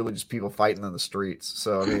is literally just people fighting in the streets.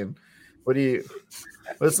 So I mean,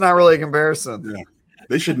 it's not really a comparison. Yeah.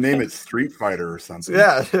 They should name it Street Fighter or something.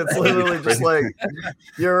 Yeah, it's literally just like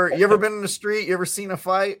you ever been in the street? You ever seen a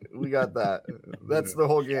fight? We got that. That's the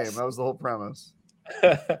whole game. That was the whole premise.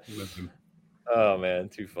 Oh man,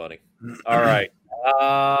 too funny. All right.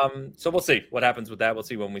 So we'll see what happens with that. We'll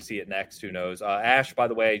see when we see it next. Who knows? Ash, by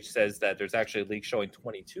the way, says that there's actually a leak showing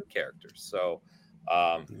 22 characters. So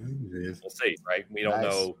we'll see, right? We don't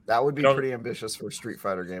know. That would be pretty ambitious for a Street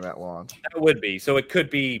Fighter game at launch. That would be. So it could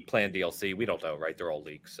be planned DLC. We don't know, right? They're all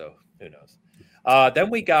leaks, so who knows?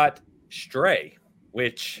 Then we got Stray,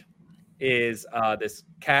 which is this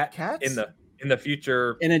cat in the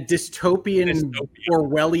future in a dystopian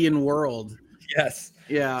Orwellian world. Yes.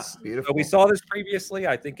 Yeah. Beautiful. So we saw this previously.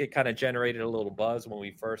 I think it kind of generated a little buzz when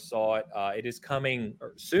we first saw it. It is coming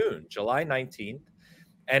soon, July 19th.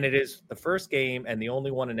 And it is the first game and the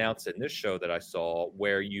only one announced in this show that I saw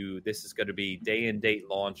where this is going to be day and date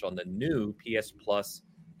launch on the new PS Plus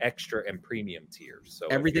Extra and Premium tiers. So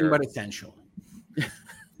everything but essential. Yes.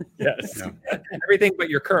 Yeah. Everything but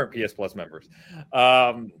your current PS Plus members.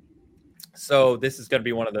 So this is going to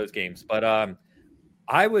be one of those games. But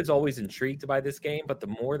I was always intrigued by this game, but the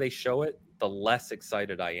more they show it, the less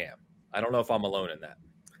excited I am. I don't know if I'm alone in that.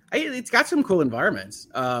 It's got some cool environments.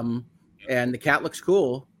 And the cat looks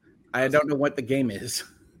cool. I don't know what the game is.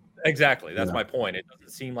 Exactly. That's my point. It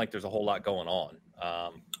doesn't seem like there's a whole lot going on.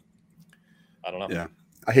 I don't know. Yeah.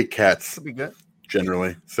 I hate cats. That'd be good.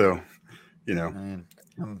 Generally. So, I'm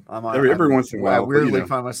every once in a while. I weirdly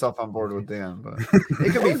find myself on board with Dan, but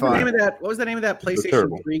it could be fun. What was the name of that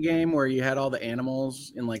PlayStation 3 game where you had all the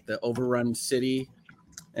animals in like the overrun city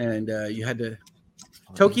and you had to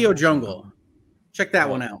Tokyo Jungle. Check that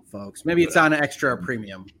one out, folks. Maybe it's on Extra or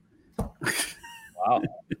Premium. Wow.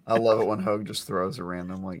 I love it when Hogue just throws a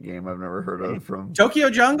random game I've never heard of from Tokyo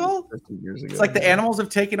Jungle. 50 years ago. It's like the animals have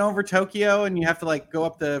taken over Tokyo, and you have to go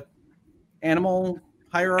up the animal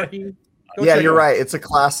hierarchy. You're right. It's a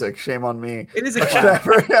classic. Shame on me. It is a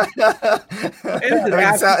classic.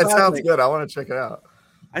 It sounds good. I want to check it out.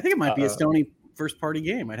 I think it might be a Sony first-party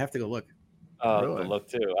game. I'd have to go look. Really? Look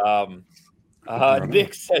too.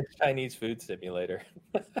 Nick said Chinese food simulator.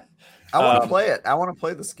 I want to play it. I want to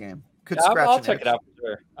play this game. I'll check it out for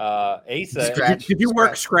sure. Asa, did you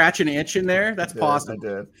work Scratch and Itch in there? That's possible. I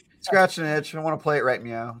did. Scratch an itch. I want to play it right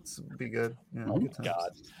now. It'd be good. Yeah, Oh good my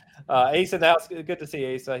God. Asa in the house. Good to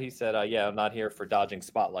see Asa. He said, yeah, I'm not here for dodging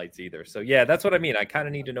spotlights either. So yeah, that's what I mean. I kind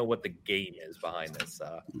of need to know what the game is behind this.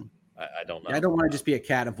 I don't know. I don't want to just be a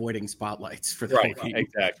cat avoiding spotlights for the right. whole game.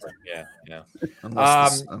 Exactly. Yeah.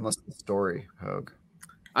 Unless the story, Hogue.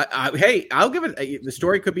 Hey, I'll give it. The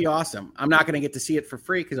story could be awesome. I'm not going to get to see it for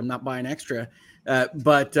free because I'm not buying extra.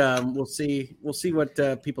 But we'll see. We'll see what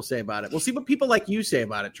people say about it. We'll see what people like you say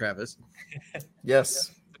about it, Travis.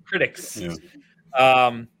 Yes, critics. Yeah.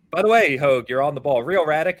 By the way, Hogue, you're on the ball. Real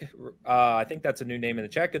Radic, I think that's a new name in the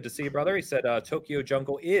chat. Good to see you, brother. He said Tokyo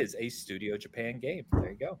Jungle is a Studio Japan game. There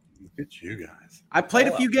you go. Look at you guys. I played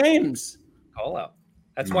a few games. Call out.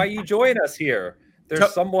 That's why you join us here.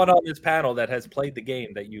 There's someone on this panel that has played the game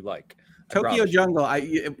that you like. Tokyo Jungle.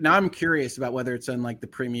 Now I'm curious about whether it's on like the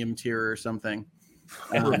premium tier or something.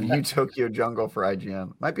 Review Tokyo Jungle for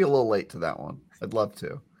IGN. Might be a little late to that one. I'd love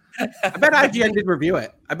to. I bet IGN did review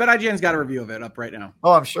it. I bet IGN's got a review of it up right now.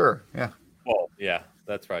 Oh, I'm sure. Yeah. Well, yeah,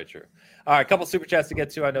 that's probably true. All right, a couple super chats to get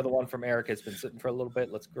to. I know the one from Eric has been sitting for a little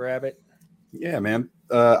bit. Let's grab it. Yeah, man.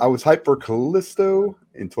 I was hyped for Callisto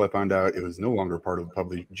until I found out it was no longer part of the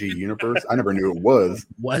PUBG universe. I never knew it was.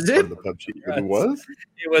 Was part it? of the PUBG. It was?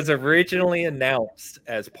 It was originally announced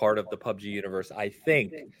as part of the PUBG universe, I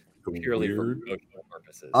think, purely for promotional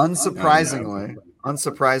purposes.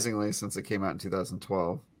 Unsurprisingly, since it came out in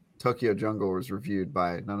 2012, Tokyo Jungle was reviewed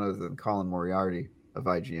by none other than Colin Moriarty of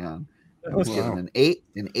IGN. It was given an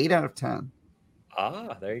 8 out of 10.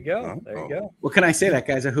 Ah, there you go. There you go. What can I say? That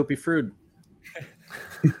guy's a hoopy fruit.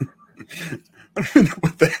 I don't even know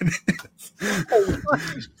what that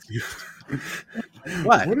is.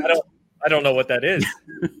 What? I don't know what that is.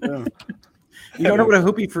 Yeah. You don't know what a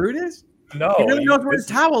hoopy fruit is? No. He really knows where his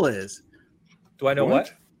towel is. Do I know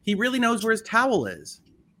what? He really knows where his towel is.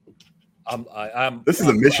 This is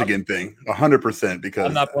a Michigan thing, 100%. Because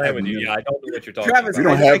I'm not playing with you. Yeah, I don't know what you're talking Travis,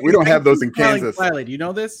 about. We don't have those in Kansas. Slightly. Do you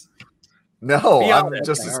know this? No, I'm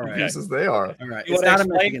just as confused as they are. All right. You It's want not to a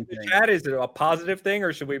explain Michigan to the thing. chat? Is it a positive thing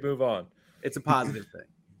or should we move on? It's a positive thing.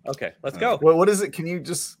 Okay, let's go. Well, what is it? Can you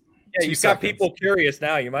just? Yeah, you've got people curious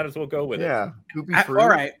now. You might as well go with it. Yeah, hoopy fruit. All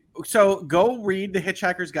right. So go read The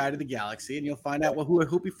Hitchhiker's Guide to the Galaxy, and you'll find out who a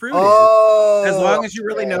hoopy fruit Oh, is. As long as you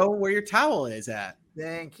really know where your towel is at.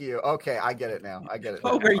 Thank you. Okay, I get it now.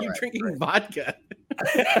 Oh, are you drinking vodka?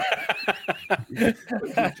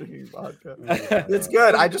 Drinking vodka. It's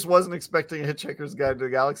good. I just wasn't expecting a Hitchhiker's Guide to the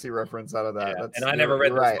Galaxy reference out of that. Yeah, and I never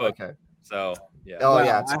read this book. Okay. So yeah. Oh Wow,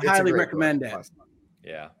 yeah, I highly recommend it. Classic.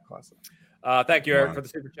 Yeah. Classic. Thank you, Eric, for the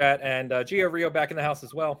super chat. And Gio Rio back in the house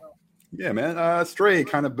as well. Yeah, man. Stray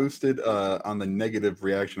kind of boosted on the negative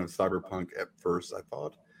reaction of Cyberpunk at first, I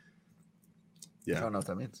thought. I don't know what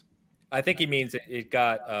that means. I think he means it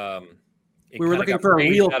got. We were looking for a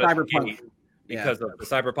real Cyberpunk because of the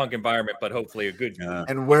Cyberpunk environment, but hopefully a good.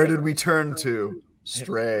 And where did we turn to?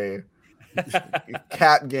 Stray.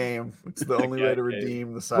 Cat game. It's the only way to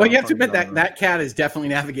redeem the Cyberpunk. Well, you have to admit that cat is definitely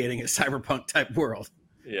navigating a Cyberpunk type world.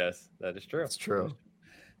 Yes, that is true. It's true.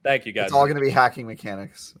 Thank you, guys. It's all going to be hacking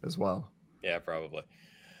mechanics as well. Yeah, probably.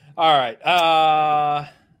 All right.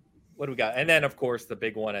 What do we got? And then, of course, the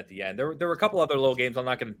big one at the end. There were a couple other little games. I'm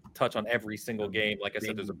not going to touch on every single game. Like I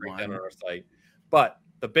said, there's a breakdown on our site. But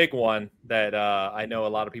the big one that I know a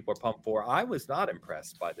lot of people are pumped for, I was not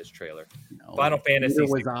impressed by this trailer. No, Final Fantasy.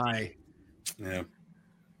 Neither was I. Yeah.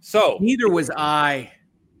 So neither was I.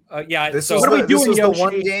 Yeah. This so is what are we doing, this is the Yoshi?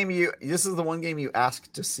 one game you. This is the one game you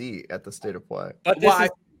asked to see at the State of Play. But this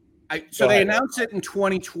So they announce it in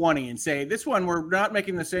 2020 and say, this one, we're not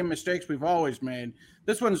making the same mistakes we've always made.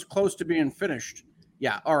 This one's close to being finished.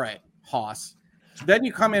 Yeah, all right, Hoss. Then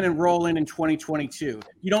you come in and roll in 2022.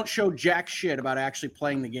 You don't show jack shit about actually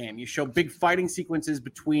playing the game. You show big fighting sequences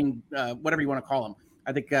between whatever you want to call them.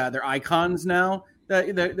 I think they're icons now.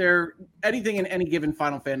 They're anything in any given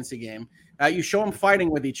Final Fantasy game. You show them fighting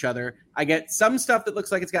with each other. I get some stuff that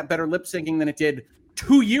looks like it's got better lip syncing than it did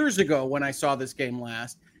 2 years ago when I saw this game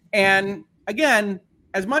last. And again,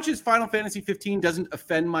 as much as Final Fantasy 15 doesn't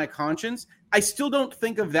offend my conscience, I still don't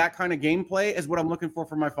think of that kind of gameplay as what I'm looking for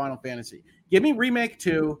my Final Fantasy. Give me Remake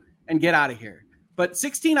 2 and get out of here. But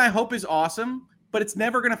 16, I hope, is awesome, but it's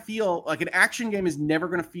never going to feel like an action game is never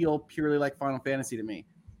going to feel purely like Final Fantasy to me.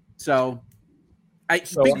 So, big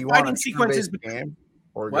fighting sequences. Game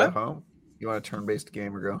or what? Go home? You want a turn-based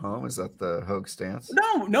game or go home? Is that the Hogue stance?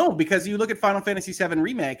 No, because you look at Final Fantasy VII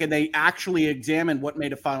Remake and they actually examined what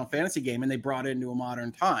made a Final Fantasy game and they brought it into a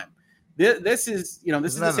modern time. This is,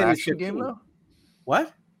 this is the same action game though.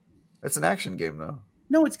 What? It's an action game though.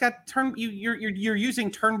 No, it's got you're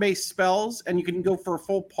using turn-based spells, and you can go for a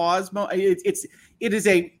full pause mode. It is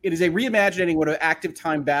a reimagining what active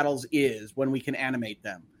time battles is when we can animate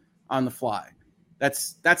them on the fly.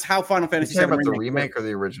 That's how Final Fantasy VII. You're talking about the remake or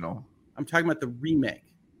the original? I'm talking about the remake.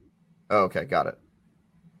 Oh, okay, got it.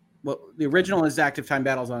 Well, the original is active time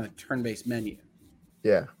battles on a turn-based menu.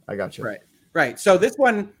 Yeah, I got you. Right. So this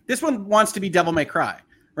one wants to be Devil May Cry,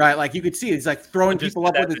 right? Like you could see, he's like throwing people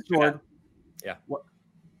up with his sword. Yeah.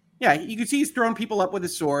 Yeah, you can see he's throwing people up with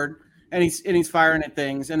his sword, and he's firing at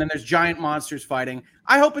things, and then there's giant monsters fighting.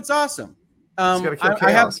 I hope it's awesome. I look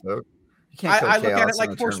at it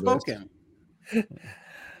like Forspoken.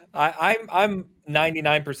 I'm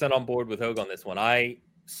 99% on board with Hogue on this one.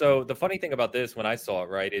 So the funny thing about this when I saw it,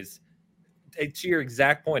 right, is to your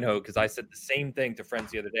exact point, Hogue, because I said the same thing to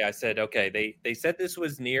friends the other day. I said, okay, they said this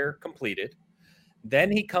was near completed.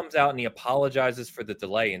 Then he comes out and he apologizes for the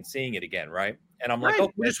delay in seeing it again, right? And I'm like,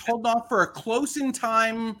 okay, we're just holding off for a close in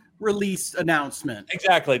time release announcement.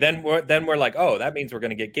 Exactly. Then we're like, oh, that means we're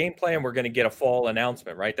going to get gameplay and we're going to get a fall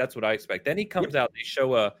announcement, right? That's what I expect. Then he comes out, they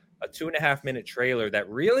show a 2.5-minute trailer that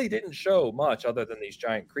really didn't show much other than these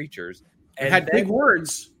giant creatures. And it had big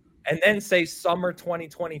words. And then say summer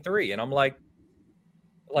 2023. And I'm like,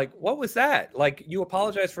 what was that? Like, you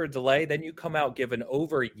apologize for a delay, then you come out, give an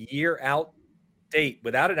over a year out date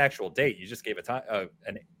without an actual date. You just gave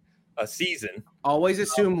a season. Always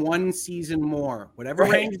assume one season more. Whatever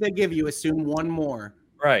range they give you, assume one more.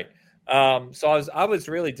 Right. So I was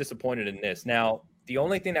really disappointed in this. Now, the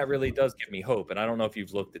only thing that really does give me hope, and I don't know if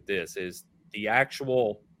you've looked at this, is the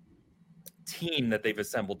actual team that they've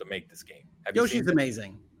assembled to make this game. Yoshi's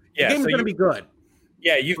amazing. Yeah, the game's going to be good.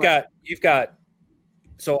 Yeah, you've got.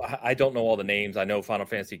 So I don't know all the names. I know Final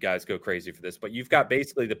Fantasy guys go crazy for this, but you've got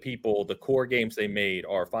basically the people. The core games they made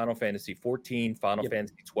are Final Fantasy 14, Final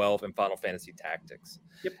Fantasy 12, and Final Fantasy Tactics.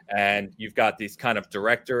 Yep. And you've got these kind of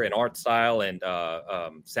director and art style and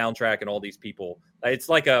soundtrack and all these people. It's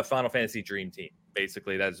like a Final Fantasy dream team,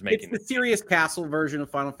 basically. That is making it's the Serious Castle version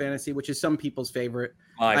of Final Fantasy, which is some people's favorite.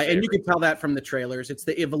 And you can tell that from the trailers. It's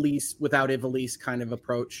the Ivalice without Ivalice kind of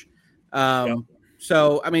approach.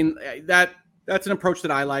 So I mean that's an approach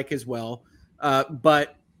that I like as well.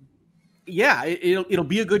 But yeah, it'll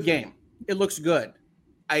be a good game. It looks good.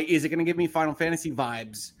 Is it going to give me Final Fantasy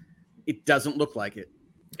vibes? It doesn't look like it.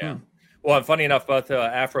 Yeah. Well, and funny enough, both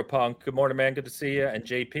Afropunk, good morning, man. Good to see you. And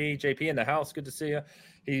JP in the house, good to see you.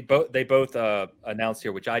 They both announced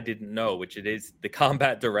here, which I didn't know, which it is the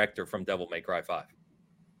combat director from Devil May Cry 5.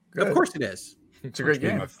 Good. Of course it is. It's a great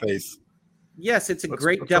game. My face. Yes, it's a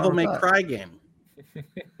great Devil May Cry game.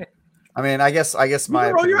 I mean, I guess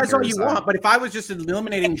my roll your eyes all you want, but if I was just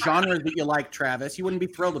eliminating genres that you like, Travis, you wouldn't be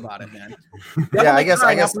thrilled about it, man. Yeah, I guess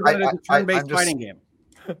turn-based fighting game.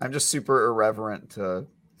 I'm just super irreverent to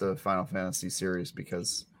the Final Fantasy series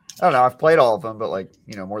because I don't know. I've played all of them, but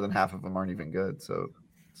more than half of them aren't even good. So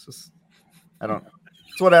it's just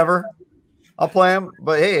it's whatever. I'll play them,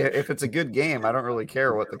 but hey, if it's a good game, I don't really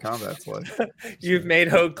care what the combat's like. You've made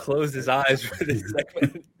Hogue close his eyes for this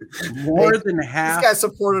segment. More than half. This guy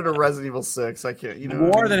supported a Resident Evil 6. I can't,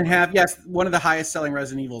 More than half. Yes, one of the highest selling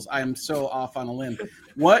Resident Evils. I am so off on a limb.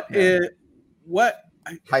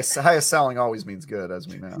 Highest selling always means good, as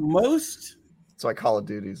we know. That's why Call of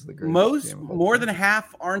Duty is the greatest. More than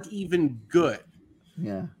half aren't even good.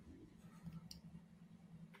 Yeah.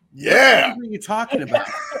 Yeah. What are you talking about?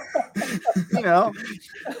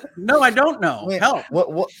 No, I don't know. Wait, Hell,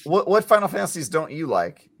 what Final Fantasies don't you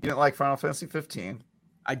like? You didn't like Final Fantasy 15?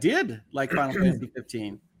 I did like Final Fantasy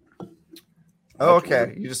 15. Oh,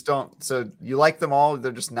 okay. You just don't. So you like them all?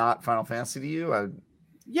 They're just not Final Fantasy to you?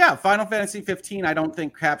 Yeah, Final Fantasy 15, I don't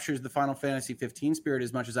think captures the Final Fantasy 15 spirit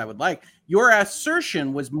as much as I would like. Your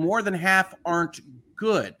assertion was more than half aren't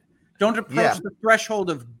good. Don't approach the threshold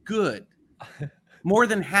of good. More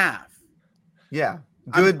than half. Yeah.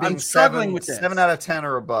 Good being I'm struggling with this. 7 out of 10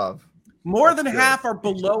 or above. More than half are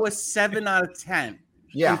below a 7 out of 10.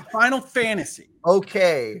 Yeah. In Final Fantasy.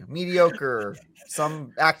 Okay. Mediocre.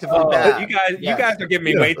 Some actively bad. You guys are giving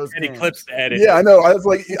me way too many clips to edit. Yeah, I know. I was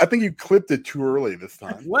like, I think you clipped it too early this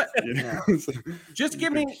time. What? Just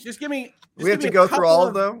give me. We have to go through all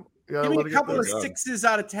of them. Give me a couple of 6s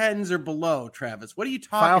out of 10s or below, Travis. What are you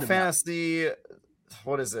talking about? Final Fantasy,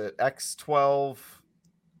 what is it? X12.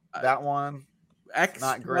 That one. X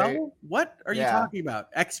not great. What are you talking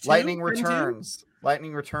about? X2. Lightning Returns.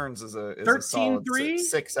 Lightning Returns is a 13-3?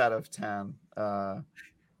 6 out of 10.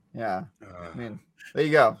 Yeah. I mean, there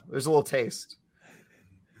you go. There's a little taste.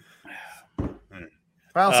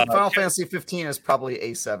 Final Fantasy 15 is probably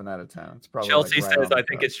a 7 out of 10. It's probably Chelsea says, I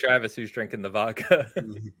think it's Travis who's drinking the vodka.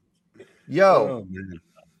 Yo,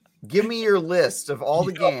 give me your list of all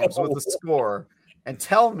the games with the score and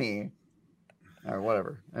tell me. Or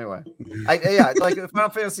whatever. Anyway, like Final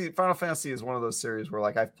Fantasy is one of those series where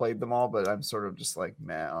like I've played them all, but I'm sort of just like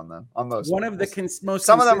meh on them. On most. One of the most.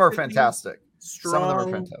 Some of them are fantastic. Some of them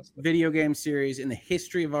are fantastic. Video game series in the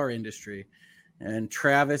history of our industry, and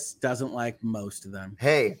Travis doesn't like most of them.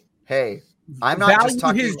 Hey, I'm not just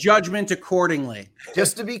talking his judgment accordingly.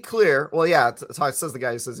 Just to be clear, well, yeah, says the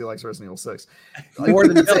guy who says he likes Resident Evil 6. More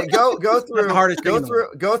than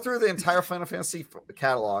go through the entire Final Fantasy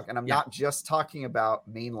catalog, and I'm not just talking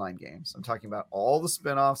about mainline games. I'm talking about all the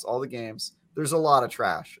spin-offs, all the games. There's a lot of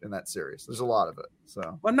trash in that series. There's a lot of it. So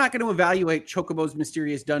well, I'm not going to evaluate Chocobo's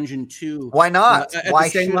Mysterious Dungeon 2. Why not? At the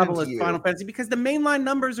same level as Final Fantasy, because the mainline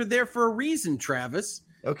numbers are there for a reason, Travis.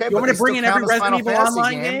 Okay, you want me to bring in every Resident Evil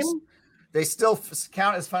Online game? They still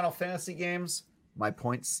count as Final Fantasy games. My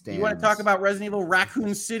point stands. You want to talk about Resident Evil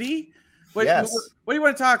Raccoon City? Yes. What do you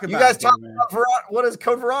want to talk about? You guys talk about what is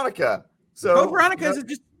Code Veronica? So Code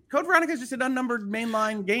Veronica is just an unnumbered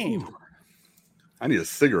mainline game. I need a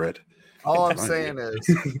cigarette. All I'm saying is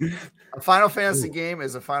a Final Fantasy game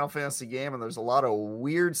is a Final Fantasy game, and there's a lot of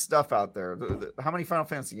weird stuff out there. How many Final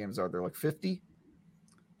Fantasy games are there? Like 50?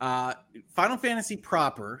 Final Fantasy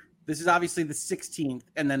proper. This is obviously the 16th,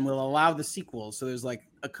 and then we'll allow the sequels. So there's like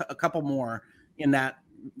a couple more in that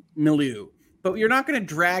milieu. But you're not going to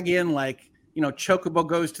drag in like, Chocobo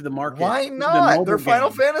Goes to the Market. Why not? They're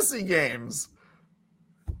Final Fantasy games.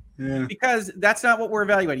 Yeah. Because that's not what we're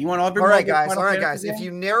evaluating. You want all right, guys. If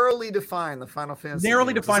you narrowly define the Final Fantasy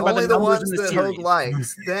defined by only the ones in the that series. Hogue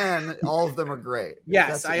likes, then all of them are great.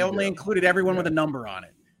 Yes, I only included everyone with a number on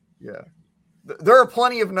it. Yeah. There are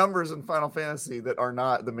plenty of numbers in Final Fantasy that are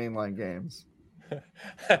not the mainline games.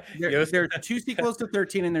 There are 2 sequels to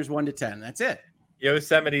 13 and there's 1 to 10. That's it.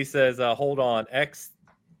 Yosemite says, hold on, I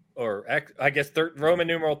guess Roman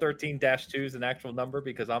numeral 13-2 is an actual number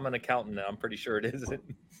because I'm an accountant and I'm pretty sure it isn't.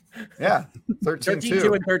 Yeah,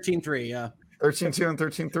 13-2 and 13-3, yeah. 13-2 and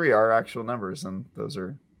 13-3 are actual numbers, and those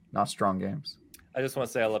are not strong games. I just want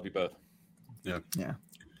to say I love you both. Yeah.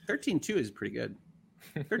 13-2 is pretty good.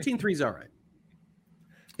 13-3 is all right.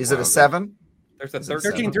 Is it a 7? There's a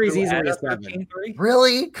 13-3 is easily a 7.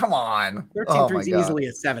 Really? Come on. 13-3 is easily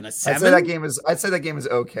a 7. A 7? I'd say that game is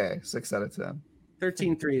okay. 6 out of 10.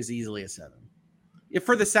 13-3 is easily a 7. If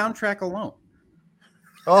for the soundtrack alone.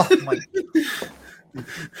 Oh my.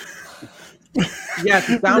 Yes,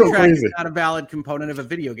 the soundtrack is not a valid component of a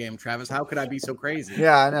video game, Travis. How could I be so crazy?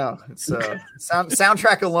 Yeah, I know. It's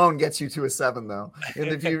soundtrack alone gets you to a 7 though. And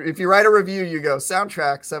if you write a review, you go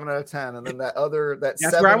soundtrack 7 out of 10, and then that's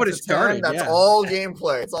 7 where I would have started. That's all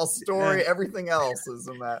gameplay. It's all story. Everything else is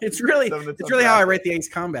in that. It's really how I rate the Ace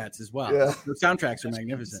Combats as well. Yeah. The soundtracks are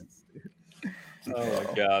magnificent. Oh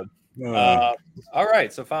my god. All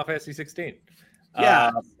right, so Final Fantasy 16.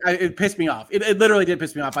 Yeah, it pissed me off. It literally did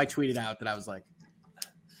piss me off. I tweeted out that I was like,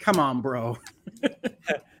 "Come on, bro."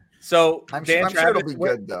 So I'm sure it'll be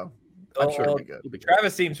good, though. I'm sure it'll be good.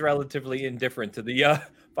 Travis seems relatively indifferent to the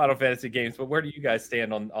Final Fantasy games, but where do you guys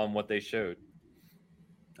stand on what they showed?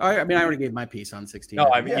 I mean, I already gave my piece on 16.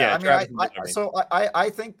 No, I mean, I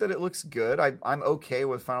think that it looks good. I'm okay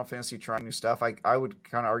with Final Fantasy trying new stuff. I would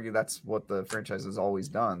kind of argue that's what the franchise has always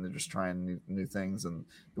done. They're just trying new things, and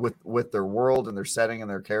with their world and their setting and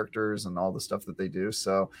their characters and all the stuff that they do.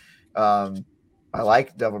 So, I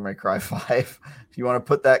like Devil May Cry 5. If you want to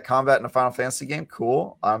put that combat in a Final Fantasy game,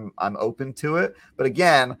 cool. I'm open to it. But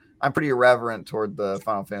again, I'm pretty irreverent toward the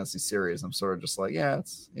Final Fantasy series. I'm sort of just like, yeah,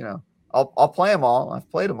 it's I'll play them all. I've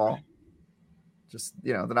played them all. Just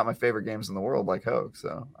they're not my favorite games in the world like Hogue.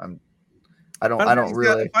 So I don't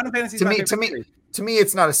really. Final Fantasy to me,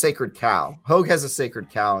 it's not a sacred cow. Hogue has a sacred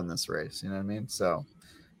cow in this race. You know what I mean? So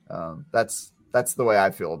that's the way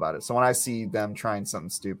I feel about it. So when I see them trying something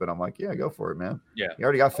stupid, I'm like, yeah, go for it, man. Yeah, you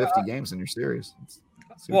already got 50 games in your series.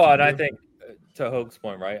 And I think to Hogue's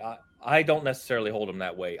point, right? I don't necessarily hold them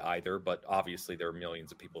that way either, but obviously there are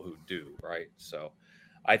millions of people who do, right? So.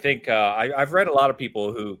 I think I've read a lot of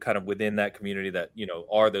people who kind of within that community that,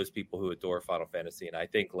 are those people who adore Final Fantasy. And I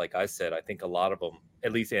think, like I said, I think a lot of them,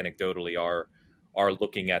 at least anecdotally, are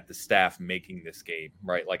looking at the staff making this game,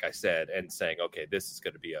 right? Like I said, and saying, okay, this is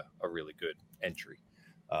going to be a really good entry.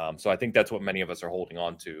 So I think that's what many of us are holding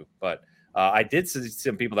on to. But I did see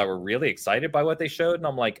some people that were really excited by what they showed. And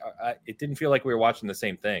I'm like, it didn't feel like we were watching the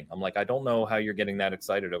same thing. I'm like, I don't know how you're getting that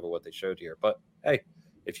excited over what they showed here. But hey,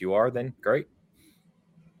 if you are, then great.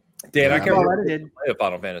 Dan, I can't play the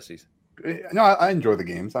Final Fantasies. No, I enjoy the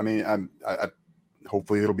games. I mean, I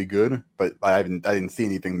hopefully it'll be good, but I didn't see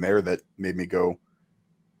anything there that made me go,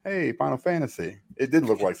 "Hey, Final Fantasy." it did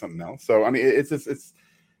look like something else. So I mean, it's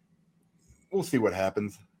we'll see what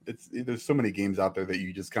happens. There's so many games out there that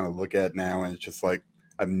you just kind of look at now, and it's just like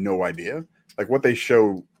I have no idea. Like what they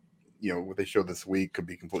show, what they show this week could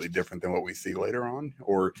be completely different than what we see later on,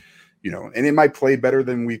 or and it might play better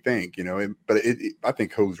than we think. But I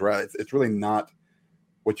think Ho's right. It's really not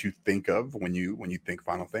what you think of when you think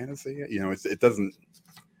Final Fantasy. It doesn't.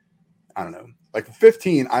 I don't know. Like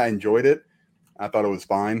 15, I enjoyed it. I thought it was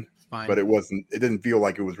fine. But it wasn't. It didn't feel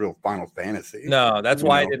like it was real Final Fantasy. No, that's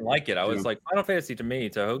why I didn't like it. I was like, Final Fantasy to me,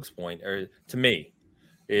 to Hoag's point, or to me,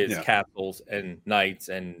 is castles and knights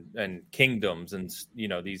and kingdoms and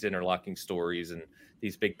these interlocking stories and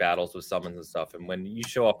these big battles with summons and stuff. And when you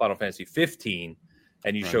show up Final Fantasy 15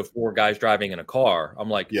 and you show 4 guys driving in a car, I'm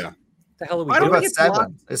like, what the hell are we doing? What about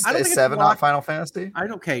 7? Is 7 not Final Fantasy?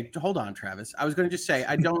 Okay, hold on, Travis. I was going to just say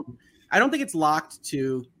I don't think it's locked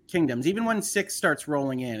to kingdoms. Even when 6 starts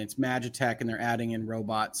rolling in, it's Magitech and they're adding in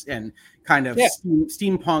robots and kind of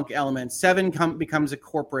steampunk elements. 7 becomes a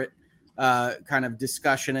corporate kind of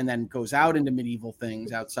discussion and then goes out into medieval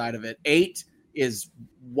things outside of it. 8 is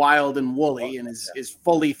wild and woolly and is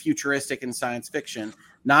fully futuristic and science fiction.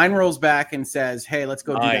 9 rolls back and says, hey, let's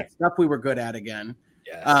go do that stuff we were good at again.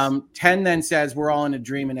 Yes. 10 then says we're all in a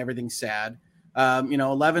dream and everything's sad.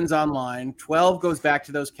 11's online. 12 goes back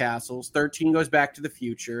to those castles. 13 goes back to the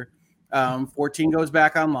future. 14 goes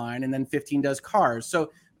back online, and then 15 does cars.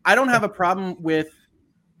 So I don't have a problem with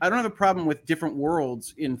different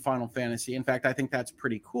worlds in Final Fantasy. In fact, I think that's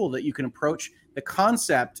pretty cool that you can approach the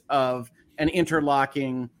concept of an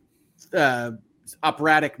interlocking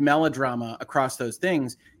operatic melodrama across those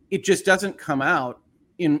things. It just doesn't come out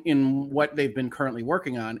in what they've been currently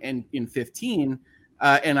working on, and in 15.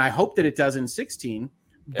 And I hope that it does in 16.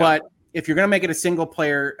 But if you're going to make it a single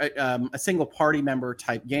player, a single party member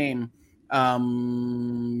type game,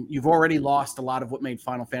 you've already lost a lot of what made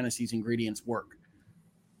Final Fantasy's ingredients work.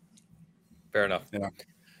 Fair enough.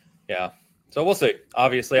 Yeah. So we'll see.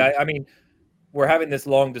 Obviously, I mean, we're having this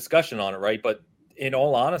long discussion on it, right? But in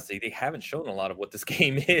all honesty, they haven't shown a lot of what this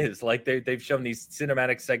game is. Like they've shown these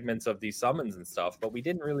cinematic segments of these summons and stuff, but we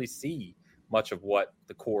didn't really see much of what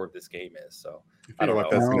the core of this game is. So I don't know if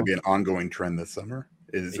that's going to be an ongoing trend this summer.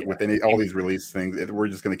 With all these release things, we're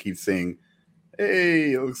just going to keep saying,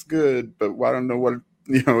 "Hey, it looks good," but I don't know what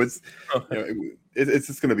it's. It's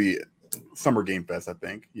just going to be Summer Game Fest, I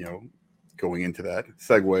think. Going into that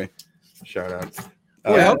segue, shout outs.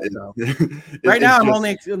 I hope so. Right now, I'm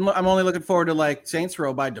only looking forward to like Saints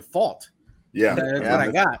Row by default. Yeah, that's what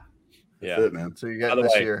I got. That's it, man. So you got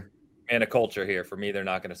this year. Mana Culture here. For me, they're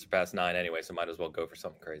not going to surpass 9 anyway, so might as well go for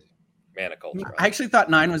something crazy. Mana Culture. I actually thought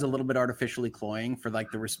 9 was a little bit artificially cloying for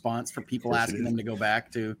like the response for people asking them to go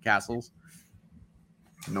back to castles.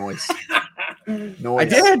 Noise. I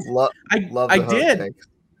did. I did. Takes.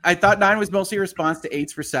 I thought 9 was mostly a response to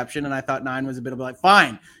 8's reception, and I thought 9 was a bit of like,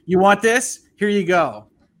 fine, you want this? Here you go.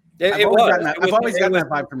 I've always gotten that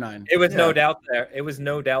vibe from 9. It was no doubt there. It was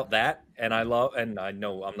no doubt that, and I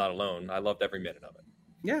know I'm not alone. I loved every minute of it.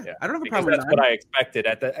 Yeah, I don't have a problem with that. That's what I expected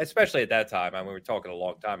especially at that time. I mean, we were talking a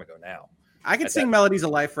long time ago now. I can sing Melodies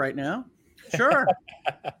of Life right now. Sure.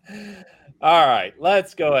 All right,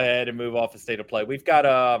 let's go ahead and move off the state of play. We've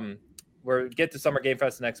got we'll get to Summer Game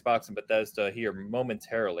Fest and Xbox and Bethesda here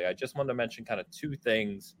momentarily. I just wanted to mention kind of 2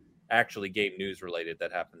 things, actually game news related,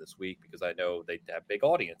 that happened this week because I know they have big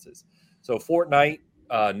audiences. So Fortnite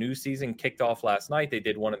new season kicked off last night. They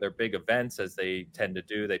did one of their big events, as they tend to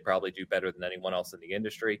do. They probably do better than anyone else in the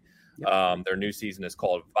industry. Yep. Their new season is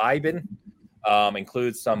called Vibin.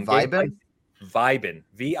 Includes some Vibin? Vibin.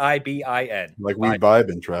 VIBIN. Like we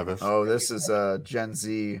vibin, Travis. Oh, this is a Gen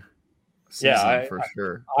Z season for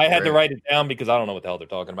sure. I had to write it down because I don't know what the hell they're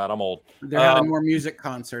talking about. I'm old. They're having more music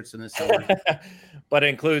concerts in this summer. But it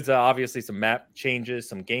includes obviously some map changes,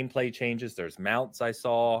 some gameplay changes. There's mounts I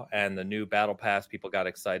saw, and the new battle pass. People got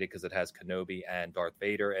excited because it has Kenobi and Darth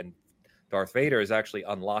Vader, and Darth Vader is actually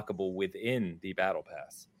unlockable within the battle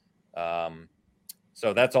pass.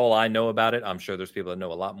 So that's all I know about it. I'm sure there's people that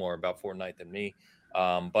know a lot more about Fortnite than me.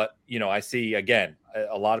 But, I see, again,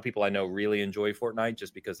 a lot of people I know really enjoy Fortnite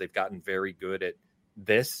just because they've gotten very good at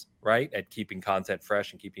this, right? At keeping content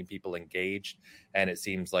fresh and keeping people engaged. And it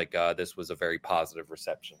seems like this was a very positive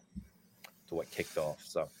reception to what kicked off.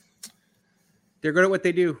 So they're good at what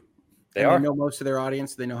they do. They know most of their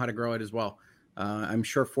audience. They know how to grow it as well. I'm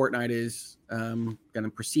sure Fortnite is going to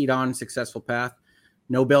proceed on a successful path.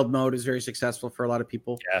 No build mode is very successful for a lot of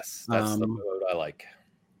people. Yes, that's the mode I like.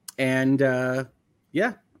 And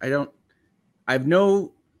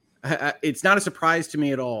it's not a surprise to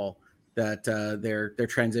me at all that their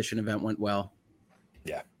transition event went well.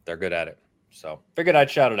 Yeah, they're good at it. So figured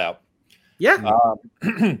I'd shout it out. Yeah.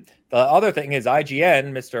 The other thing is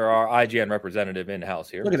IGN, our IGN representative in-house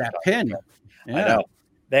here. Look at that pin. Yeah. I know.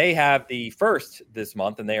 They have the first this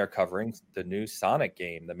month, and they are covering the new Sonic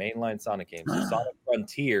game, the mainline Sonic game, so Sonic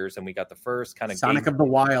Frontiers, and we got the first kind of Sonic of the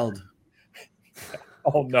Wild.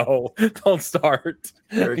 Oh no! Don't start.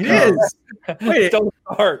 It is. Wait, don't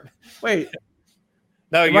start. Wait.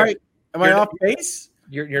 No, am I off base?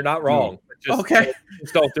 You're not wrong. Okay.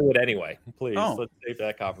 Just don't do it anyway, please. Oh. Let's save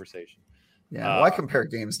that conversation. Yeah, why compare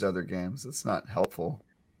games to other games? It's not helpful.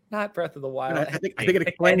 Not Breath of the Wild. I think it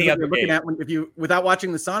explains what you're looking at without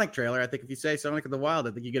watching the Sonic trailer. I think if you say Sonic of the Wild,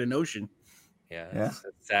 I think you get a notion. Yeah. It's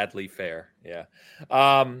sadly fair. Yeah.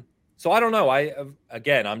 So I don't know.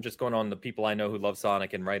 I'm just going on the people I know who love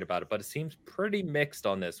Sonic and write about it, but it seems pretty mixed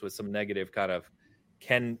on this with some negative kind of.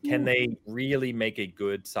 Can they really make a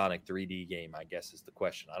good Sonic 3D game? I guess is the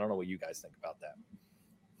question. I don't know what you guys think about that.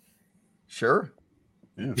 Sure.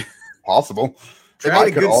 Yeah. Possible. They made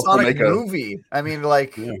a good Sonic movie. I mean,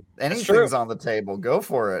 like anything's on the table. Go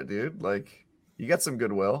for it, dude. Like you got some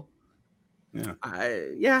goodwill. Yeah.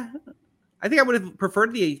 I think I would have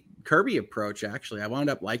preferred the Kirby approach. Actually, I wound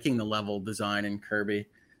up liking the level design in Kirby,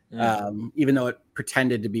 even though it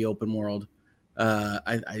pretended to be open world.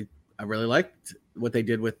 I really liked what they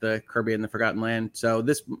did with the Kirby and the Forgotten Land. So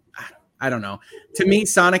this, I don't know. To me,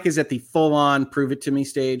 Sonic is at the full-on prove it to me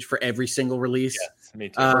stage for every single release. Yes, me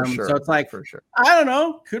too. For sure. So it's like, for sure. I don't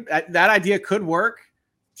know. That idea could work.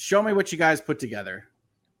 Show me what you guys put together.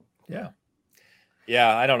 Yeah.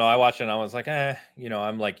 Yeah, I don't know. I watched it and I was like,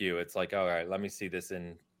 I'm like you. It's like, all right, let me see this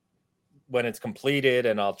when it's completed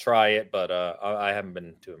and I'll try it, but I haven't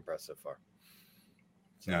been too impressed so far.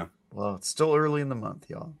 Yeah. Well, it's still early in the month,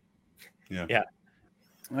 y'all. Yeah.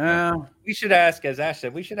 Well, we should ask, as Ash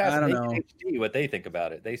said, Naked HD what they think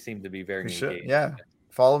about it. They seem to be very engaged. Yeah.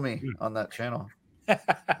 Follow me on that channel.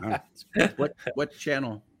 What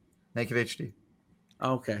channel? Naked HD.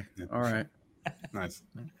 Okay. All right. Nice.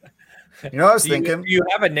 You know what I was thinking? Do you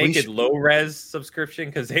have a Naked low res subscription?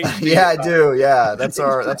 Because yeah, I do. Yeah, that's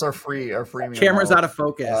our free camera's model. out of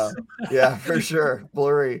focus. Yeah, for sure.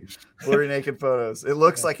 Blurry naked photos. It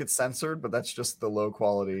looks like it's censored, but that's just the low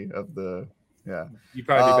quality of the. Yeah, you'd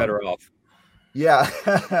probably be better off. Yeah,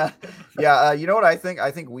 yeah. You know what I think?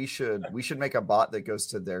 I think we should make a bot that goes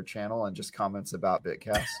to their channel and just comments about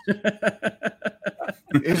Bitcast.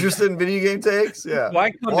 Interested in video game takes? Yeah.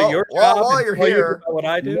 Why come to your channel while you're here? What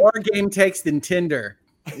I do? More game takes than Tinder.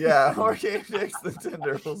 Yeah, more game takes than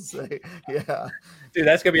Tinder. We'll say. Yeah. Dude,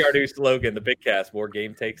 that's gonna be our new slogan. The Bitcast: more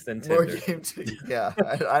game takes than Tinder. More game takes. Yeah,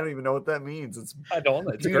 I don't even know what that means. I don't.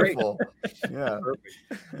 It's beautiful. Great. Yeah.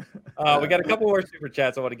 Perfect. We got a couple more super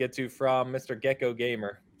chats I want to get to from Mr. Gecko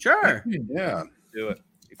Gamer. Sure. Yeah. Do it.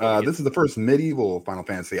 This is the first medieval Final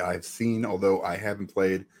Fantasy I've seen, although I haven't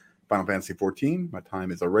played Final Fantasy 14. My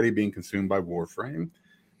time is already being consumed by Warframe.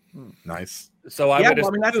 Nice. So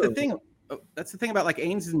that's the thing. That's the thing about like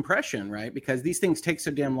Ains' impression, right? Because these things take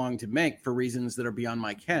so damn long to make for reasons that are beyond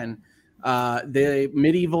my ken. The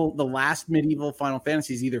last medieval Final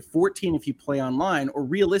Fantasy is either 14 if you play online, or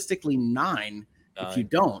realistically 9 if you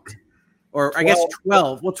don't. Or 12. I guess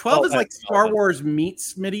 12. Well, 12 is like Star Wars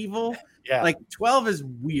meets medieval. Yeah. Like 12 is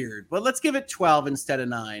weird, but let's give it 12 instead of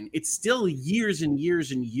 9. It's still years and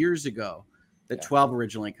years and years ago that 12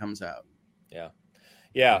 originally comes out. Yeah.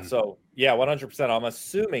 Yeah. So, 100%. I'm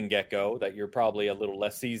assuming, Gecko, that you're probably a little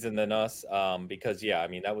less seasoned than us because,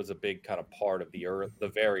 that was a big kind of part of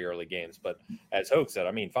the very early games. But as Hoke said,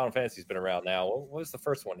 Final Fantasy's been around now. What was the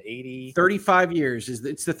first one? 35 years.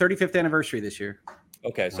 It's the 35th anniversary this year.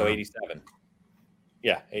 Okay, so 87.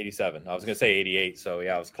 Yeah, 87. I was going to say 88, so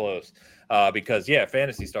I was close. Because,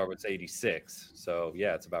 Phantasy Star was 86. So,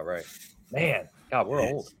 it's about right. Man, God, we're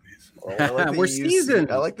old. We're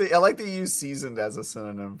seasoned. I like that you use seasoned as a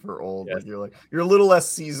synonym for old. Yes. Like you're a little less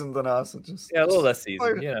seasoned than us. A little less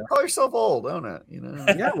seasoned. Call yourself old, own it.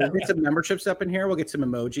 Yeah, we'll get some memberships up in here. We'll get some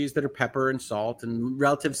emojis that are pepper and salt and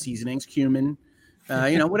relative seasonings, cumin.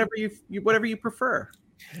 Whatever you prefer.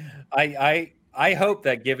 I hope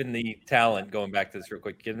that given the talent, going back to this real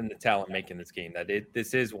quick, given the talent making this game, that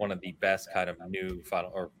this is one of the best kind of new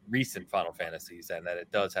recent Final Fantasies, and that it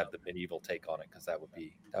does have the medieval take on it, because that would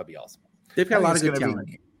be awesome. They've got a lot of good talent.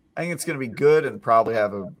 I think it's going to be good and probably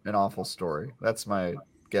have an awful story. That's my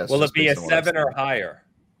guess. Will it be a 7 or higher?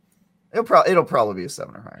 It'll probably be a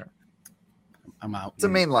 7 or higher. I'm out. It's a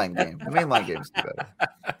mainline game. The mainline game's too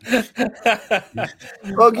better.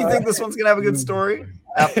 Rogue, you think this one's gonna have a good story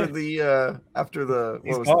after the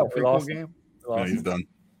prequel game? No, he's done.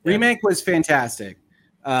 Remake was fantastic.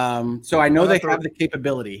 So I know they have the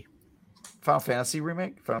capability. Final Fantasy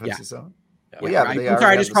remake, Final Fantasy 7. Well, yeah, I'm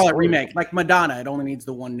sorry, I just call it remake. Like Madonna, it only needs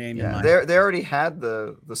the one name. Yeah, they already had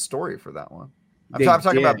the story for that one. I'm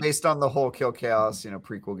talking about based on the whole Kill Chaos,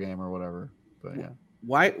 prequel game or whatever. But yeah.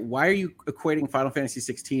 Why are you equating Final Fantasy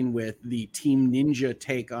 16 with the Team Ninja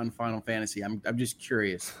take on Final Fantasy? I'm just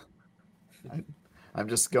curious. I'm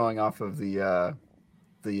just going off of the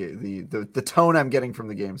tone I'm getting from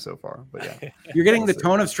the game so far. But yeah, you're getting the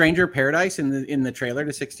tone of Stranger Paradise in the trailer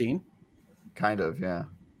to 16. Kind of, yeah.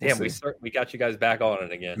 Damn, we got you guys back on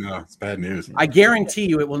it again. No, it's bad news. I guarantee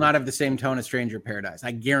you, it will not have the same tone as Stranger Paradise.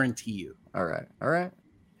 I guarantee you. All right. Okay.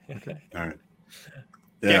 All right.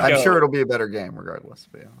 Yeah, I'm sure it'll be a better game regardless.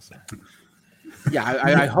 But yeah,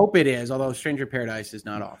 I hope it is. Although Stranger Paradise is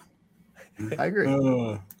not off. I agree.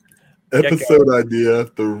 Episode idea: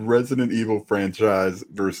 the Resident Evil franchise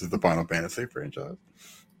versus the Final Fantasy franchise.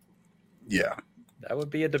 Yeah, that would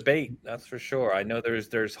be a debate. That's for sure. I know there's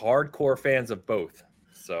hardcore fans of both.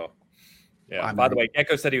 So, yeah. By the way,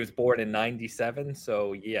 Gecko said he was born in '97.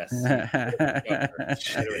 So yes.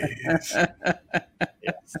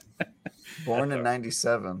 Yes. Born in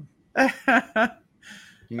 '97.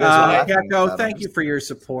 You guys Gecko, thank you for your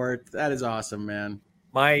support. That is awesome, man.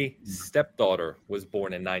 My stepdaughter was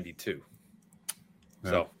born in '92.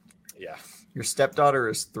 So, yeah. Your stepdaughter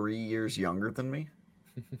is 3 years younger than me?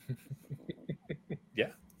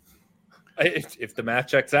 Yeah. If the math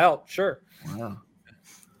checks out, sure. Wow.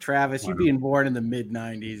 Travis, you being born in the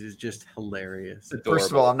mid-'90s is just hilarious. First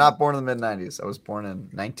of all, I'm not born in the mid-'90s. I was born in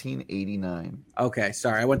 1989. Okay,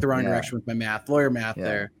 sorry. I went the wrong direction with my math. Lawyer math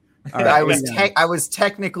there. All right. I was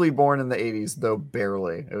technically born in the 80s, though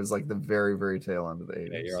barely. It was like the very, very tail end of the 80s.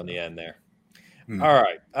 Yeah, you're on the end there. All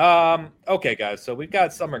right. Okay, guys. So we've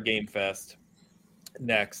got Summer Game Fest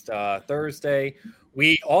next Thursday.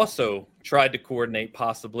 We also tried to coordinate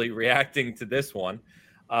possibly reacting to this one.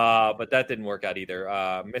 But that didn't work out either.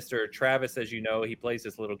 Mr. Travis, as you know, he plays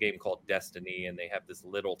this little game called Destiny, and they have this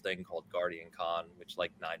little thing called Guardian Con, which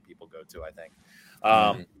like 9 people go to, I think.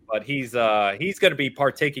 But he's going to be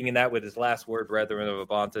partaking in that with his last word, Brethren of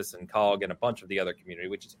Avantis and Cog and a bunch of the other community,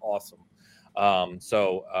 which is awesome.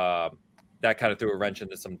 So that kind of threw a wrench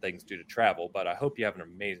into some things due to travel. But I hope you have an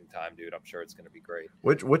amazing time, dude. I'm sure it's going to be great.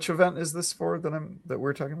 Which event is this for that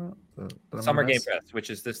we're talking about? Summer Game Fest, which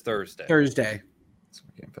is this Thursday.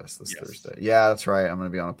 Summer Game Fest this Thursday. Yeah, that's right. I'm going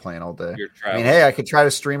to be on a plane all day. I mean, hey, I could try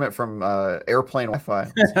to stream it from airplane Wi-Fi.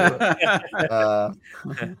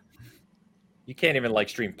 You can't even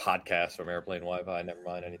stream podcasts from airplane Wi-Fi. Never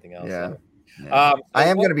mind anything else. Yeah. I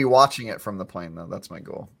am going to be watching it from the plane, though. That's my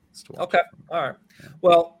goal. Okay. All right. Yeah.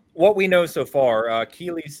 Well, what we know so far,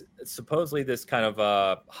 Keely's supposedly this kind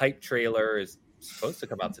of hype trailer is supposed to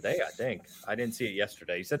come out today, I think. I didn't see it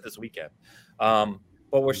yesterday. He said this weekend.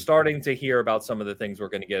 But we're starting to hear about some of the things we're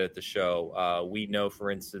going to get at the show. We know,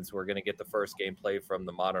 for instance, we're going to get the first gameplay from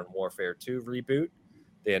the Modern Warfare 2 reboot.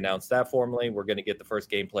 They announced that formally. We're going to get the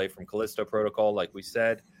first gameplay from Callisto Protocol, like we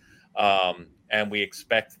said. And we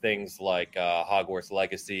expect things like Hogwarts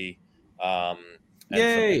Legacy.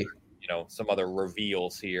 Yay! Some other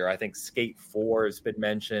reveals here. I think Skate 4 has been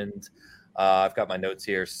mentioned. I've got my notes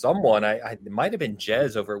here. Someone, it might have been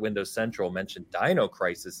Jez over at Windows Central, mentioned Dino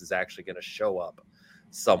Crisis is actually going to show up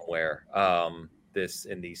somewhere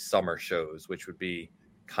in these summer shows, which would be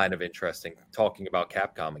kind of interesting, talking about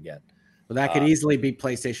Capcom again. Well, that could easily be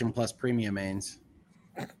PlayStation Plus Premium mains.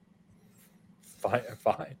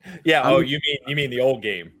 Fine. Yeah. You mean the old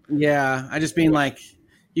game? Yeah, I just mean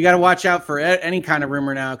you got to watch out for any kind of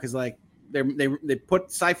rumor now because they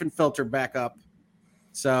put Siphon Filter back up,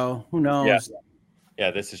 so who knows? Yeah,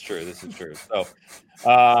 this is true. So,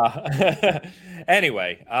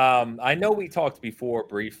 anyway, I know we talked before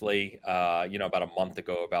briefly, about a month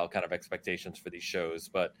ago about kind of expectations for these shows,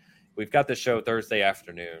 but we've got the show Thursday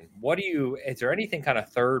afternoon. Is there anything kind of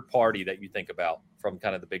third party that you think about from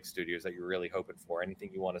kind of the big studios that you're really hoping for? Anything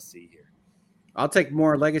you want to see here? I'll take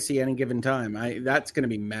more Legacy any given time. That's going to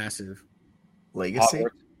be massive. Legacy?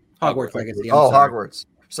 Hogwarts Legacy. Hogwarts.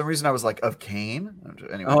 For some reason, I was like, of Kane?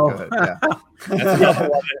 Anyway, go ahead. Yeah.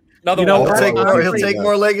 He'll take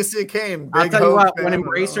more Legacy of Kane. I'll tell you what, when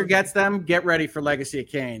Embracer gets them, get ready for Legacy of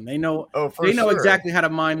Kane. They know exactly how to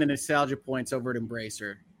mine the nostalgia points over at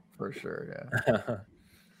Embracer. For sure,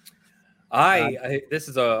 yeah. This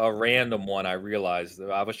is a random one. I realized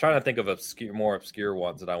I was trying to think of more obscure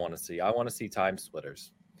ones that I want to see. I want to see Time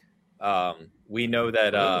Splitters. We know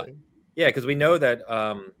that, because we know that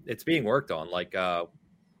it's being worked on.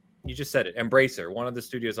 You just said it, Embracer, one of the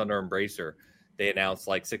studios under Embracer. They announced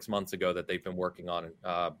 6 months ago that they've been working on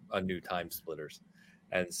a new Time Splitters,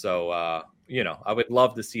 and so I would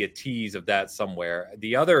love to see a tease of that somewhere.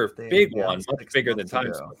 The other big one, much bigger than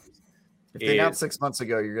Time Splitters, If they announced 6 months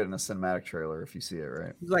ago, you're getting a cinematic trailer if you see it,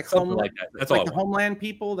 right? It's like Something like that. That's like the Homeland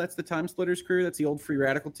people. That's the Time Splitters crew. That's the old Free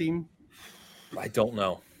Radical team. I don't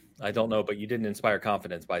know, but you didn't inspire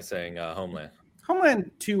confidence by saying Homeland.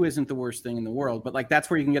 Homeland 2 isn't the worst thing in the world, but like that's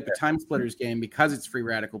where you can get the Time Splitters game because it's Free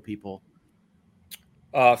Radical people.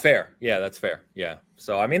 Fair. Yeah, that's fair. Yeah.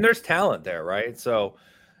 So, I mean, there's talent there, right? So,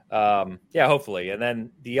 yeah, hopefully. And then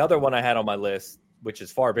the other one I had on my list, which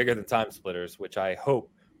is far bigger than Time Splitters, which I hope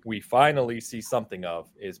we finally see something of,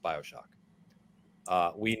 is BioShock.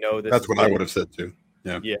 We know this. That's what I would have said too.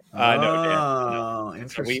 Yeah. Yeah. I know. Dan. Oh,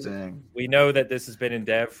 interesting. So we know that this has been in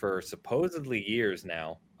dev for supposedly years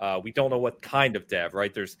now. We don't know what kind of dev,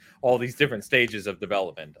 right? There's all these different stages of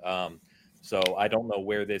development. So I don't know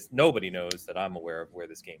where nobody knows that I'm aware of where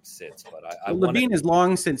this game sits, but Levine has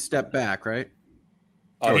long since stepped back, right?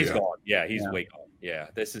 Oh, he's gone. Yeah, he's way gone. Yeah.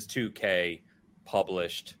 This is 2K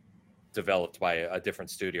published, developed by a different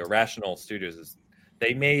studio. Rational Studios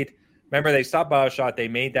remember they stopped BioShock. They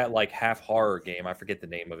made that like half horror game. I forget the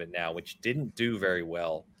name of it now, which didn't do very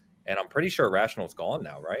well. And I'm pretty sure Rational's gone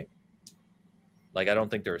now, right? Like, I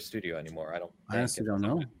don't think they're a studio anymore. I honestly don't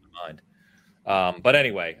know. But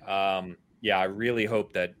anyway, yeah, I really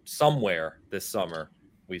hope that somewhere this summer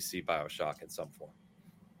we see BioShock in some form.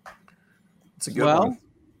 It's a good one.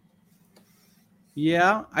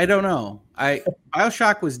 Yeah, I don't know.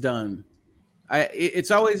 BioShock was done.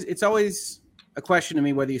 It's always a question to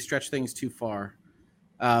me whether you stretch things too far,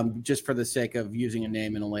 just for the sake of using a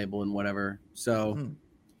name and a label and whatever. So,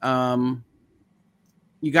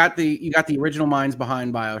 you got the original minds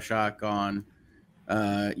behind BioShock gone.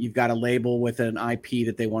 You've got a label with an IP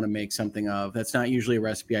that they want to make something of. That's not usually a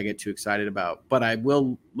recipe I get too excited about, but I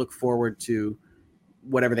will look forward to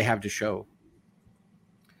whatever they have to show.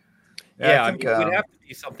 Yeah, I mean, we'd have to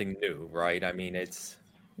be something new, right? I mean, I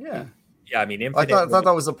mean, Infinite. I thought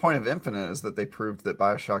that was the point of Infinite, is that they proved that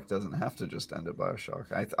BioShock doesn't have to just end at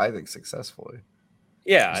BioShock. I think successfully.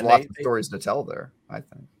 Yeah, there's lots of stories to tell there, I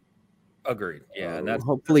think. Agreed. Yeah, and that's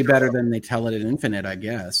hopefully better than they tell it in Infinite, I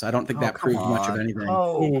guess. I don't think that proves much of anything.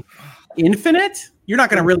 Oh. Infinite? You're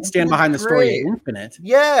not going to really stand behind the story of Infinite.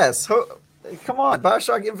 Yes. Come on,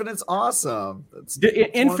 BioShock Infinite's awesome.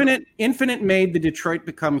 Infinite made the Detroit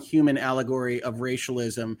Become Human allegory of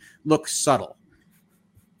racialism look subtle.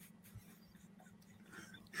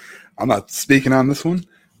 I'm not speaking on this one.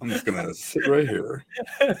 I'm just going to sit right here.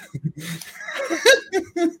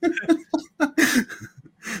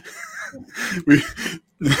 we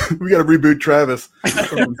got to reboot Travis. We got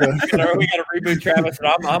to reboot Travis, and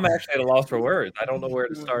I'm actually at a loss for words. I don't know where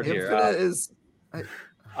to start here. The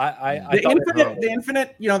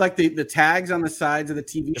Infinite, you know, like the tags on the sides of the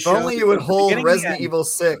TV show. If only you would hold Resident Evil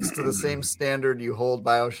 6 to the same standard you hold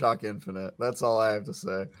BioShock Infinite. That's all I have to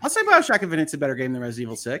say. I'll say BioShock Infinite's a better game than Resident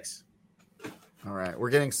Evil 6. All right, we're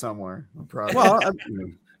getting somewhere. I'm proud. Well,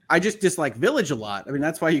 I just dislike Village a lot. I mean,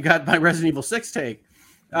 that's why you got my Resident Evil 6 take.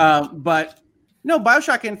 But no,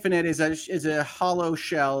 BioShock Infinite is a hollow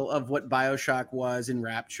shell of what BioShock was in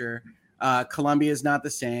Rapture. Columbia is not the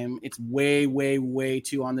same. It's way, way, way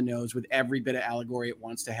too on the nose with every bit of allegory it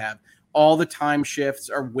wants to have. All the time shifts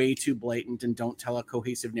are way too blatant and don't tell a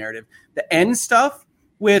cohesive narrative. The end stuff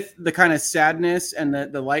with the kind of sadness and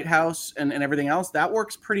the lighthouse and everything else, that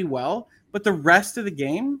works pretty well. But the rest of the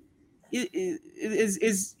game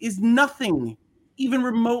is nothing even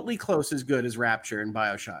remotely close as good as Rapture and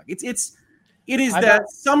BioShock. It is that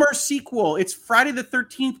summer sequel. It's Friday the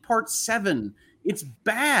 13th Part 7. It's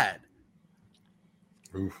bad.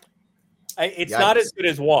 Oof. It's not as good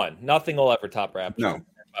as 1. Nothing will ever top Rapture. No.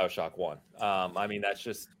 BioShock 1. I mean,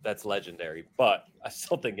 that's legendary, but I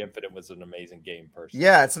still think Infinite was an amazing game personally.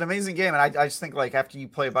 Yeah, it's an amazing game. And I just think, like, after you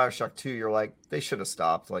play BioShock 2, you're like, they should have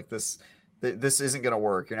stopped. Like, this isn't going to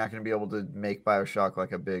work. You're not going to be able to make BioShock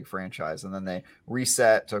like a big franchise. And then they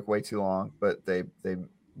reset, took way too long, but they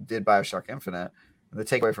did BioShock Infinite. And the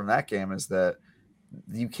takeaway from that game is that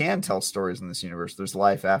you can tell stories in this universe. There's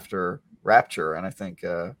life after Rapture. And I think,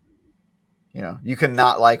 you can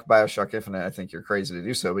not like BioShock Infinite. I think you're crazy to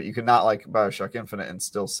do so, but you can not like BioShock Infinite and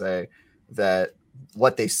still say that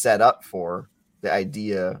what they set up for, the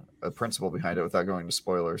idea, a principle behind it, without going to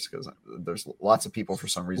spoilers, because there's lots of people for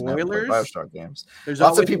some reason that play BioShock games. There's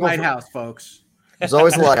lots always of people a lighthouse, folks. There's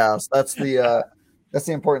always a lighthouse. That's the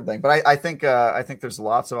important thing. But I think there's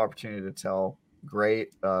lots of opportunity to tell great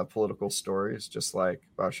political stories, just like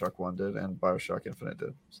BioShock 1 did and BioShock Infinite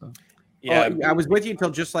did. So yeah, I was with you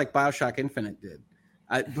until just like BioShock Infinite did.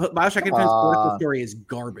 BioShock Infinite's political story is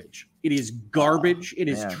garbage. It is garbage. It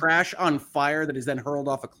is trash on fire that is then hurled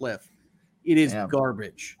off a cliff. It is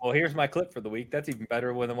garbage. Well, here's my clip for the week. That's even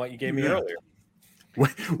better than what you gave me earlier.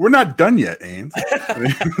 We're not done yet, Ains.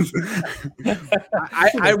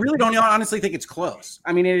 I really don't honestly think it's close.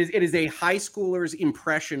 I mean, it is a high schooler's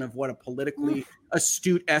impression of what a politically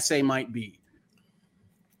astute essay might be.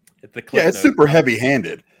 It's super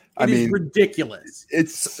heavy-handed. It is ridiculous.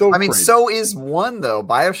 It's so. I mean, crazy. so is 1 though.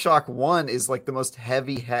 BioShock 1 is like the most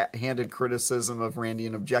heavy-handed criticism of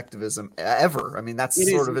Randian objectivism ever. I mean, that's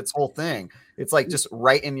sort of its whole thing. It's like just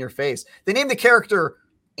right in your face. They named the character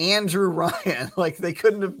Andrew Ryan. Like they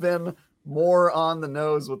couldn't have been more on the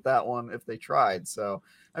nose with that one if they tried. So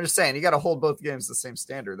I'm just saying, you got to hold both games the same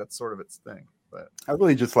standard. That's sort of its thing. But I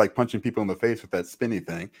really just like punching people in the face with that spinny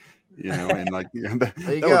thing. And like that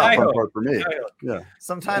was the fun part for me. Yeah.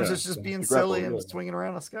 Sometimes it's just being silly and swinging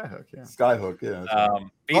around a skyhook. Yeah. Skyhook. Yeah.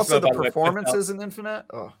 Also, the performances in Infinite.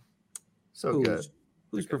 Oh, so good.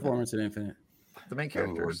 Whose performance in Infinite? The main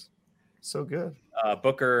characters. So good.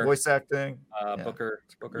 Booker. Voice acting. Booker.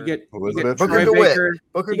 You get Elizabeth. Booker DeWitt.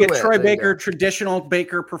 You get Troy Baker, traditional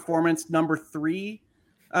Baker performance number 3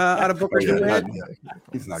 out of Booker DeWitt.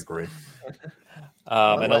 He's not great.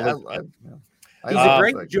 He's a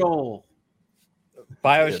great Joel.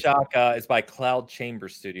 BioShock is by Cloud Chamber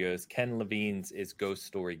Studios. Ken Levine's is Ghost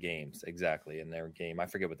Story Games, exactly. In their game, I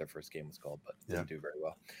forget what their first game was called, but didn't do very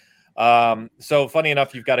well. So funny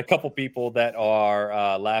enough, you've got a couple people that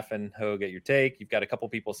are laughing, Hogue, at your take. You've got a couple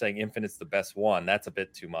people saying Infinite's the best one. That's a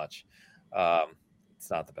bit too much. It's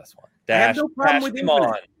not the best one. I have no problem with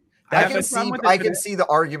Infinite. I can see the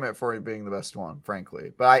argument for it being the best one,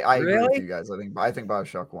 frankly. But I agree with you guys. I think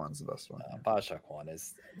BioShock 1's the best one. BioShock 1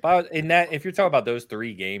 is in that. If you're talking about those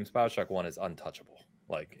 3 games, BioShock 1 is untouchable.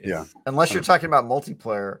 Unless you're talking about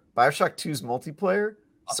multiplayer, BioShock 2's multiplayer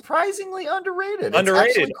surprisingly underrated.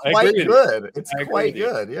 Underrated. It's quite good. It's quite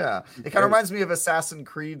good. Yeah. It kind of reminds me of Assassin's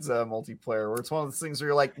Creed's multiplayer, where it's one of those things where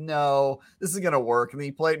you're like, no, this is going to work. And then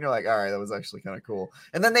you play it and you're like, all right, that was actually kind of cool.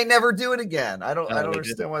 And then they never do it again. I don't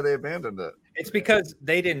understand why they abandoned it. It's because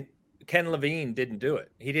Ken Levine didn't do it.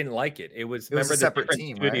 He didn't like it. It was a separate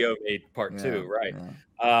team. Studio made part 2, right?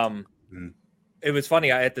 Yeah. It was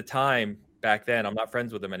funny. At the time, back then, I'm not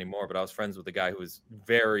friends with him anymore, but I was friends with a guy who was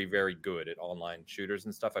very, very good at online shooters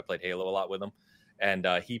and stuff. I played Halo a lot with him, and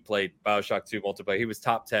he played BioShock 2 multiplayer. He was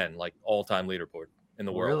top 10, like all-time leaderboard in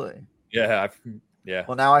the world. Really? Yeah. Yeah.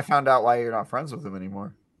 Well, now I found out why you're not friends with him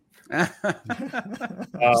anymore.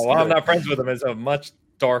 Well, I'm not friends with him. It's a much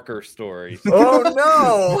darker story. Oh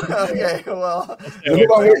no! Okay, well,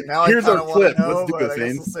 now here's our clip. Let's do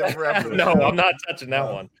this, No, I'm not touching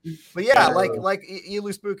that one. But yeah, like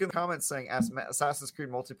Elu Spook in the comments saying Assassin's Creed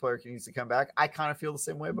multiplayer needs to come back. I kind of feel the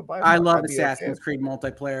same way, but I love Assassin's Creed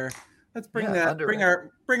multiplayer. Let's bring bring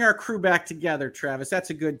our crew back together, Travis.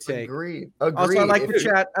 That's a good take. Agreed. Also, I like the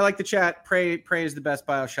chat. I like the chat. Prey is the best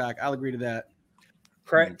BioShock. I'll agree to that.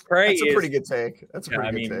 Prey That's a pretty good take. That's a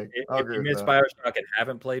pretty good take. If you miss BioShock and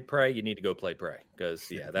haven't played Prey, you need to go play Prey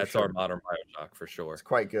because that's our modern BioShock for sure. It's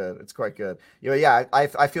quite good. Yeah,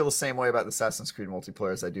 I feel the same way about the Assassin's Creed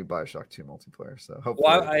multiplayer as I do BioShock 2 multiplayer. So hopefully,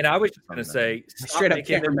 I was just going to say, straight up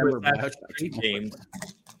can't remember BioShock games.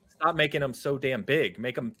 Stop making them so damn big.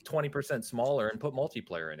 Make them 20% smaller and put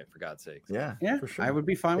multiplayer in it, for God's sake. Yeah, for sure. I would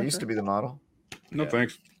be fine with it. Used to be the model. No,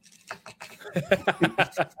 thanks.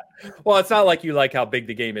 Well, it's not like you like how big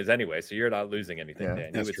the game is anyway, so you're not losing anything. Yeah,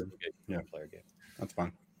 Dan. That's true. Player game. That's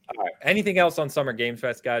fine. All right. Anything else on Summer Games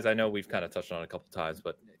Fest, guys? I know we've kind of touched on it a couple times,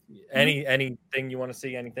 but anything you want to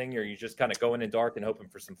see? Anything, or you just kind of going in dark and hoping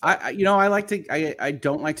for some fun? I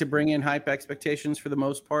don't like to bring in hype expectations for the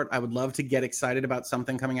most part. I would love to get excited about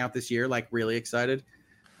something coming out this year, like really excited.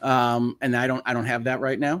 And I don't have that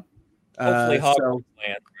right now. Hopefully, Hogwarts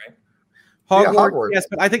lands, right? Hogwarts, yes,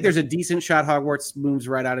 but I think there's a decent shot Hogwarts moves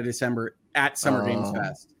right out of December at Summer Games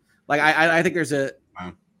Fest. Like I think there's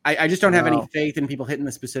I just don't have any faith in people hitting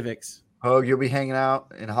the specifics. Oh, you'll be hanging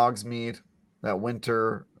out in Hogsmeade that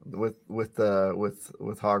winter with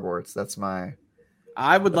Hogwarts. That's my.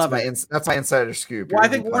 I would love it. That's my insider scoop. Well, I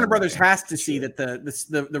think Warner Brothers has to see that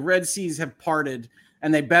the Red Seas have parted,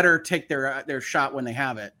 and they better take their shot when they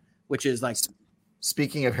have it. Which is like.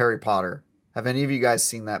 Speaking of Harry Potter. Have any of you guys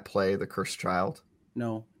seen that play, The Cursed Child?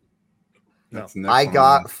 No. I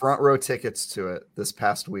got front row tickets to it this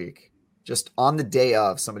past week. Just on the day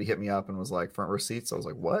of, somebody hit me up and was like, front row seats. I was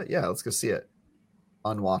like, what? Yeah, let's go see it.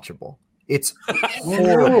 Unwatchable. It's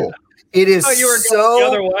horrible. It is you were so going the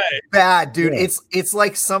other way. bad, dude. Yeah. It's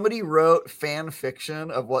like somebody wrote fan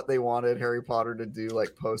fiction of what they wanted Harry Potter to do,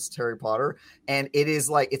 like post Harry Potter, and it is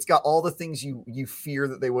like it's got all the things you fear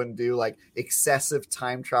that they wouldn't do, like excessive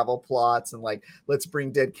time travel plots and like let's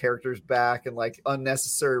bring dead characters back and like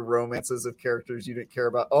unnecessary romances of characters you didn't care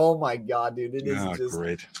about. Oh my god, dude, it is just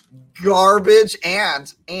great. garbage.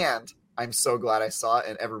 And I'm so glad I saw it,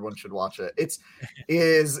 and everyone should watch it. It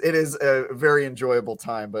is a very enjoyable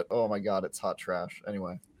time, but oh my god, it's hot trash.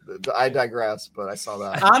 Anyway, I digress, but I saw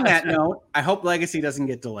that. On that note, I hope Legacy doesn't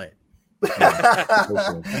get delayed.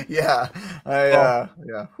 Yeah.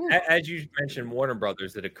 As you mentioned, Warner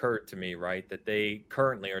Brothers, it occurred to me, right, that they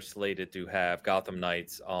currently are slated to have Gotham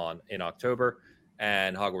Knights in October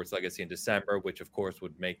and Hogwarts Legacy in December, which of course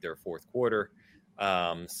would make their fourth quarter.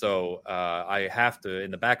 So I have to,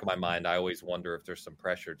 in the back of my mind, I always wonder if there's some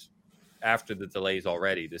pressures after the delays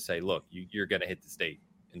already to say, look, you're going to hit the state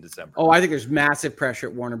in December. Oh, I think there's massive pressure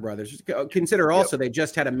at Warner Brothers. Consider also they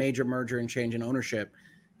just had a major merger and change in ownership.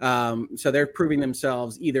 So they're proving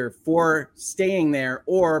themselves either for staying there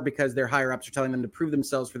or because their higher ups are telling them to prove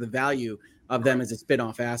themselves for the value of them as a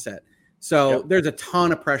spin-off asset. So there's a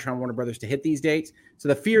ton of pressure on Warner Brothers to hit these dates. So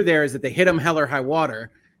the fear there is that they hit them hell or high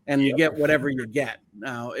water and you get whatever you get.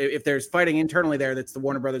 Now, if there's fighting internally there, that's the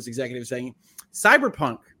Warner Brothers executive saying,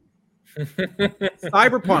 Cyberpunk.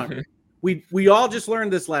 We all just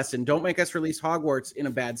learned this lesson. Don't make us release Hogwarts in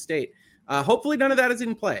a bad state. Hopefully none of that is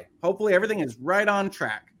in play. Hopefully everything is right on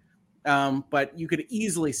track. But you could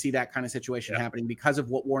easily see that kind of situation happening because of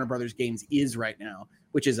what Warner Brothers Games is right now,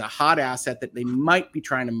 which is a hot asset that they might be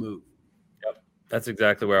trying to move. Yep. That's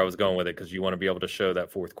exactly where I was going with it, because you want to be able to show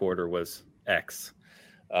that fourth quarter was X.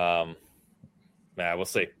 We'll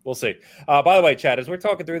see. By the way, Chad, as we're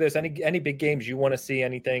talking through this, any big games you want to see,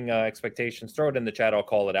 anything, expectations, throw it in the chat. I'll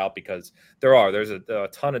call it out because there's a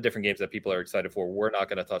ton of different games that people are excited for. We're not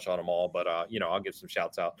going to touch on them all, but I'll give some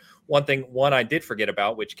shouts out. One I did forget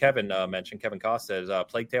about, which Kevin mentioned, Kevin Costa, is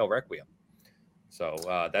Plague Tale Requiem. So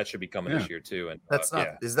that should be coming this year too. And that's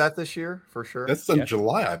not. Is that this year for sure? That's in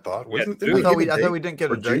July, I thought. Wasn't it? I thought we didn't get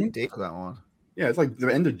a date for that one. Yeah, it's like the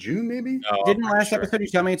end of June, maybe. Didn't last episode you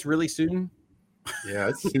tell me it's really soon? Yeah,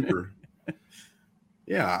 it's super.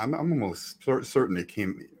 Yeah, I'm almost certain it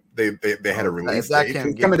came. They had a release date.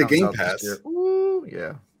 It's coming to Game Pass. Ooh,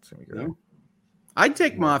 yeah, it's gonna be great. I'd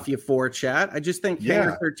take Mafia 4, chat. I just think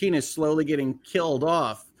Hangar 13 is slowly getting killed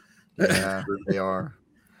off. Yeah, they are.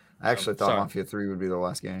 I actually thought Mafia 3 would be the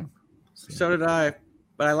last game. So did I,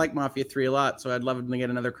 but I like Mafia 3 a lot, so I'd love them to get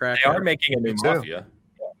another crack. They are making a new Mafia.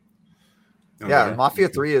 Yeah, Mafia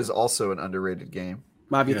 3 is also an underrated game.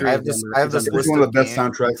 Mafia 3 I have this list. It's one of the best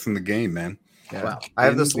soundtracks in the game, man. Yeah. Wow. I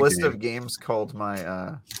have this list of games called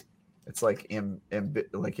my it's like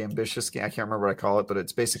ambitious game. I can't remember what I call it, but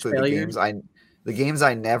it's basically the games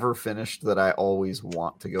I never finished that I always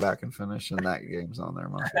want to go back and finish, and that game's on there.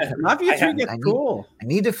 Mafia 3 gets cool. I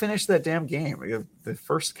need to finish that damn game. The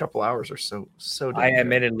first couple hours are so damn I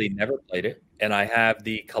admittedly never played it, and I have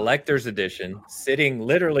the collector's edition sitting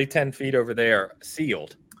literally 10 feet over there,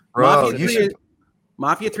 sealed. Bro,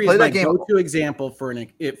 Mafia 3 is my go-to example for an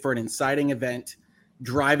inciting event,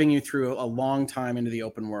 driving you through a long time into the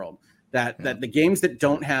open world. That the games that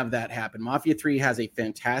don't have that happen. Mafia 3 has a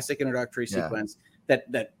fantastic introductory sequence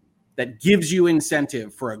that gives you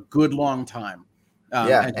incentive for a good long time.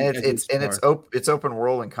 It's open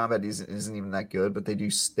world and combat isn't even that good, but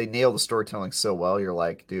they nail the storytelling so well. You're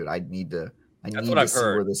like, dude, I need to see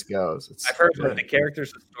where this goes. I've heard that the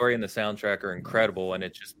characters, the story, and the soundtrack are incredible, and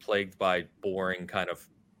it's just plagued by boring kind of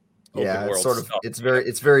open world stuff. It's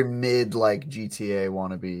very mid like GTA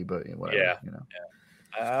wannabe, but whatever.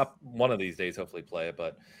 One of these days, hopefully play it.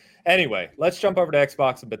 But anyway, let's jump over to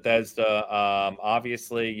Xbox and Bethesda.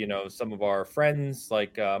 Obviously, some of our friends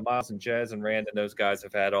like Miles and Jez and Rand and those guys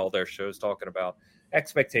have had all their shows talking about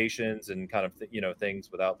expectations and kind of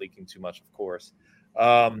things without leaking too much, of course.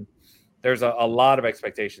 There's a lot of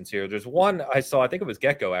expectations here. There's one I saw, I think it was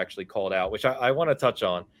Gecko actually called out, which I want to touch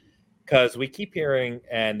on because we keep hearing,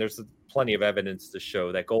 and there's plenty of evidence to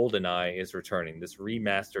show that GoldenEye is returning, this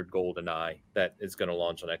remastered GoldenEye that is going to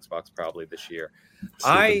launch on Xbox probably this year.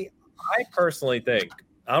 I personally think,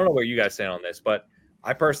 I don't know where you guys stand on this, but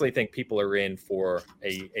I personally think people are in for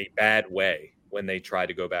a bad way when they try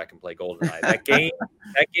to go back and play GoldenEye. That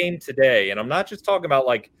game today, and I'm not just talking about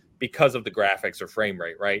like because of the graphics or frame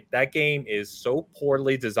rate, right? That game is so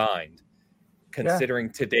poorly designed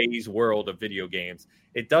considering today's world of video games.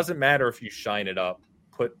 It doesn't matter if you shine it up,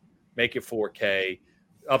 make it 4K,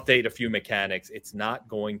 update a few mechanics. It's not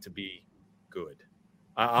going to be good.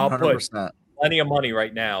 I'll 100%. put plenty of money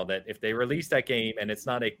right now that if they release that game and it's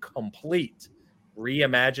not a complete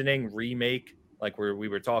reimagining, remake, like we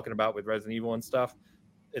were talking about with Resident Evil and stuff,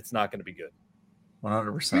 it's not going to be good.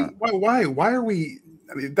 100%. Why are we?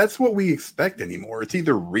 I mean, that's what we expect anymore. It's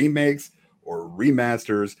either remakes or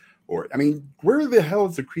remasters, or I mean, where the hell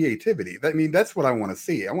is the creativity? I mean, that's what I want to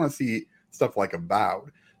see. I want to see stuff like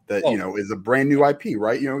Avowed that is a brand new IP,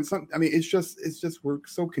 right? I mean, it's just we're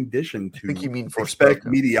so conditioned to I think you mean expect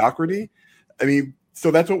mediocrity. I mean,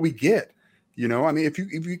 so that's what we get. I mean, if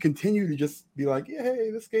you continue to just be like, yeah,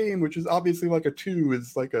 hey, this game, which is obviously like a 2,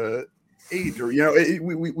 is like a 8, or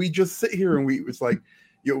we just sit here and it's like,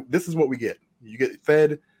 this is what we get. You get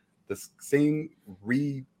fed the same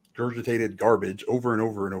regurgitated garbage over and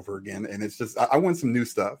over and over again, and it's just I want some new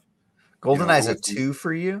stuff. GoldenEye's a 2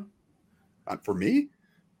 for you? For me?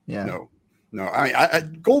 Yeah. No. I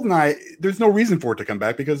GoldenEye, there's no reason for it to come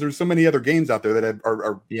back because there's so many other games out there that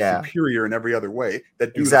are superior in every other way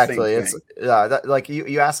that do exactly. The same thing. It's like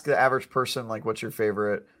you ask the average person, like, what's your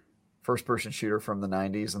favorite first-person shooter from the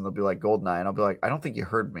 90s, and they'll be like GoldenEye, and I'll be like, I don't think you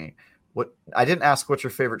heard me. I didn't ask what's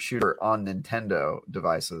your favorite shooter on Nintendo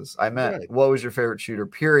devices. I meant what was your favorite shooter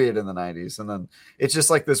period in the 90s, and then it's just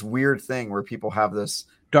like this weird thing where people have this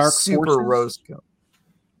Dark super rose.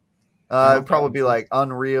 It'd probably be like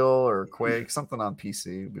Unreal or Quake, something on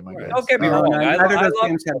PC would be my guess. Don't get me wrong. Neither of those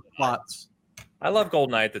games have plots. I love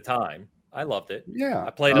GoldenEye at the time. I loved it. Yeah, I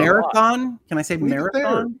played Marathon. Can I say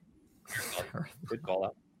Marathon? Good call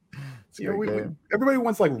out. Everybody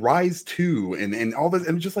wants like Rise 2 and all this,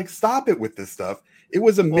 and just like stop it with this stuff. It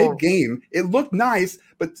was a mid game. It looked nice,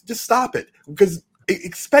 but just stop it because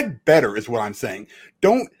expect better is what I'm saying.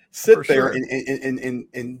 Don't sit there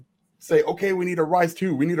and say, okay, we need a Rise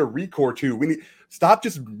 2, we need a Recore 2, stop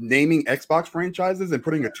just naming Xbox franchises and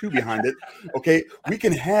putting a 2 behind it. Okay, we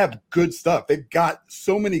can have good stuff. They've got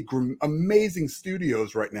so many amazing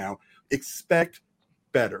studios right now. Expect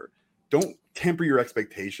better. Don't temper your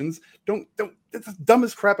expectations. Don't. That's the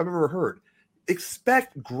dumbest crap I've ever heard.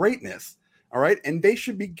 Expect greatness. All right, and they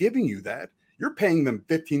should be giving you that. You're paying them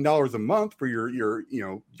 $15 a month for your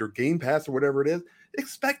Game Pass or whatever it is.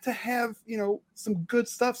 Expect to have some good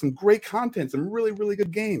stuff, some great content, some really, really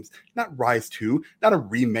good games. Not Rise 2, not a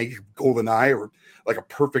remake of GoldenEye or like a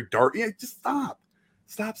Perfect Dark. Just stop.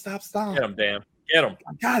 Get them, damn. Get them.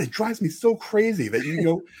 God, it drives me so crazy that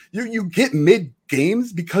you get mid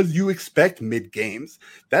games because you expect mid games.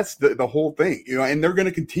 That's the whole thing, and they're going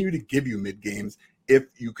to continue to give you mid games if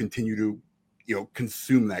you continue to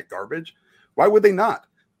consume that garbage. Why would they not?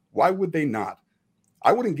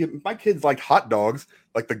 I wouldn't give my kids like hot dogs,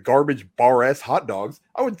 like the garbage bar ass hot dogs.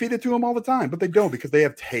 I would feed it to them all the time, but they don't because they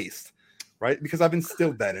have taste, right? Because I've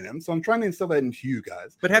instilled that in them. So I'm trying to instill that into you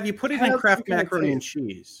guys. But have you put it in Kraft macaroni and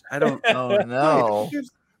cheese? I don't know. No.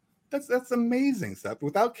 That's amazing stuff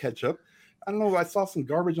without ketchup. I don't know. I saw some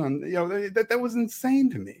garbage on, that was insane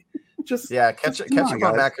to me. Ketchup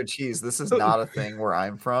on mac and cheese. This is not a thing where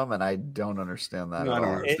I'm from, and I don't understand that. No, I don't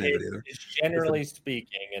understand it either. It's generally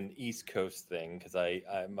speaking an East Coast thing because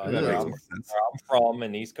I'm from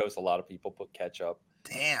an East Coast. A lot of people put ketchup.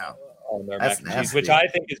 Damn. On their mac and cheese, which I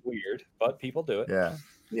think is weird, but people do it.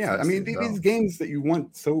 Yeah. I mean, these games that you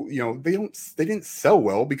want, so they didn't sell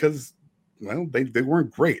well because they weren't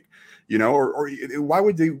great, or why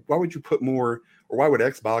would you put more, or why would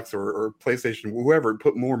Xbox or PlayStation, whoever,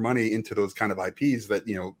 put more money into those kind of IPs that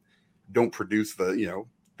don't produce the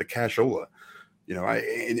cashola?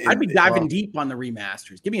 I'd be diving deep on the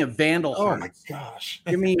remasters. Give me a Vandal. Oh my gosh!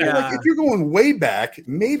 Give me if you're going way back,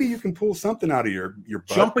 maybe you can pull something out of your butt.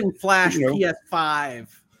 Jumping Flash PS5.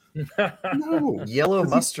 No, Yellow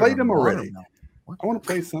Mustard. Played them already. I want to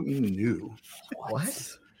play something new.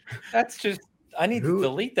 What? That's just. I need to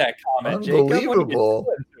delete that comment. Unbelievable.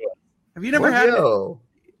 Jacob, have you never had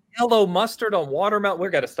yellow mustard on watermelon? We're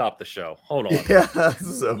got to stop the show. Hold on. Yeah, this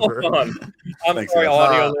is over. Hold on. I'm sorry,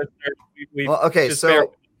 audio listeners. Okay,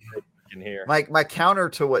 so here. My counter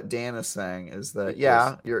to what Dan is saying is that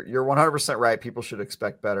you're 100% right. People should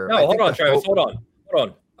expect better. No, hold on, Travis. Hold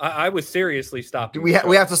on. I was seriously stopping. We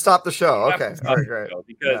have to stop the show. Okay, great.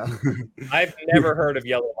 Because I've never heard of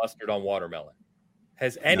yellow mustard on watermelon.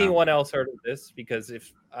 Has anyone else heard of this? Because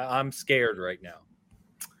if I'm scared right now.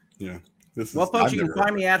 Yeah. Folks, you can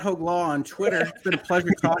find me at Hogue Law on Twitter. It's been a pleasure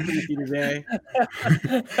talking with you today.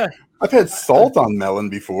 I've had salt on melon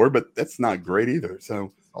before, but that's not great either.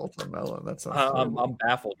 So salt on melon, that's I'm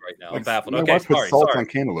baffled right now. I'm baffled. My okay, wife puts sorry. Salt on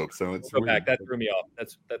cantaloupe, so it's go back. That threw me off.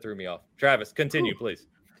 That threw me off. Travis, continue, please.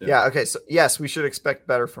 Yeah. Okay. So yes, we should expect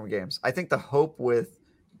better from games. I think the hope with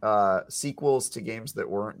sequels to games that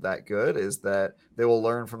weren't that good is that they will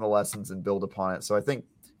learn from the lessons and build upon it. So I think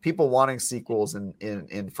people wanting sequels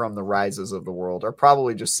in from the Rises of the world are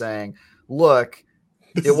probably just saying, look,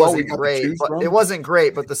 it wasn't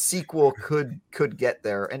great, but the sequel could get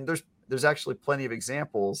there. And there's actually plenty of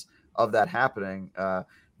examples of that happening.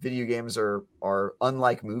 Video games are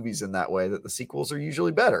unlike movies in that way, that the sequels are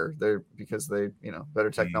usually better. They're because they, better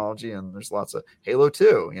technology, and there's lots of Halo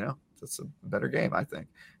 2, that's a better game, I think.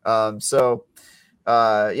 And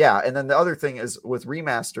then the other thing is with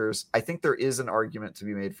remasters, I think there is an argument to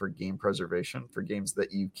be made for game preservation for games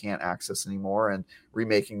that you can't access anymore, and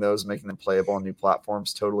remaking those, making them playable on new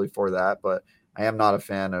platforms, totally for that. But I am not a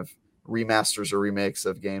fan of remasters or remakes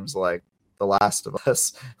of games like The Last of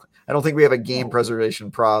Us. I don't think we have a game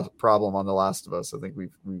preservation problem on The Last of Us. I think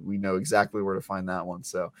we know exactly where to find that one.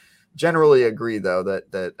 So generally agree, though,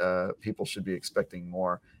 that people should be expecting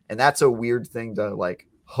more. And that's a weird thing to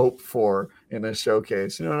hope for in a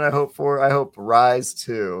showcase. You know what I hope for? I hope Rise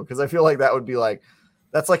 2, because I feel like that would be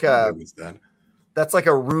that's like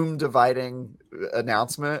a room dividing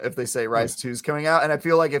announcement if they say Rise 2 is coming out. And I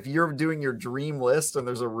feel like if you're doing your dream list and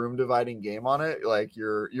there's a room dividing game on it,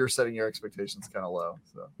 you're setting your expectations kind of low.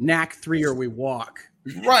 So Knack 3 or we walk.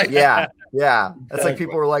 Right. Yeah. That's like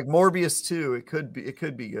people were like Morbius 2. It could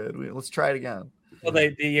be good. Let's try it again. Well,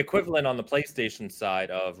 the equivalent on the PlayStation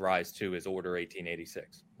side of Rise 2 is Order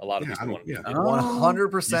 1886. A lot of people want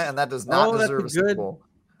 100%, and that does not deserve a sequel.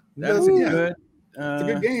 That's good. It's a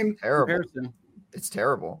good game. Terrible. Comparison. It's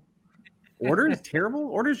terrible. Order is terrible.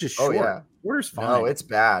 Order's just short. Oh, yeah. Order's fine. No, it's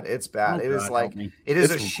bad. It's bad. Oh, it is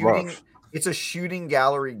It's a shooting. rough. It's a shooting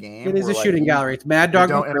gallery game. It is a shooting gallery. It's Mad Dog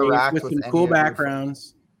don't interact with some with cool any of your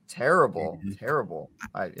backgrounds. Terrible.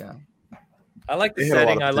 I like the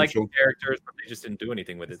setting. I like the characters, but they just didn't do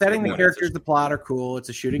anything with it. Setting, the characters, the plot are cool. It's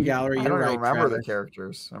a shooting gallery. I don't remember the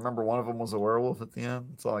characters. I remember one of them was a werewolf at the end.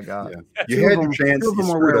 That's all I got. Yeah. You had your chance. Two of them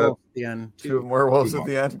were werewolves at the end. Two of them werewolves at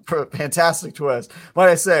the end. Fantastic twist. Might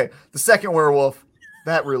I say, the second werewolf,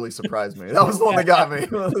 that really surprised me. That was the one that got me.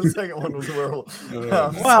 The second one was a werewolf.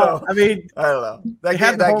 I mean, I don't know. That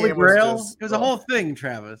game it was a whole thing,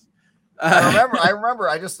 Travis. I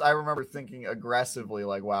remember thinking aggressively,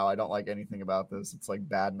 wow, I don't like anything about this. It's like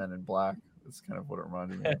Bad Men in Black. That's kind of what it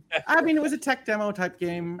reminded me of. I mean, it was a tech demo type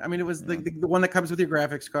game. I mean, it was the one that comes with your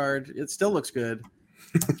graphics card. It still looks good.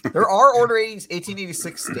 There are Order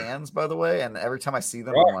 1886 stands, by the way, and every time I see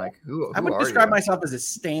them, I'm like, who I would are describe you? myself as a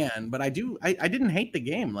stan, but I didn't hate the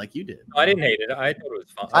game like you did. No, I didn't hate it. I thought it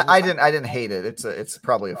was fun. I didn't hate it. It's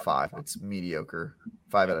probably a 5. It's mediocre.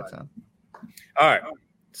 5 out of 10. All right.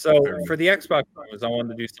 So for the Xbox owners, I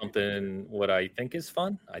wanted to do something what I think is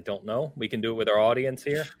fun. I don't know. We can do it with our audience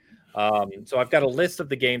here. So I've got a list of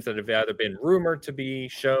the games that have either been rumored to be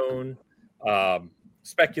shown,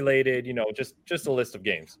 speculated, just a list of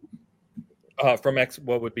games from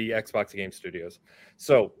what would be Xbox Game Studios.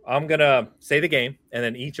 So I'm going to say the game, and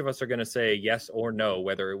then each of us are going to say yes or no,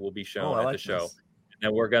 whether it will be shown at the show.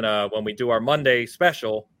 And we're going to, when we do our Monday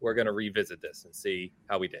special, we're going to revisit this and see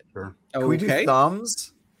how we did. Sure. Can we do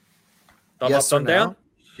thumbs? Thumb yes up, thumb down?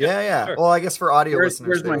 Yeah. Sure. Well, I guess for audio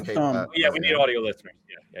listeners, where's my thumb? We need audio listeners.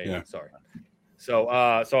 Yeah. Sorry. So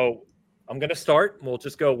I'm going to start. We'll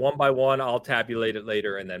just go one by one. I'll tabulate it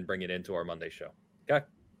later and then bring it into our Monday show. Okay.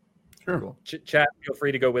 Sure. Cool. Chat, feel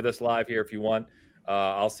free to go with us live here if you want.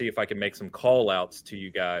 I'll see if I can make some call outs to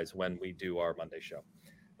you guys when we do our Monday show.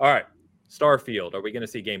 All right. Starfield. Are we going to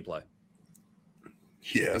see gameplay?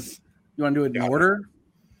 Yes. You want to do it in order?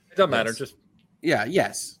 It doesn't matter. Just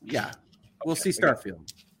yes. We'll see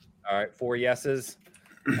Starfield. All right, 4 yeses.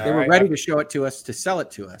 They were ready to show it to us, to sell it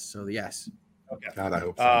to us. So yes. Okay. God, I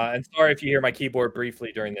hope so. And sorry if you hear my keyboard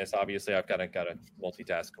briefly during this. Obviously, I've got to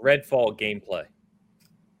multitask. Redfall gameplay.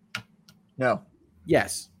 No.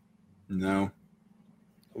 Yes. No.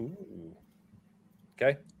 Ooh.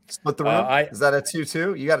 Okay. Split the room. Is that a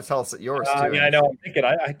 2-2? You got to tell us yours too. Yeah, I know. I'm thinking.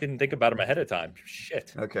 I didn't think about them ahead of time.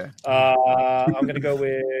 Shit. Okay. I'm gonna go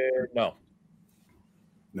with no.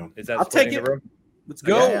 Is that? I'll take it. Let's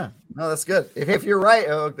go. Yeah. No, that's good. If you're right,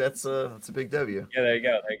 Hogue, that's a big W. Yeah, there you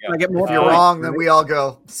go. I get more if you're wrong, then we all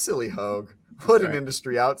go silly Hogue. What an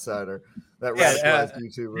industry outsider. That radicalized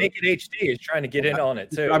YouTuber. Naked HD is trying to get in on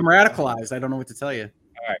it too. I'm radicalized. I don't know what to tell you.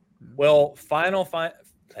 All right. Well, Final Fantasy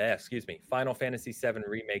VII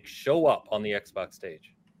Remake show up on the Xbox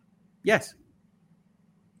stage? Yes.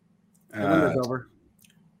 The window's over.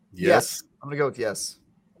 Yes. I'm gonna go with yes.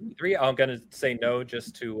 3. I'm gonna say no,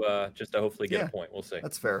 just to hopefully get a point. We'll see.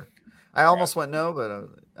 That's fair. I almost went no, but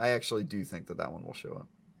I actually do think that one will show up.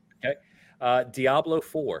 Okay. Diablo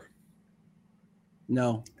 4.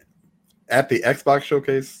 No. At the Xbox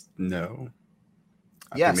showcase, no.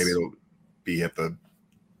 Yes. I think maybe it'll be at the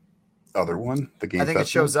other one, the game. I think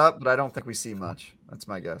festival? it shows up, but I don't think we see much. That's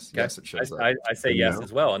my guess. Okay. Yes, it shows up. I say yes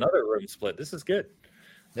as well. Another room split. This is good.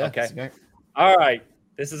 Yeah, okay. All right.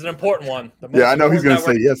 This is an important one. I know he's going to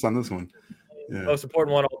say yes on this one. Yeah. Most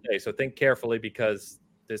important one all day. So think carefully because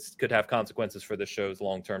this could have consequences for the show's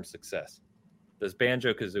long-term success. Does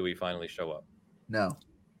Banjo-Kazooie finally show up? No.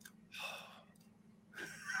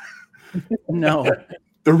 No.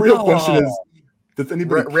 The real question is, does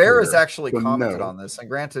anybody Rare care? has actually So commented no. on this, and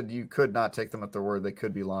granted, you could not take them at their word. They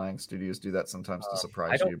could be lying. Studios do that sometimes to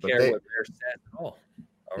surprise I don't you. care But what Rare said at all.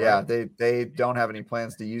 Yeah, they don't have any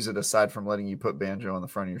plans to use it aside from letting you put Banjo on the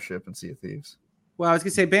front of your ship and Sea of Thieves. Well, I was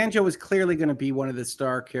going to say Banjo was clearly going to be one of the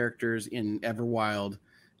star characters in Everwild.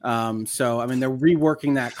 So, I mean, they're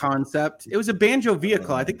reworking that concept. It was a Banjo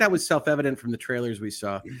vehicle. I think that was self-evident from the trailers we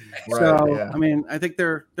saw. Right, so, yeah. I mean, I think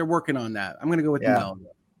they're working on that. I'm going to go with no.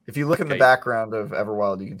 If you look in the background of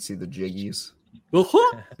Everwild, you can see the Jiggies.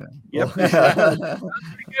 Yep. That's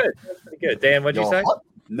pretty good. That's pretty good. Dan, what'd you say?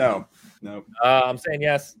 No. I'm saying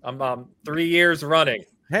yes. I'm 3 years running.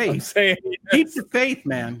 Hey, I'm saying keep the faith,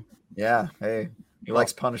 man. Yeah. Hey, he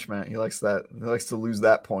likes punishment. He likes that. He likes to lose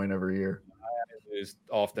that point every year. I lose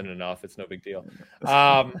often enough. It's no big deal.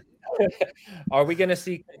 Are we going to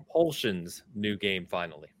see Compulsion's new game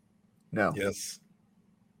finally? No. Yes.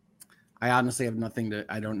 I honestly have nothing to.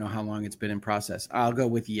 I don't know how long it's been in process. I'll go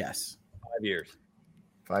with yes. 5 years.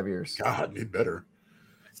 5 years. God, be better.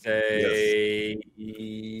 Say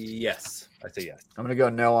yes. I say yes. I'm gonna go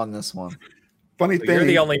no on this one. Funny So thing, you're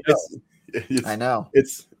the only no. it's, I know.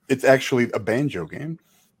 It's actually a Banjo game.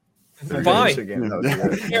 Fine.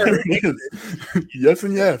 Yes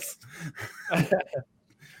and yes.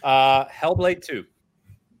 Hellblade 2.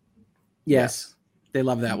 Yes, they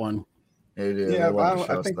love that one. They do. Yeah, They love to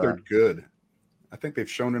show I us think that. they're good. I think they've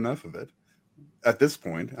shown enough of it. At this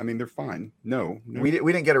point, I mean, they're fine. No. We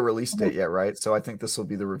didn't get a release date yet, right? So I think this will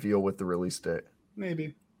be the reveal with the release date.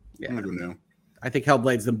 Maybe. Yeah. I'm gonna go no. I think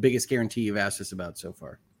Hellblade's the biggest guarantee you've asked us about so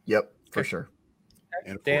far. Yep, for sure.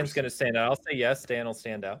 And of Dan's course- going to stand out. I'll say yes. Dan will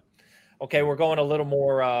stand out. Okay, we're going a little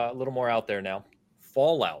more out there now.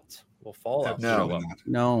 Fallout. Will Fallout No. show up?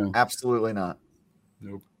 No. Absolutely not.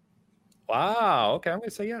 Nope. Wow. Okay, I'm going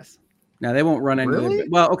to say yes. Now they won't run into Really?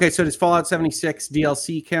 Well, okay, so does Fallout 76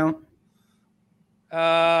 DLC count?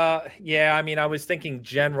 Yeah. I mean, I was thinking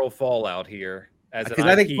general Fallout here as an Because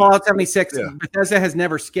I think IP. Fallout 76, Yeah. Bethesda has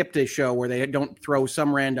never skipped a show where they don't throw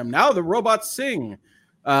some random, now the robots sing.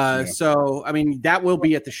 So, I mean, that will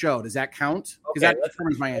be at the show. Does that count? Because Okay, that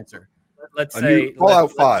determines my answer. Let's A say new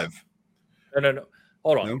Fallout 5. No.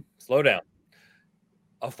 Hold on. No? Slow down.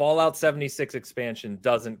 A Fallout 76 expansion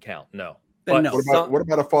doesn't count. No. Then But no. What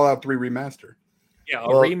about a Fallout 3 remaster? Yeah, a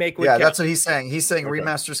Well, remake would yeah, count. that's what he's saying. He's saying Okay.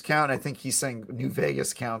 remasters count. I think he's saying New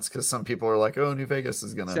Vegas counts because some people are like, "Oh, New Vegas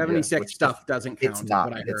is gonna." 76 which stuff doesn't count. It's is not.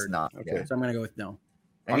 What I It's heard. not. Okay. Yeah. So I'm going to go with no.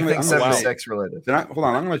 Anything I'm gonna- 76 related. Then hold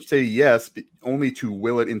on. I'm going to say yes, only to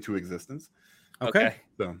will it into existence. Okay.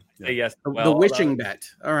 So, yeah. Say yes. The witching bet.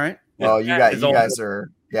 All right. Well, you That is guys are.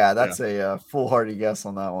 Yeah, that's a foolhardy guess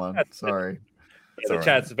on that one. Sorry. The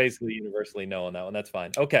chat's basically universally no on that one. That's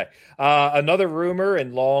fine. Okay. Another rumor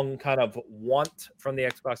and long kind of want from the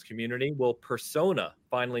Xbox community: will Persona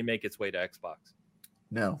finally make its way to Xbox?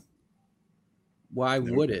 No. Why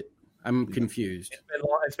would it? I'm confused.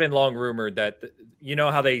 It's been long rumored that you know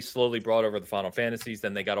how they slowly brought over the Final Fantasies,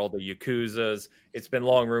 then they got all the Yakuzas. It's been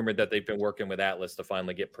long rumored that they've been working with Atlas to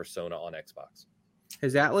finally get Persona on Xbox.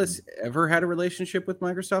 Has Atlas ever had a relationship with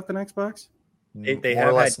Microsoft and Xbox? They More have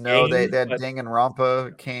or less, had no. They games, had but-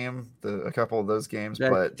 Danganronpa came, a couple of those games,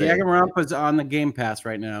 but they, Danganronpa's on the Game Pass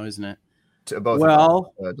right now, isn't it? both.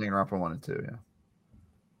 Well- of them, Danganronpa 1 and 2. Yeah.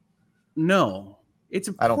 No. It's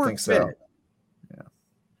a I don't poor think so. fit.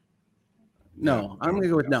 No, I'm going to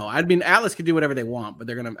go with no. I mean, Atlas could do whatever they want, but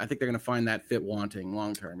I think they're going to find that fit wanting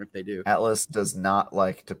long term if they do. Atlas does not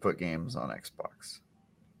like to put games on Xbox.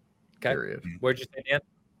 Okay. Period. Where'd you say, Dan?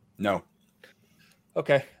 No.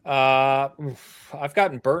 Okay. I've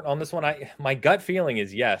gotten burnt on this one. My gut feeling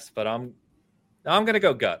is yes, but I'm going to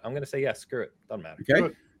go gut. I'm going to say yes. Screw it. Doesn't matter.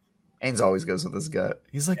 Okay. Ains always goes with his gut.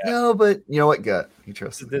 He's like, no, but you know what? Gut. He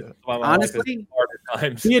trusts his This gut. is why my life is Honestly, harder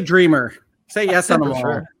times. be a dreamer. Say yes on them all.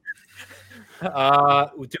 Sure.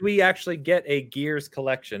 Do we actually get a Gears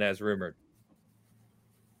collection as rumored?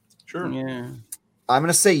 Sure. Yeah. I'm going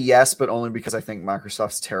to say yes, but only because I think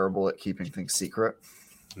Microsoft's terrible at keeping things secret.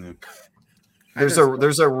 Yeah.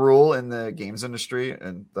 There's a rule in the games industry,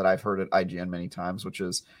 and that I've heard at IGN many times, which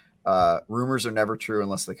is rumors are never true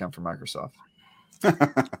unless they come from Microsoft.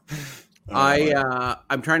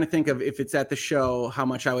 I'm trying to think of if it's at the show, how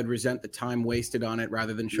much I would resent the time wasted on it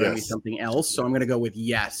rather than showing me Yes. something else. So I'm going to go with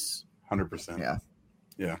yes. 100%.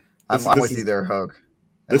 Yeah. I'm with you there, Hogue.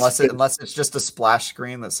 Unless it's just a splash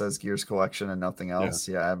screen that says Gears Collection and nothing else.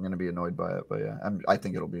 Yeah, I'm going to be annoyed by it. But yeah, I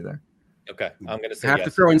think it'll be there. Okay, I'm going to say I have yes.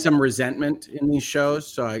 to throw in some resentment in these shows,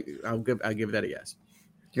 so I'll give that a yes.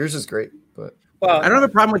 Gears is great, but I don't have a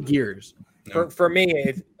problem with Gears. For me,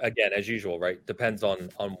 it, again, as usual, right? Depends on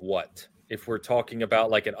what. If we're talking about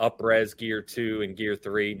like an up-res Gear 2 and Gear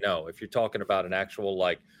 3, no. If you're talking about an actual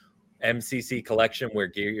like MCC collection where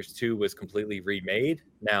Gears 2 was completely remade,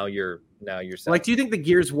 now you're like, do you think the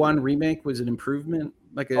Gears 1 remake was an improvement?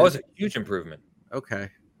 Like it was a huge improvement. Okay,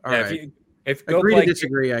 all right. If agree to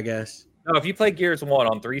disagree, I guess. No, if you play Gears 1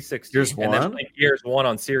 on 360 and then play Gears 1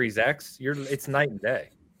 on Series X, it's night and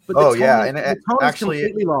day. But the tone actually is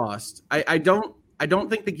completely lost. I don't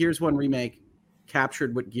think the Gears 1 remake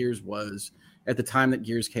captured what Gears was at the time that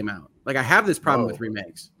Gears came out. Like, I have this problem with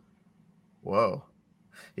remakes. Whoa.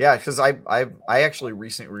 Yeah, because I actually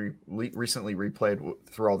recently replayed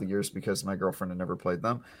through all the Gears because my girlfriend had never played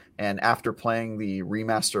them. And after playing the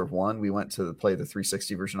remaster of 1, we went to play the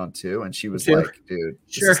 360 version on 2, and she was like, "Dude,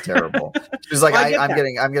 this is terrible." She was like, "I'm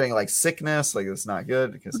getting like sickness. Like, it's not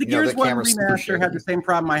good." Because the Gears 1 remaster had the same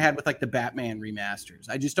problem I had with like the Batman remasters.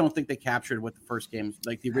 I just don't think they captured what the first games,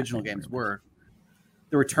 like the original games, were.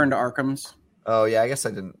 The Return to Arkham's. Oh yeah, I guess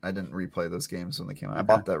I didn't replay those games when they came out. I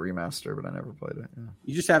bought that remaster, but I never played it. Yeah.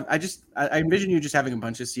 You just have I envision you just having a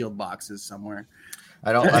bunch of sealed boxes somewhere.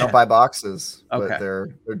 I don't buy boxes, but they're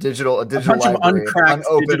digital library,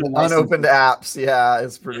 unopened apps. Yeah,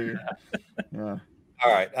 it's pretty. Yeah.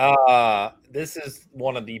 All right. This is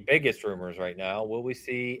one of the biggest rumors right now. Will we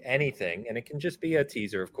see anything? And it can just be a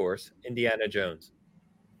teaser, of course. Indiana Jones.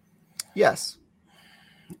 Yes.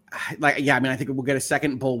 I think we'll get a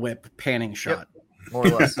second bullwhip panning shot. Yep. More or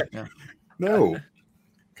less. Yeah. No,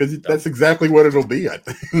 because that's exactly what it'll be, I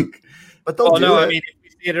think. But they'll do it. I mean, if we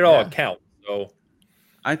see it at all, it counts. So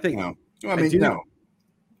I think. No. I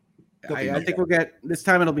think we'll get this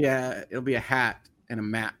time. It'll be a hat and a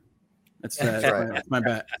map. That's my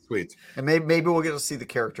bet. Sweet. And maybe we'll get to see the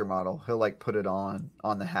character model. He'll like put it on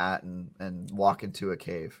the hat and walk into a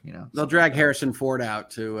cave. You know, they'll drag Harrison Ford out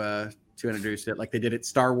to introduce it, like they did at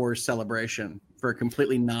Star Wars Celebration for a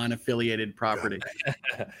completely non-affiliated property.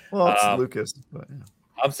 Well, it's Lucas. But, yeah.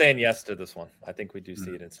 I'm saying yes to this one. I think we do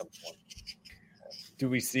see it at some point. Do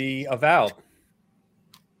we see Avowed?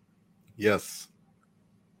 Yes.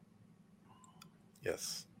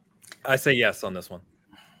 I say yes on this one.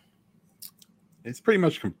 It's pretty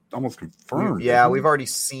much almost confirmed. Yeah, we've already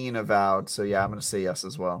seen Avowed, so yeah, I'm going to say yes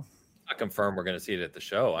as well. I confirm we're going to see it at the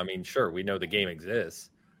show. I mean, sure, we know the game exists.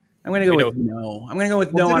 I'm going to go with no. I'm going to go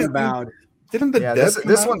with no on Avowed.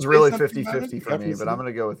 This one's really 50-50 for me, but I'm going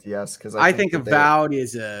to go with yes because I think Avowed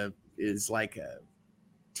is like a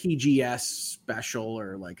TGS special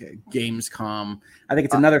or like a Gamescom. I think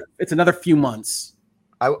it's another few months.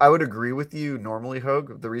 I would agree with you normally,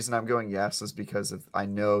 Hogue. The reason I'm going yes is because I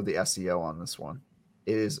know the SEO on this one.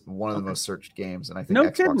 It is one of the most searched games, and I think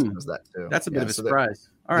Xbox knows that too. That's a bit of a surprise.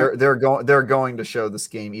 They're going to show this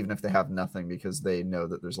game even if they have nothing because they know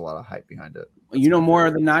that there's a lot of hype behind it. You know more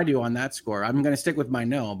than I do on that score. I'm going to stick with my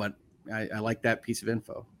no, but I like that piece of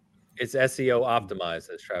info. It's SEO optimized,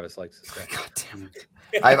 as Travis likes to say. God damn it!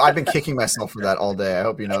 I've been kicking myself for that all day. I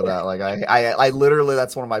hope you know that. Like I literally,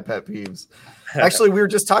 that's one of my pet peeves. Actually, we were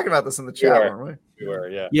just talking about this in the chat, weren't we? We were,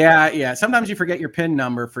 yeah. Yeah. Sometimes you forget your PIN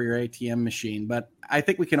number for your ATM machine, but I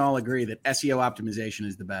think we can all agree that SEO optimization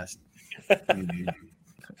is the best.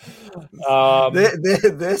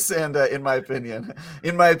 This and in my opinion,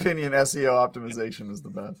 SEO optimization is the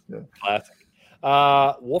best. Yeah. Classic.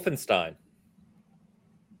 Wolfenstein.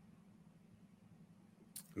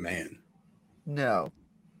 Man. No.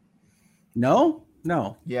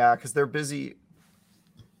 Yeah, because they're busy.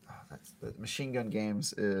 That's the Machine Gun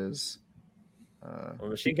Games is.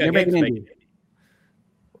 Machine Gun Games indie.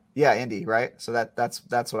 Yeah, indie, right? So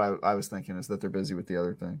that's what I was thinking is that they're busy with the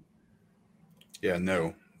other thing. Yeah,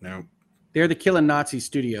 no. They're the Killing Nazi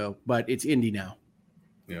studio, but it's indie now.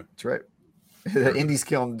 Yeah, that's right. The indie's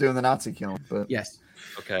doing the Nazi killing, but yes.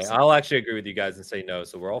 Okay, I'll actually agree with you guys and say no.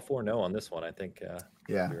 So we're all 4-0 on this one. I think.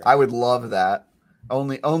 Yeah, I would love that.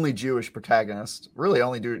 Only Jewish protagonist, really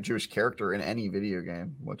only Jewish character in any video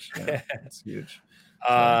game, which it's huge.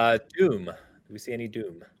 Doom. Do we see any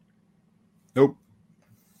Doom? Nope.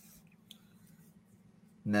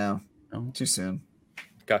 No, too soon.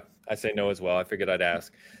 Okay, I say no as well. I figured I'd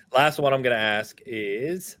ask. Last one I'm going to ask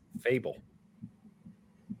is Fable.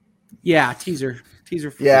 Yeah, teaser.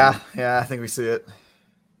 Yeah, I think we see it.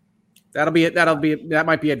 That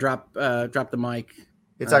might be a drop the mic.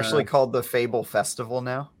 It's actually called the Fable Festival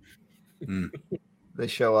now. they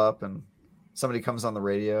show up and somebody comes on the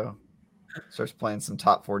radio, starts playing some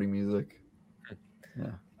top 40 music.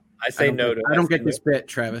 Yeah. I say no to. I don't get this bit,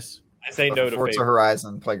 Travis. I say no to Forza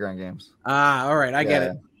Horizon Playground Games. All right, I get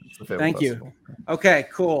it. Thank you. Okay,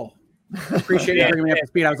 cool. Appreciate you bringing me up to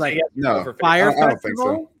speed. I was like, no, Fire I don't think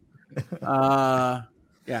so.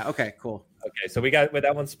 Yeah. Okay. Cool. Okay, so we got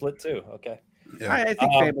that one split too. Okay. Yeah. I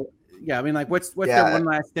think Fable. Yeah, I mean, like, what's their one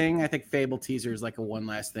last thing? I think Fable teaser is like a one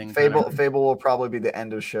last thing. Fable will probably be the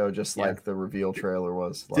end of show, just like the reveal trailer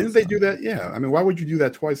was. Didn't they do that? Yeah. I mean, why would you do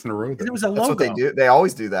that twice in a row? It was a logo. That's what they do. They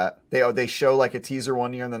always do that. They show like a teaser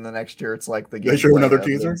one year, and then the next year it's like the game. They show another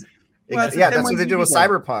teaser. Well, that's what they did with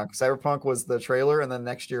Cyberpunk. Cyberpunk was the trailer, and then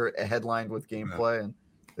next year it headlined with gameplay, and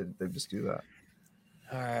they just do that.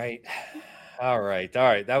 All right.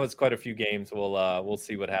 That was quite a few games. We'll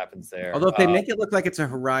see what happens there. Although if they make it look like it's a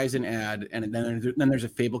Horizon ad, and then there's a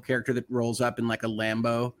Fable character that rolls up in like a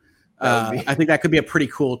Lambo, I think that could be a pretty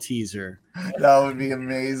cool teaser. That would be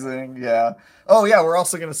amazing. Yeah. Oh yeah, we're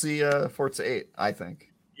also going to see Forza 8. I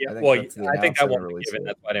think. Yeah. I think that won't be given.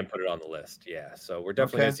 That's why I didn't put it on the list. Yeah. So we're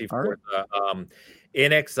definitely going to see Forza. Right.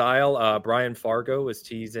 In Exile, Brian Fargo was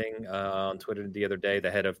teasing on Twitter the other day,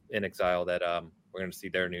 the head of In Exile, that we're going to see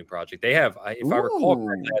their new project. They have, if I recall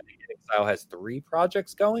correctly, I think In Exile has 3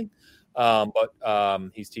 projects going, but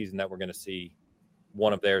he's teasing that we're going to see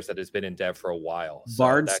one of theirs that has been in dev for a while.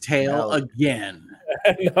 Bard's Tale again.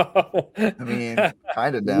 No. I mean,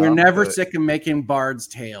 kind of down. We're never sick of making Bard's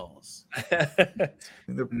Tales.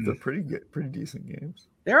 They're pretty good, pretty decent games.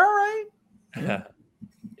 They're all right.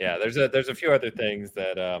 Yeah, there's a few other things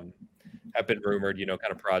that have been rumored,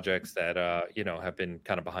 kind of projects that have been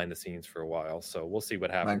kind of behind the scenes for a while. So we'll see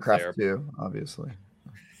what happens. Minecraft too, obviously.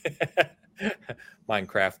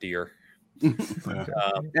 Minecraftier.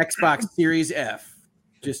 Xbox Series F,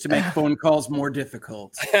 just to make phone calls more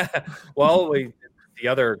difficult. Well, the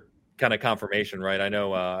other kind of confirmation, right? I know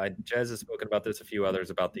Jez has spoken about this, a few others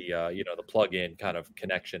about the the plug-in kind of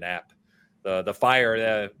connection app, the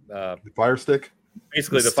Fire Fire Stick.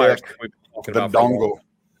 Basically, the Fire Stick we've been talking about.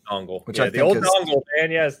 Dongle, which the old dongle,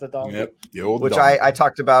 man. Yes, the dongle. Yep, the old which dongle. I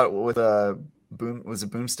talked about with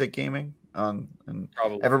Boomstick Gaming and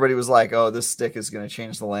Probably. Everybody was like, "Oh, this stick is going to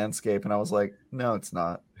change the landscape," and I was like, "No, it's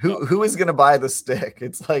not. Who is going to buy the stick?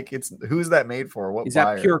 It's like who's that made for? What is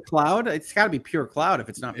buyer? That Pure Cloud? It's got to be Pure Cloud if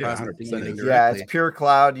it's not processing anything directly. Yeah, it's Pure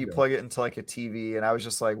Cloud. You plug it into like a TV, and I was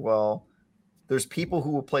just like, well. There's people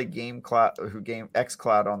who will play game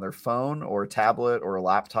xCloud on their phone or a tablet or a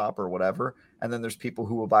laptop or whatever. And then there's people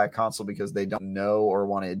who will buy a console because they don't know or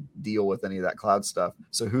want to deal with any of that cloud stuff.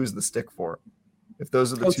 So who's the stick for? If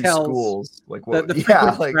those are the hotels, two schools, like what? The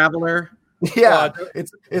traveler. Yeah,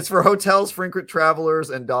 it's for hotels, frequent travelers,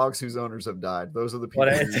 and dogs whose owners have died. Those are the people.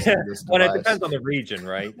 Well, it depends on the region,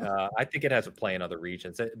 right? I think it has a play in other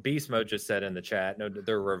regions. Beast Mode just said in the chat, no,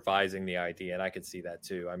 they're revising the idea, and I could see that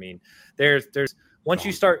too. I mean, there's once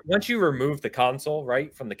you remove the console,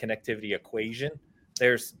 right, from the connectivity equation,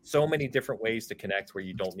 there's so many different ways to connect where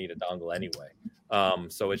you don't need a dongle anyway.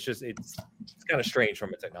 So it's kind of strange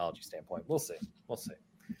from a technology standpoint. We'll see.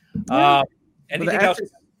 Anything else?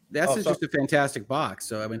 This is just a fantastic box.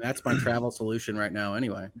 So, I mean, that's my travel solution right now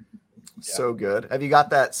anyway. So good. Have you got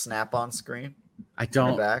that Snap-on screen? I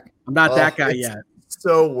don't. Back? I'm not that guy yet.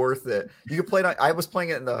 So worth it. You can play it. I was playing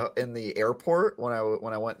it in the airport when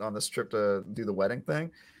I went on this trip to do the wedding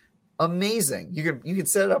thing. Amazing. You can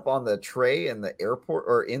set it up on the tray in the airport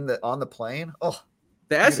or on the plane. Oh,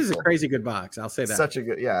 the S is a crazy good box. I'll say that. Such a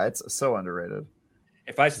good. Yeah, it's so underrated.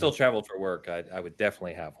 If I still traveled for work, I would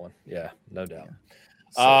definitely have one. Yeah, no doubt.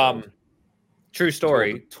 True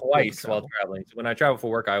story. Twice while traveling. So when I travel for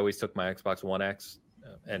work, I always took my Xbox One X,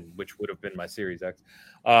 and which would have been my Series X.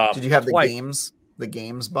 Did you have the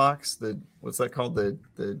games box? What's that called? The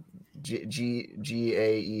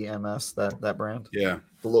GAEMS that brand? Yeah,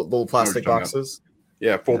 the little plastic boxes.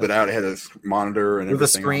 Yeah, folded out. It had a monitor and with a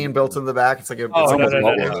screen built in the back. It's like no. I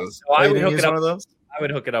would hook it up. One of those? I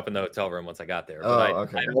would hook it up in the hotel room once I got there.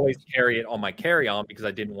 But I always carry it on my carry-on because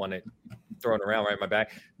I didn't want it thrown around right in my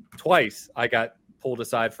back. Twice I got pulled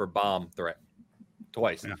aside for bomb threat.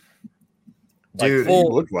 Twice. Yeah. Dude, it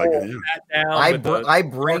looked like it. Yeah. I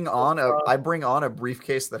bring on a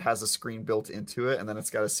briefcase that has a screen built into it, and then it's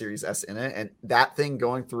got a Series S in it, and that thing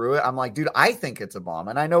going through it, I'm like, dude, I think it's a bomb,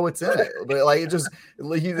 and I know it's in it, but like it just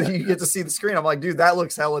you get to see the screen. I'm like, dude, that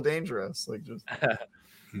looks hella dangerous. Like just.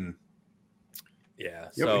 Yeah.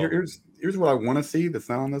 So here's what I want to see that's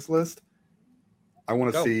not on this list. I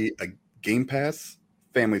want to see a Game Pass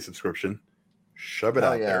family subscription. Shove it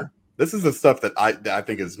out there. This is the stuff that I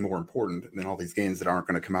think is more important than all these games that aren't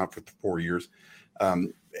going to come out for 4 years.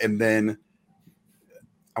 And then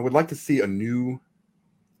I would like to see a new.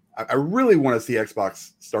 I really want to see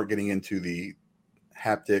Xbox start getting into the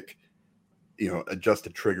haptic,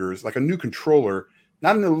 adjusted triggers, like a new controller,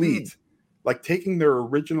 not an Elite, like taking their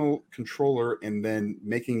original controller and then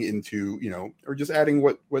making it into, or just adding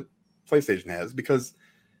what PlayStation has, because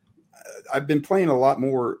I've been playing a lot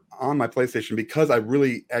more on my PlayStation because I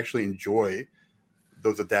really actually enjoy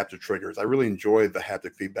those adaptive triggers. I really enjoy the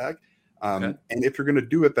haptic feedback. And if you're going to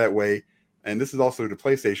do it that way, and this is also to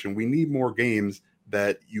PlayStation, we need more games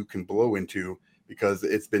that you can blow into, because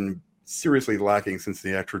it's been seriously lacking since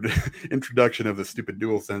the introduction of the stupid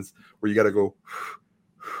DualSense, where you got to go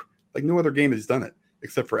like no other game has done it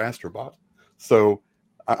except for Astrobot. So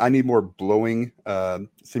I need more blowing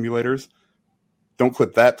simulators. Don't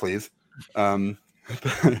clip that, please. And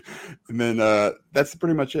then that's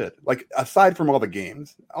pretty much it. Like, aside from all the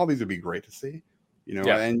games, all these would be great to see,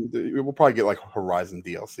 and we'll probably get like Horizon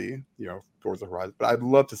DLC, towards the Horizon. But I'd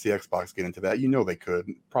love to see Xbox get into that. They could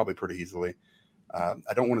probably pretty easily.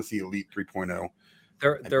 I don't want to see Elite 3.0.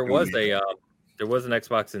 There was an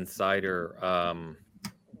Xbox Insider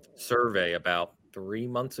survey about 4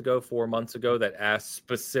 months ago that asked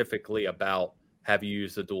specifically about, have you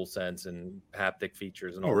used the DualSense and haptic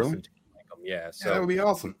features and all this? Really? Yeah, so that would be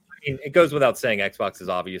awesome. I mean, it goes without saying Xbox is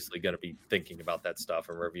obviously going to be thinking about that stuff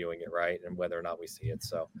and reviewing it, right? And whether or not we see it.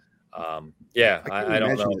 So, I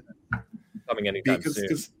don't know. Coming anytime soon.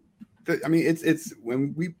 It's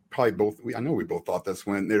when we probably I know we both thought this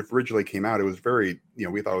when it originally came out. It was very,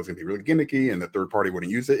 we thought it was going to be really gimmicky and the third party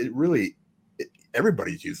wouldn't use it.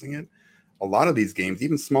 Everybody's using it. A lot of these games,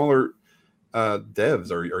 even smaller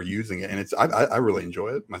devs are using it, and I really enjoy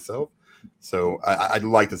it myself. So I'd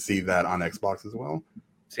like to see that on Xbox as well.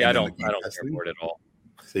 See, I don't care for it at all.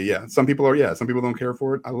 So some people don't care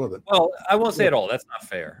for it. I love it. Well, I won't say at all. That's not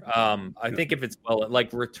fair. I think if it's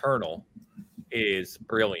like Returnal is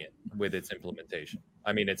brilliant with its implementation.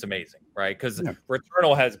 I mean, it's amazing, right? Because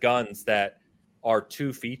Returnal has guns that are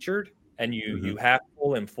too featured, and you have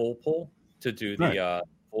pull and full pull to do the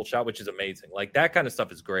full shot, which is amazing. Like, that kind of stuff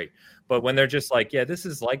is great. But when they're just like, this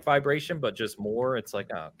is like vibration, but just more, it's like,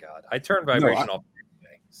 oh god, I turn vibration off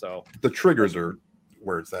today. So the triggers are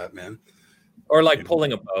where it's at, man. Or like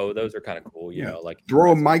pulling a bow, those are kind of cool. Like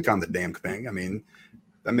throw a mic on the damn thing. I mean,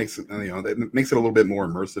 that makes it, that makes it a little bit more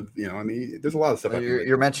immersive. I mean, there's a lot of stuff.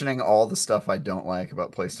 You're mentioning all the stuff I don't like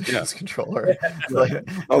about PlayStation's controller. Like,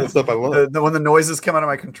 all the stuff I love. When the noises come out of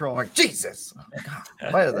my controller, I'm like, Jesus! Oh my God,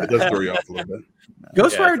 why did that? It does throw you off a little bit.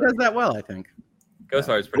 Ghostwire does that well, I think.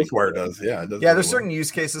 Ghostwire is pretty. Ghostwire does, yeah. It does there's certain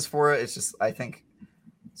use cases for it. It's just, I think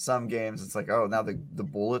some games, it's like, oh, now the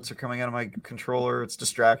bullets are coming out of my controller. It's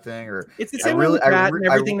distracting. Or it's the same with that and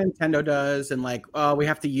everything Nintendo does, and like, oh, we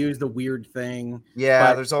have to use the weird thing.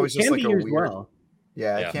 Yeah, there's always just like a weird. Well.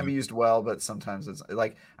 Yeah, it can be used well, but sometimes it's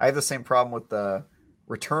like, I have the same problem with the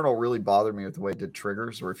Returnal. Really bothered me with the way it did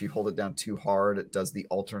triggers, where if you hold it down too hard, it does the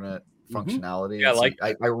alternate functionality. Yeah,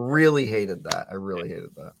 I really hated that.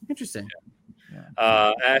 Interesting.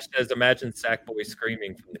 Yeah. Ash says, imagine Sackboy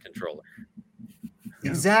screaming from the controller.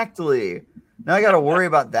 Exactly. Now I got to worry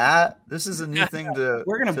about that. This is a new thing to.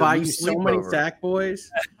 We're gonna buy you so many Sackboys.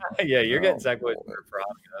 You're getting Sackboys for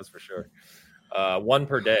Hanukkah, that's for sure. One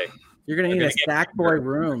per day. You're gonna need a Sackboy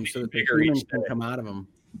room so that the humans can come out of them.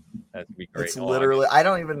 That'd be great. It's literally. I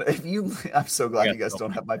don't even. If you, I'm so glad you guys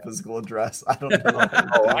don't have my physical address. I don't know.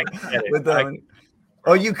 I get it. With them.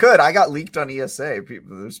 Oh, you could. I got leaked on ESA.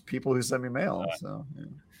 There's people who send me mail. So.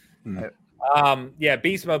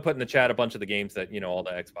 Beast Mode put in the chat a bunch of the games that all the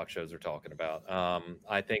Xbox shows are talking about.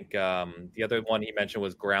 I think the other one he mentioned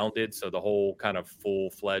was Grounded, so the whole kind of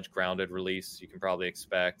full-fledged Grounded release you can probably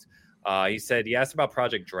expect. He asked about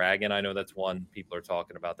Project Dragon. I know that's one people are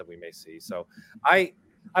talking about that we may see. So I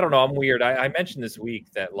don't know. I'm weird. I mentioned this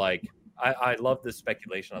week that like I love this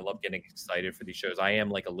speculation. I love getting excited for these shows. I am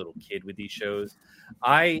like a little kid with these shows.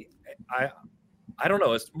 I don't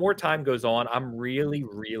know. As more time goes on, I'm really,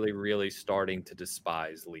 really, really starting to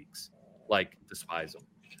despise leaks. Like, despise them.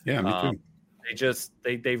 Yeah, me too.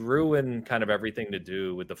 They ruin kind of everything to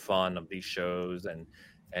do with the fun of these shows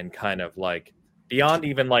and kind of like beyond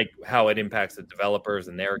even like how it impacts the developers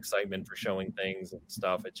and their excitement for showing things and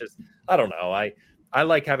stuff. It's just, I don't know. I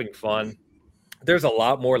like having fun. There's a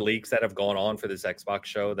lot more leaks that have gone on for this Xbox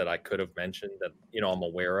show that I could have mentioned that, I'm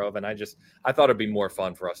aware of. And I thought it'd be more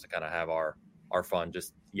fun for us to kind of have our fun.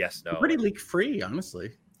 Just yes, no. Pretty leak free,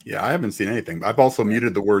 honestly. Yeah, I haven't seen anything. I've also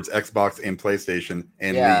muted the words Xbox and PlayStation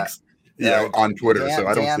and leaks on Twitter, so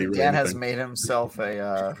I don't see really Dan has anything. made himself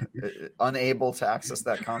unable to access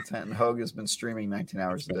that content, and Hogue has been streaming 19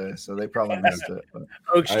 hours a day, so they probably missed it.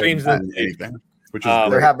 Hogue streams anything. which is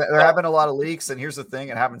there have been a lot of leaks. And here's the thing: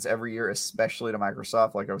 it happens every year, especially to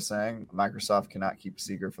Microsoft. Like I was saying, Microsoft cannot keep a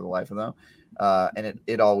secret for the life of them, and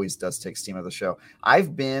it always does take steam of the show.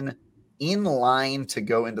 I've been in line to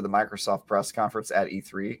go into the Microsoft press conference at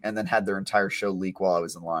E3 and then had their entire show leak while I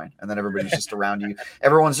was in line. And then everybody's just around you.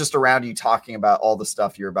 Everyone's just around you talking about all the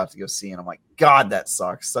stuff you're about to go see. And I'm like, God, that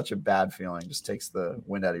sucks. Such a bad feeling. Just takes the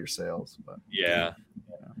wind out of your sails. But yeah.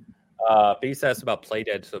 Beast asked about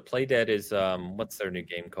Playdead. So Playdead is what's their new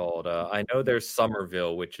game called? I know there's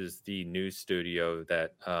Somerville, which is the new studio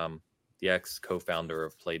that the ex co-founder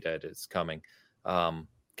of Playdead is coming. God,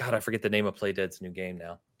 I forget the name of Playdead's new game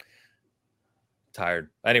now. Tired.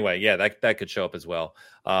 Anyway, yeah, that could show up as well.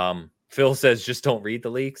 Phil says just don't read the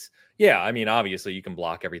leaks. Yeah, I mean, obviously you can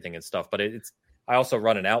block everything and stuff, but I also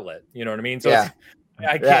run an outlet. You know what I mean? So yeah.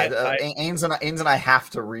 I can't. Ains and I have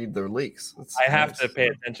to read their leaks. I have to pay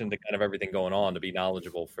attention to kind of everything going on to be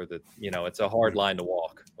knowledgeable for the. It's a hard line to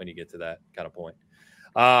walk when you get to that kind of point.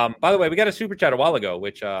 By the way, we got a super chat a while ago,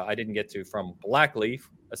 which I didn't get to, from Blackleaf.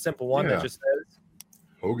 A simple one that just says,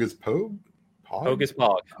 "Hogus Pogue, Hogus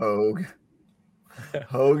Pog, Hogue."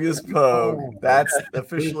 Hogus Pogue. That's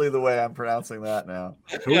officially the way I'm pronouncing that now.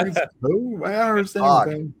 Hogus Pogue? I don't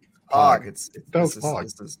understand. Pog. It's Pog.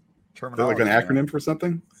 Is that like an acronym for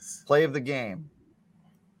something? Play of the game.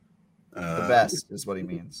 The best is what he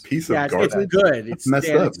means. Piece of garbage. It's good. It's messed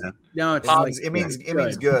up, man. No, it means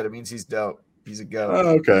good. It means he's dope. He's a goat. Oh,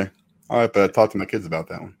 okay. I'll have to talk to my kids about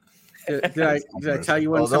that one. Did I tell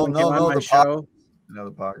you when someone came on my show?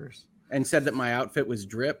 The Poggers. And said that my outfit was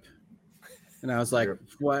drip? And I was like,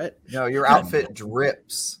 what? No, your outfit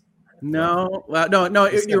drips. No. Well, no,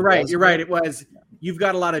 you're right. You're right. It was, you've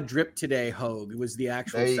got a lot of drip today, Hogue. It was the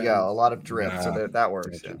actual There you go. A lot of drip. So that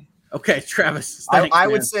works. Yeah. Okay, Travis. Thanks,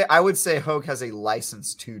 I would say Hogue has a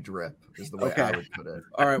license to drip is the way I would put it.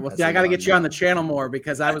 All right. Well, I got to get you on the channel more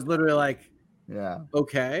because I was literally like, yeah.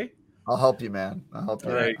 Okay. I'll help you, man. I'll help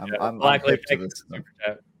you. I'm Blackleaf,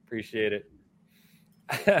 appreciate it.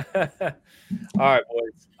 All right,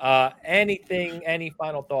 boys. Any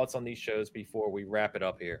final thoughts on these shows before we wrap it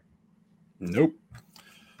up here? Nope.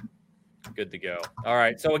 Good to go. All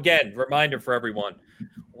right. So again, reminder for everyone,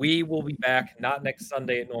 we will be back not next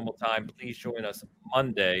Sunday at normal time. Please join us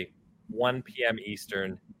Monday, 1 p.m.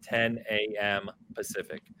 Eastern, 10 a.m.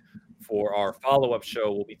 Pacific. For our follow-up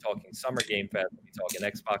show, we'll be talking Summer Game Fest. We'll be talking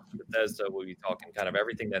Xbox and Bethesda. We'll be talking kind of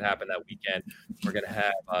everything that happened that weekend. We're going to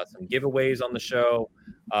have some giveaways on the show.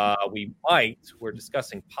 We're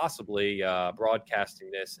discussing possibly broadcasting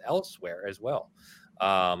this elsewhere as well.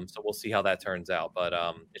 So we'll see how that turns out. But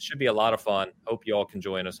it should be a lot of fun. Hope you all can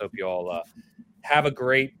join us. Hope you all have a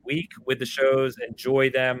great week with the shows. Enjoy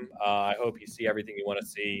them. I hope you see everything you want to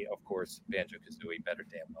see. Of course, Banjo-Kazooie better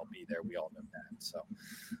damn well be there. We all know that. So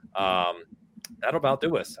that'll about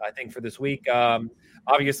do us, I think, for this week.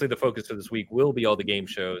 Obviously, the focus of this week will be all the game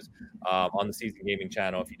shows on the Season Gaming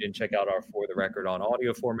channel. If you didn't check out our For the Record on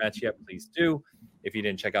audio formats yet, please do. If you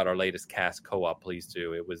didn't check out our latest cast co-op, please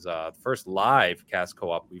do. It was the first live cast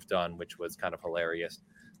co-op we've done, which was kind of hilarious,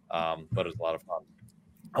 but it was a lot of fun.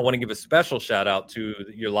 I want to give a special shout out to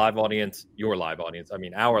our live audience.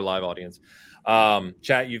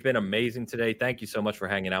 Chat, you've been amazing today. Thank you so much for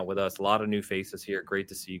hanging out with us. A lot of new faces here. Great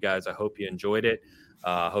to see you guys. I hope you enjoyed it.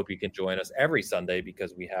 I hope you can join us every Sunday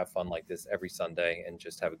because we have fun like this every Sunday and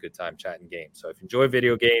just have a good time chatting games. So if you enjoy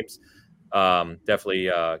video games, definitely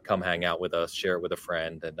come hang out with us, share it with a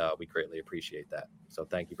friend, and we greatly appreciate that. So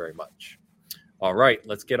thank you very much. All right,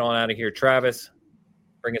 let's get on out of here. Travis,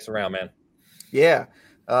 bring us around, man. Yeah.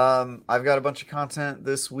 I've got a bunch of content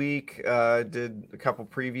this week. Did a couple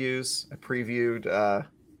previews. I previewed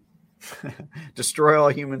Destroy All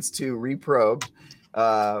Humans 2 Reprobed.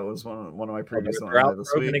 Was one of my previews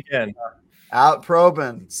this week. Again. Out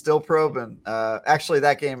probing, still probing. Actually,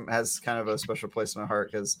 that game has kind of a special place in my heart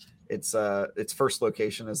because its first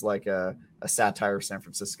location is like a satire of San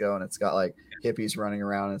Francisco, and it's got like hippies running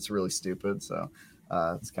around. And it's really stupid, so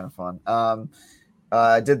it's kind of fun.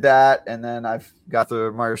 I did that, and then I've got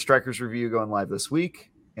the Mario Strikers review going live this week.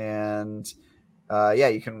 And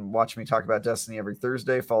you can watch me talk about Destiny every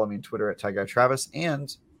Thursday. Follow me on Twitter at TyGuyTravis,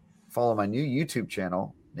 and follow my new YouTube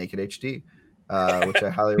channel, Naked HD, which I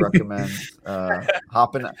highly recommend.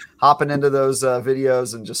 Hopping into those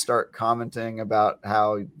videos and just start commenting about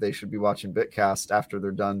how they should be watching Bitcast after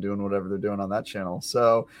they're done doing whatever they're doing on that channel.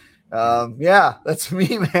 So that's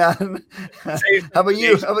me, man. How about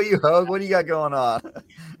you, Hogue? What do you got going on?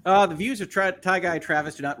 The views of Tie Guy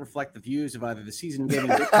Travis do not reflect the views of either the Season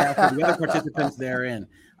Gaming Vidcast or the other participants therein.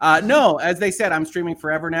 No, as they said, I'm streaming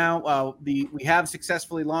forever now. We have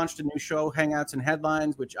successfully launched a new show, Hangouts and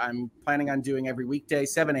Headlines, which I'm planning on doing every weekday,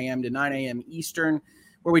 7 a.m. to 9 a.m. Eastern,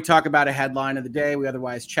 where we talk about a headline of the day. We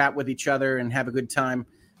otherwise chat with each other and have a good time.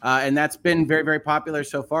 And that's been very, very popular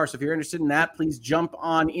so far. So if you're interested in that, please jump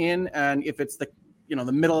on in. And if it's the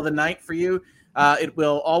middle of the night for you, it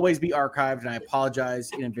will always be archived, and I apologize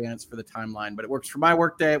in advance for the timeline, but it works for my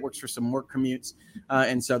work day. It works for some work commutes,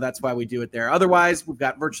 and so that's why we do it there. Otherwise, we've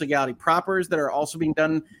got Virtual Legality propers that are also being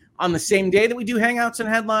done on the same day that we do Hangouts and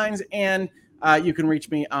Headlines, and you can reach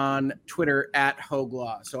me on Twitter at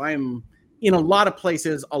Hoaglaw. So I am in a lot of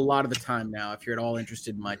places a lot of the time now, if you're at all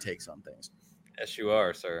interested in my takes on things. Yes, you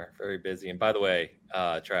are, sir. Very busy. And by the way,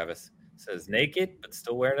 Travis says naked, but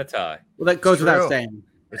still wearing a tie. Well, that goes without saying.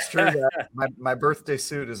 It's true that my birthday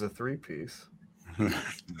suit is a 3-piece.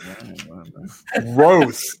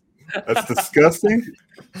 Gross. That's disgusting.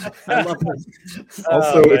 I love this.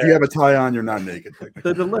 Also, if you have a tie on, you're not naked.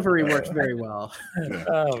 The delivery works very well.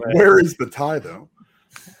 Yeah. Where is the tie, though?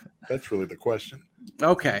 That's really the question.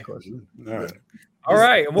 Okay. All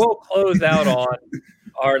right. And we'll close out on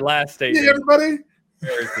our last statement. Hey, everybody.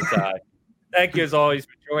 Where is the tie? Thank you, as always,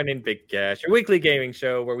 for joining Big Cash, your weekly gaming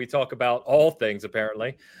show where we talk about all things,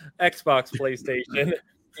 apparently, Xbox, PlayStation,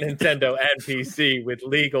 Nintendo, and PC with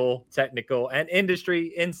legal, technical, and industry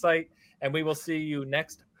insight. And we will see you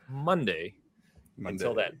next Monday.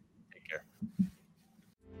 Until then, take care.